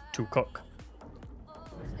to cook.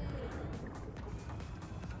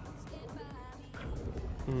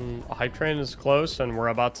 A hype train is close, and we're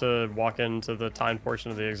about to walk into the timed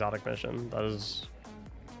portion of the exotic mission. That is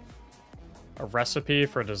a recipe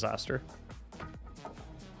for disaster.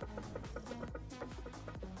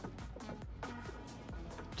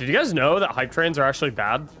 Did you guys know that hype trains are actually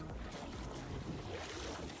bad?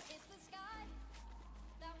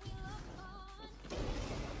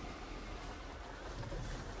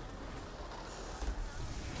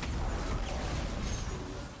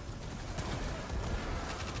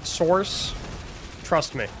 Source,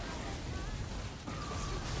 trust me.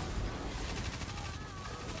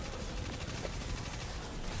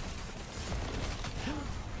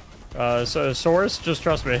 So source, just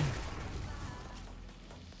trust me.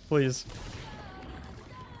 Please.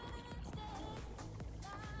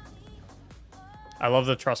 I love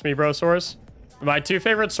the trust me bro source. My 2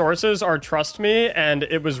 favorite sources are trust me and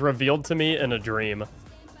it was revealed to me in a dream.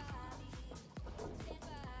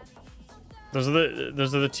 Those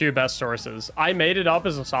are the two best sources. I made it up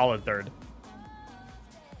as a solid third.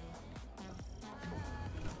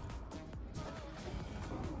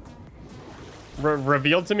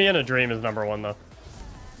 Revealed to me in a dream is number one though.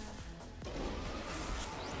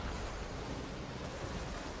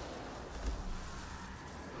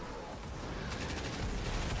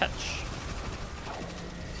 Catch.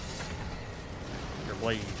 Your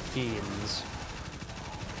blade teens.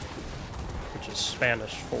 Which is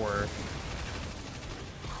Spanish for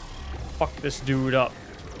fuck this dude up.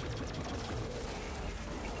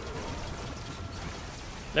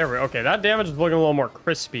 There we go. Okay, that damage is looking a little more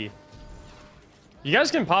crispy. You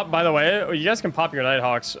guys can pop, by the way, you guys can pop your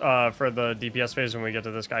Nighthawks for the DPS phase when we get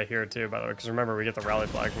to this guy here too, by the way, because remember, we get the rally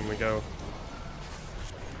flag when we go.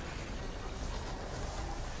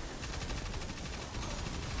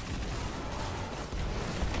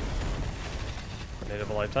 Grenade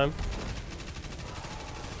of a lifetime.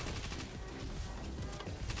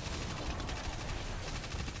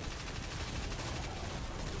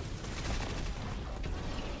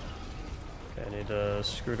 I need a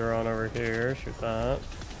scooter on over here. Shoot that.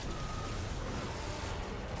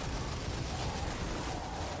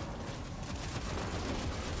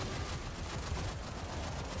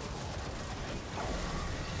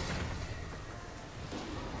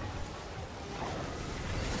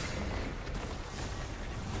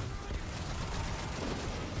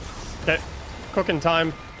 Okay, cooking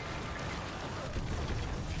time.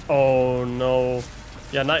 Oh no.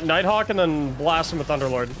 Yeah, Nighthawk and then blast him with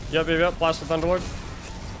Thunderlord. Yep, blast with Thunderlord.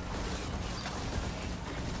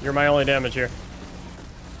 You're my only damage here.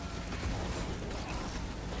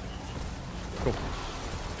 Cool.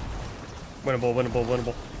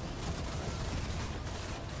 Winnable.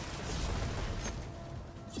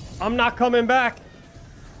 I'm not coming back.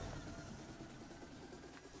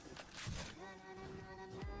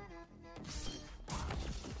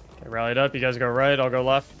 Okay, rallied up. You guys go right, I'll go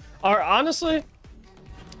left. Honestly,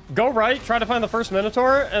 go right, try to find the first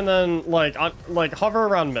Minotaur, and then, like, hover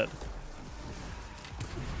around mid.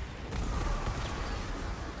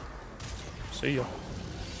 See ya.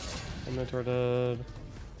 Minotaur dead.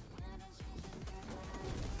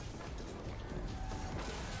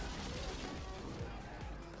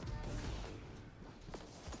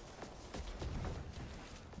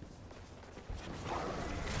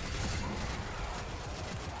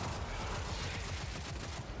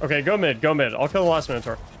 Okay, go mid. I'll kill the last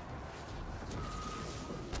Minotaur.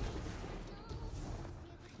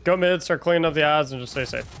 Go mid, start cleaning up the ads, and just stay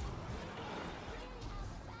safe.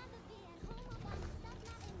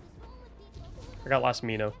 I got last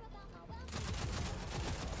Mino.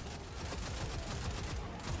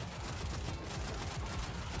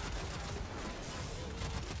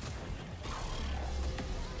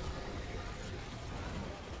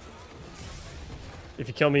 If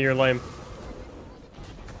you kill me, you're lame.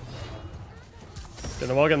 Get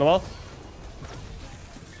in the wall,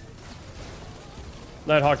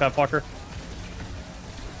 Nighthawk that fucker.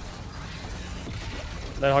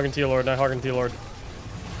 Nighthawk and T-Lord.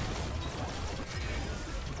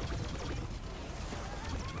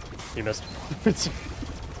 You missed.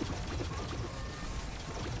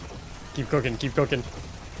 Keep cooking.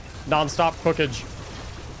 Non-stop cookage.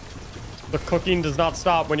 The cooking does not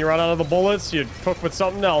stop. When you run out of the bullets, you cook with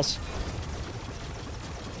something else.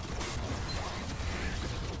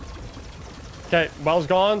 Okay, well's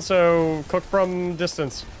gone, so cook from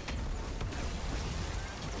distance.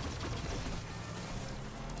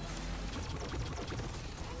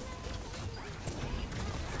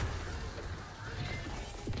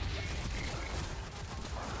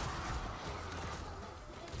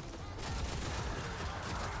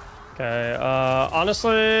 Okay,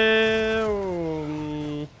 honestly,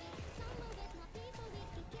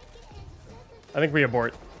 I think we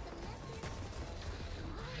abort.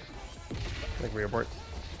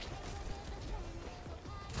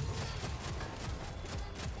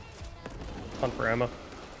 Hunt for ammo.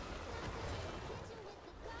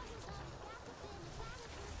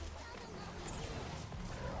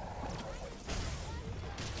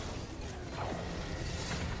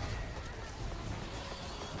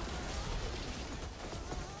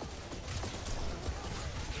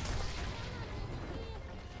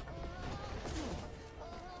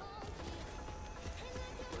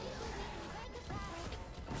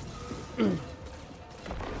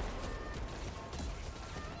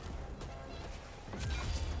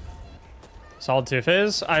 Solid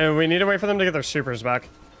 2-phase. We need to wait for them to get their supers back.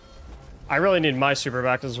 I really need my super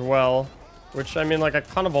back as well. Which, I mean, like, I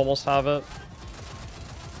kind of almost have it.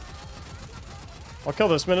 I'll kill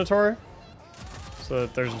this Minotaur. So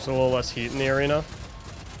that there's just a little less heat in the arena.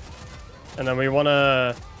 And then we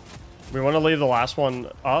wanna leave the last one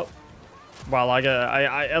up while I get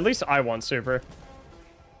at least I want super.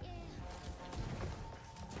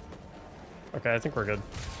 Okay, I think we're good.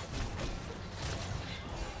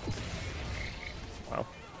 Wow.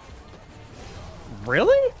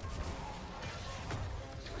 Really?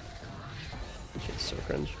 It's so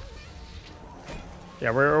cringe.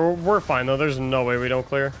 Yeah, we're fine though. There's no way we don't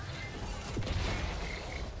clear.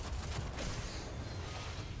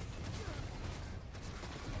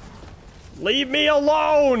 Leave me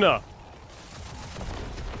alone!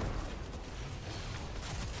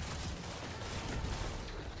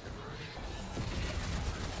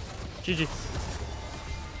 GG.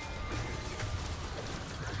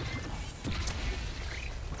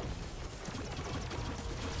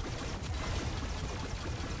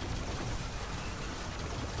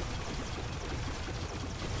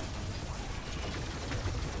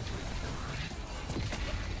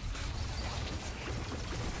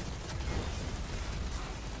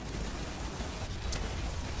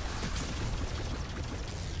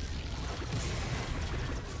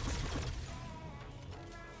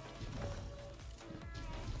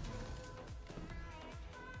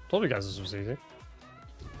 Told you guys this was easy.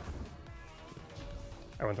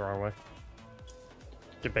 I went the wrong way.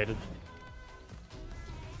 Get baited.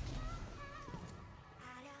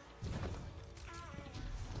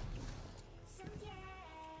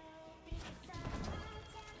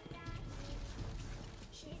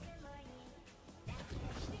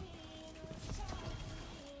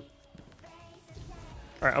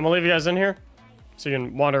 Alright, I'm gonna leave you guys in here so you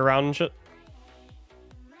can wander around and shit.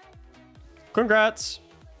 Congrats!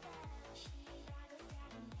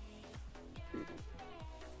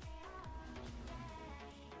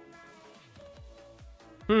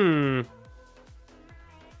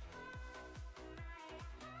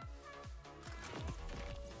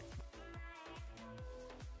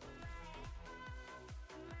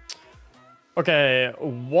 Okay,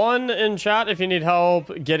 1 in chat if you need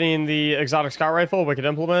help getting the exotic scout rifle, Wicked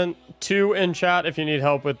Implement. 2 in chat if you need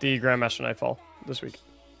help with the Grandmaster Nightfall this week.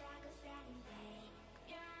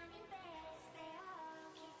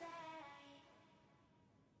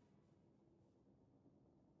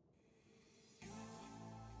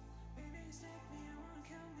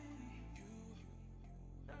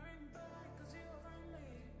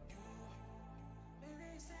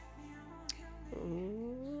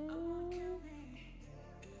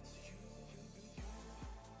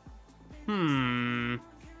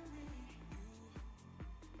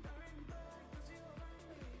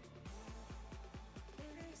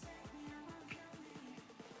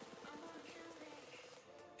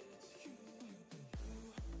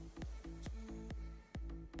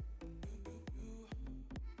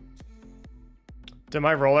 Did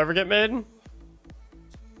my roll ever get made?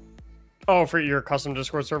 Oh, for your custom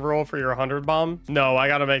Discord server roll for your 100 bomb? No, I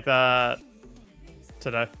gotta make that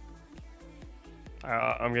today.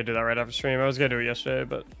 I'm gonna do that right after stream. I was gonna do it yesterday,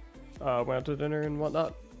 but went out to dinner and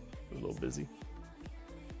whatnot. A little busy.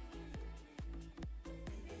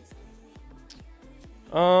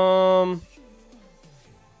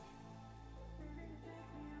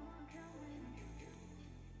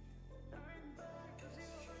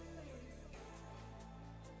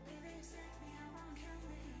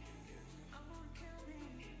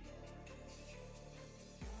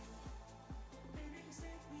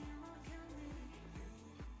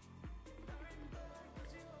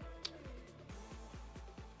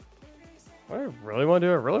 What I really want to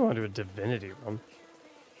do? I really want to do a divinity run.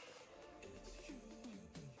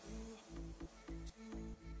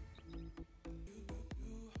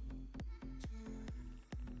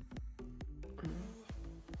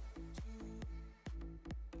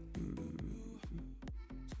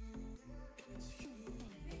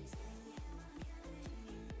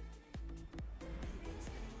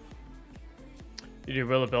 You do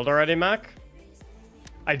Will It Build already, Mac?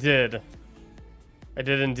 I did. I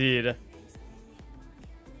did indeed.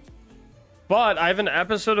 But I have an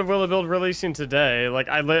episode of Will It Build releasing today. Like,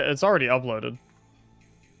 it's already uploaded.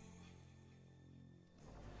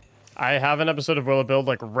 I have an episode of Will It Build,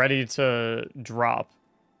 like, ready to drop.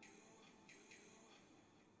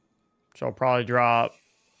 Which I'll probably drop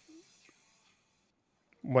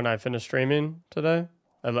when I finish streaming today.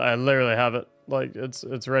 I literally have it. Like,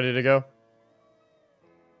 it's ready to go.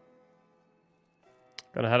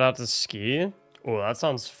 Gonna head out to ski. Oh, that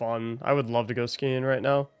sounds fun. I would love to go skiing right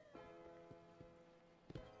now.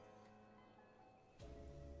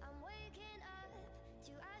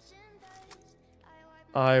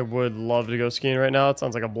 I would love to go skiing right now. It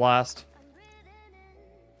sounds like a blast.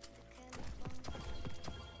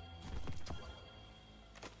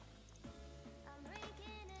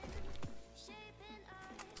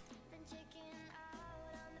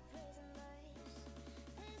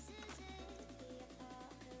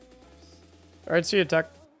 All right, see you, Tech.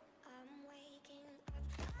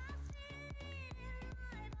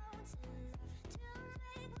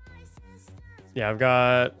 Yeah, I've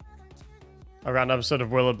got an episode of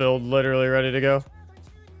Will It Build literally ready to go.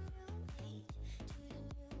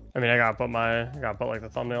 I mean, I gotta put like the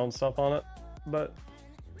thumbnail and stuff on it, but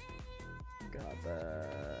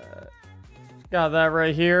got that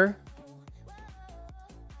right here.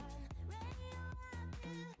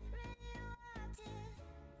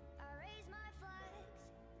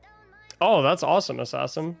 Oh, that's awesome,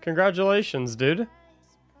 Assassin. Congratulations, dude.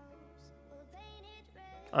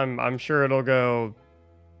 I'm sure it'll go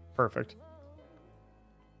perfect.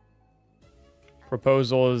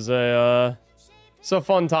 Proposal is it's a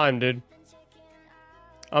fun time, dude.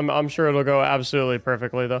 I'm sure it'll go absolutely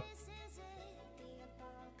perfectly though.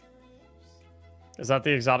 Is that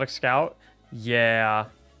the exotic scout? Yeah.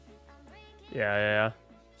 Yeah.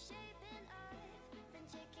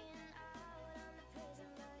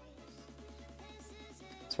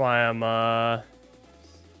 That's why I'm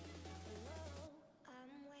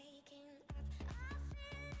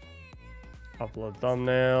upload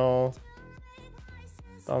thumbnails.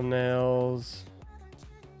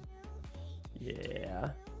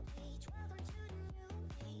 Yeah.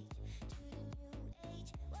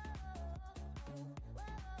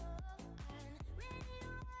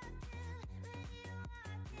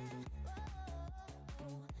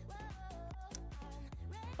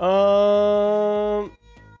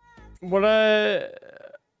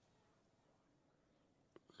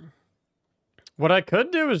 What I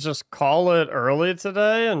could do is just call it early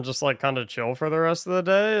today and just like kind of chill for the rest of the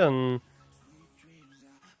day and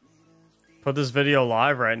put this video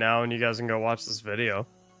live right now and you guys can go watch this video.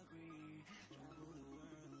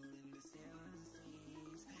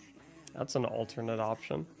 That's an alternate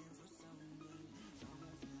option.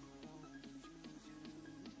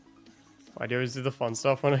 Why do you always do the fun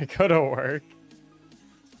stuff when I go to work?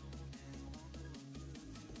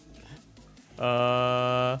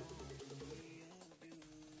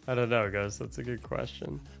 I don't know, guys. That's a good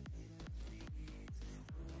question.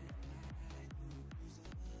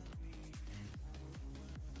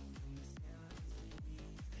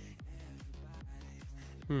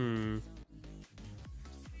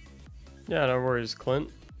 Yeah, no worries, Clint.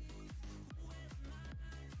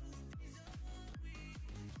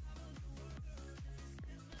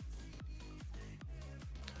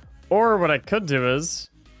 Or what I could do is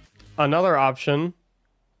another option.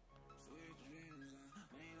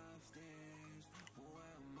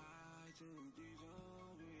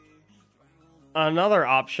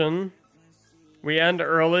 We end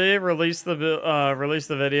early, release the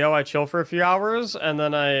video. I chill for a few hours, and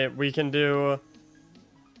then we can do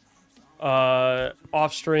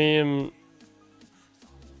off stream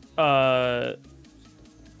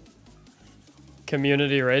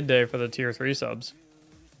community raid day for the tier 3 subs.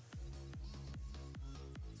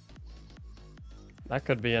 That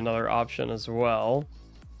could be another option as well.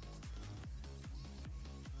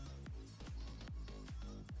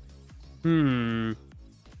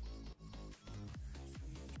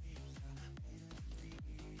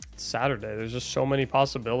 It's Saturday. There's just so many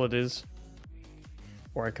possibilities.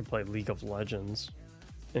 Or I could play League of Legends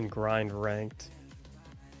and grind ranked.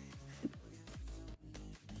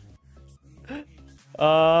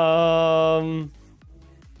 Oh,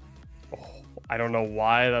 I don't know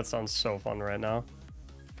why that sounds so fun right now.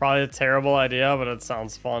 Probably a terrible idea, but it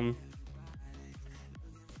sounds fun.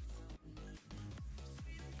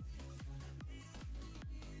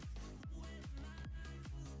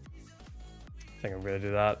 I think I'm gonna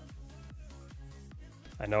do that.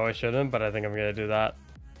 I know I shouldn't, but I think I'm gonna do that.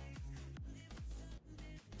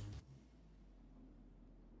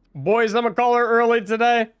 Boys, I'm a caller early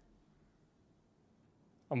today.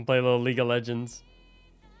 I'm gonna play a little League of Legends.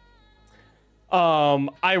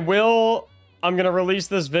 I'm gonna release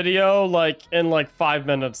this video in 5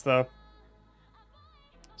 minutes though.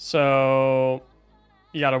 So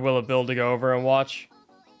you got a Will It Build to go over and watch.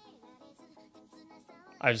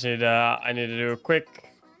 I need to do a quick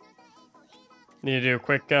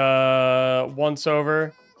once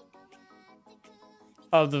over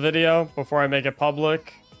of the video before I make it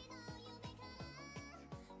public.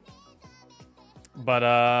 But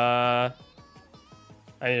I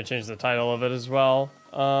need to change the title of it as well.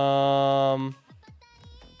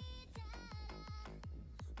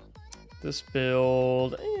 This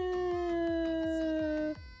build.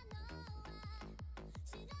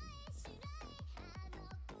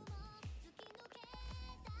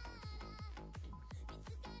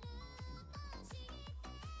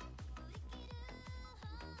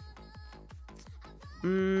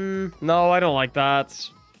 No, I don't like that.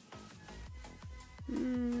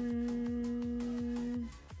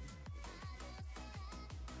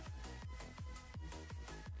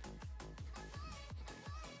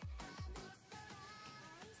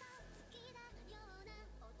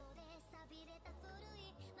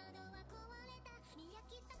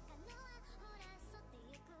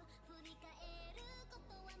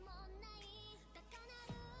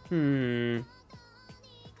 I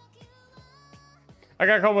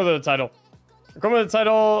gotta come with a title. Come with the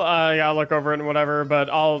title, I gotta look over it and whatever, but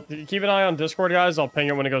I'll keep an eye on Discord, guys. I'll ping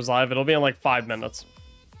it when it goes live. It'll be in like 5 minutes.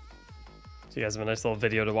 So you guys have a nice little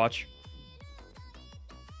video to watch.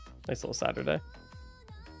 Nice little Saturday.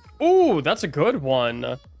 Ooh, that's a good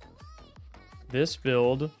one. This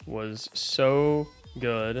build was so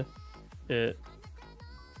good. It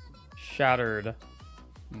shattered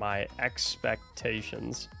my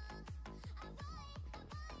expectations.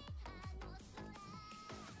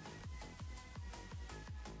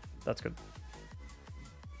 That's good.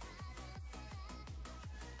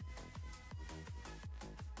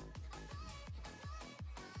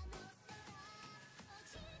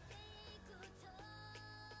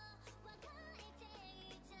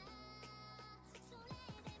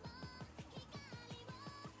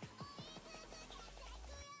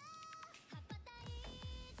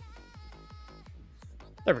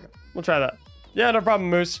 There we go. We'll try that. Yeah, no problem,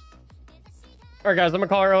 Moose. Alright, guys, I'm gonna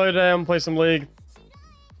call it early today. I'm gonna play some League.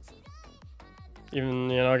 Even,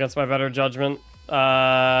 you know, against my better judgment.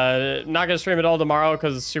 Not gonna stream it all tomorrow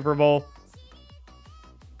because it's Super Bowl.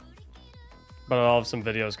 But I'll have some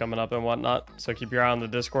videos coming up and whatnot. So keep your eye on the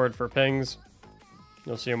Discord for pings.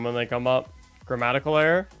 You'll see them when they come up. Grammatical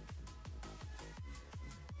error.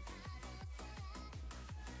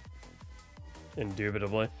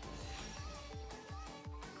 Indubitably.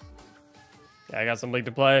 Yeah, I got some League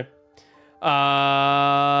to play.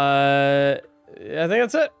 I think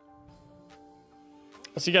that's it.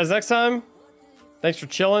 I'll see you guys next time. Thanks for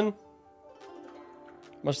chilling.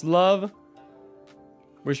 Much love.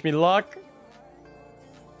 Wish me luck.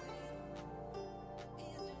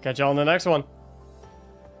 Catch y'all in the next one.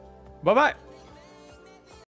 Bye-bye.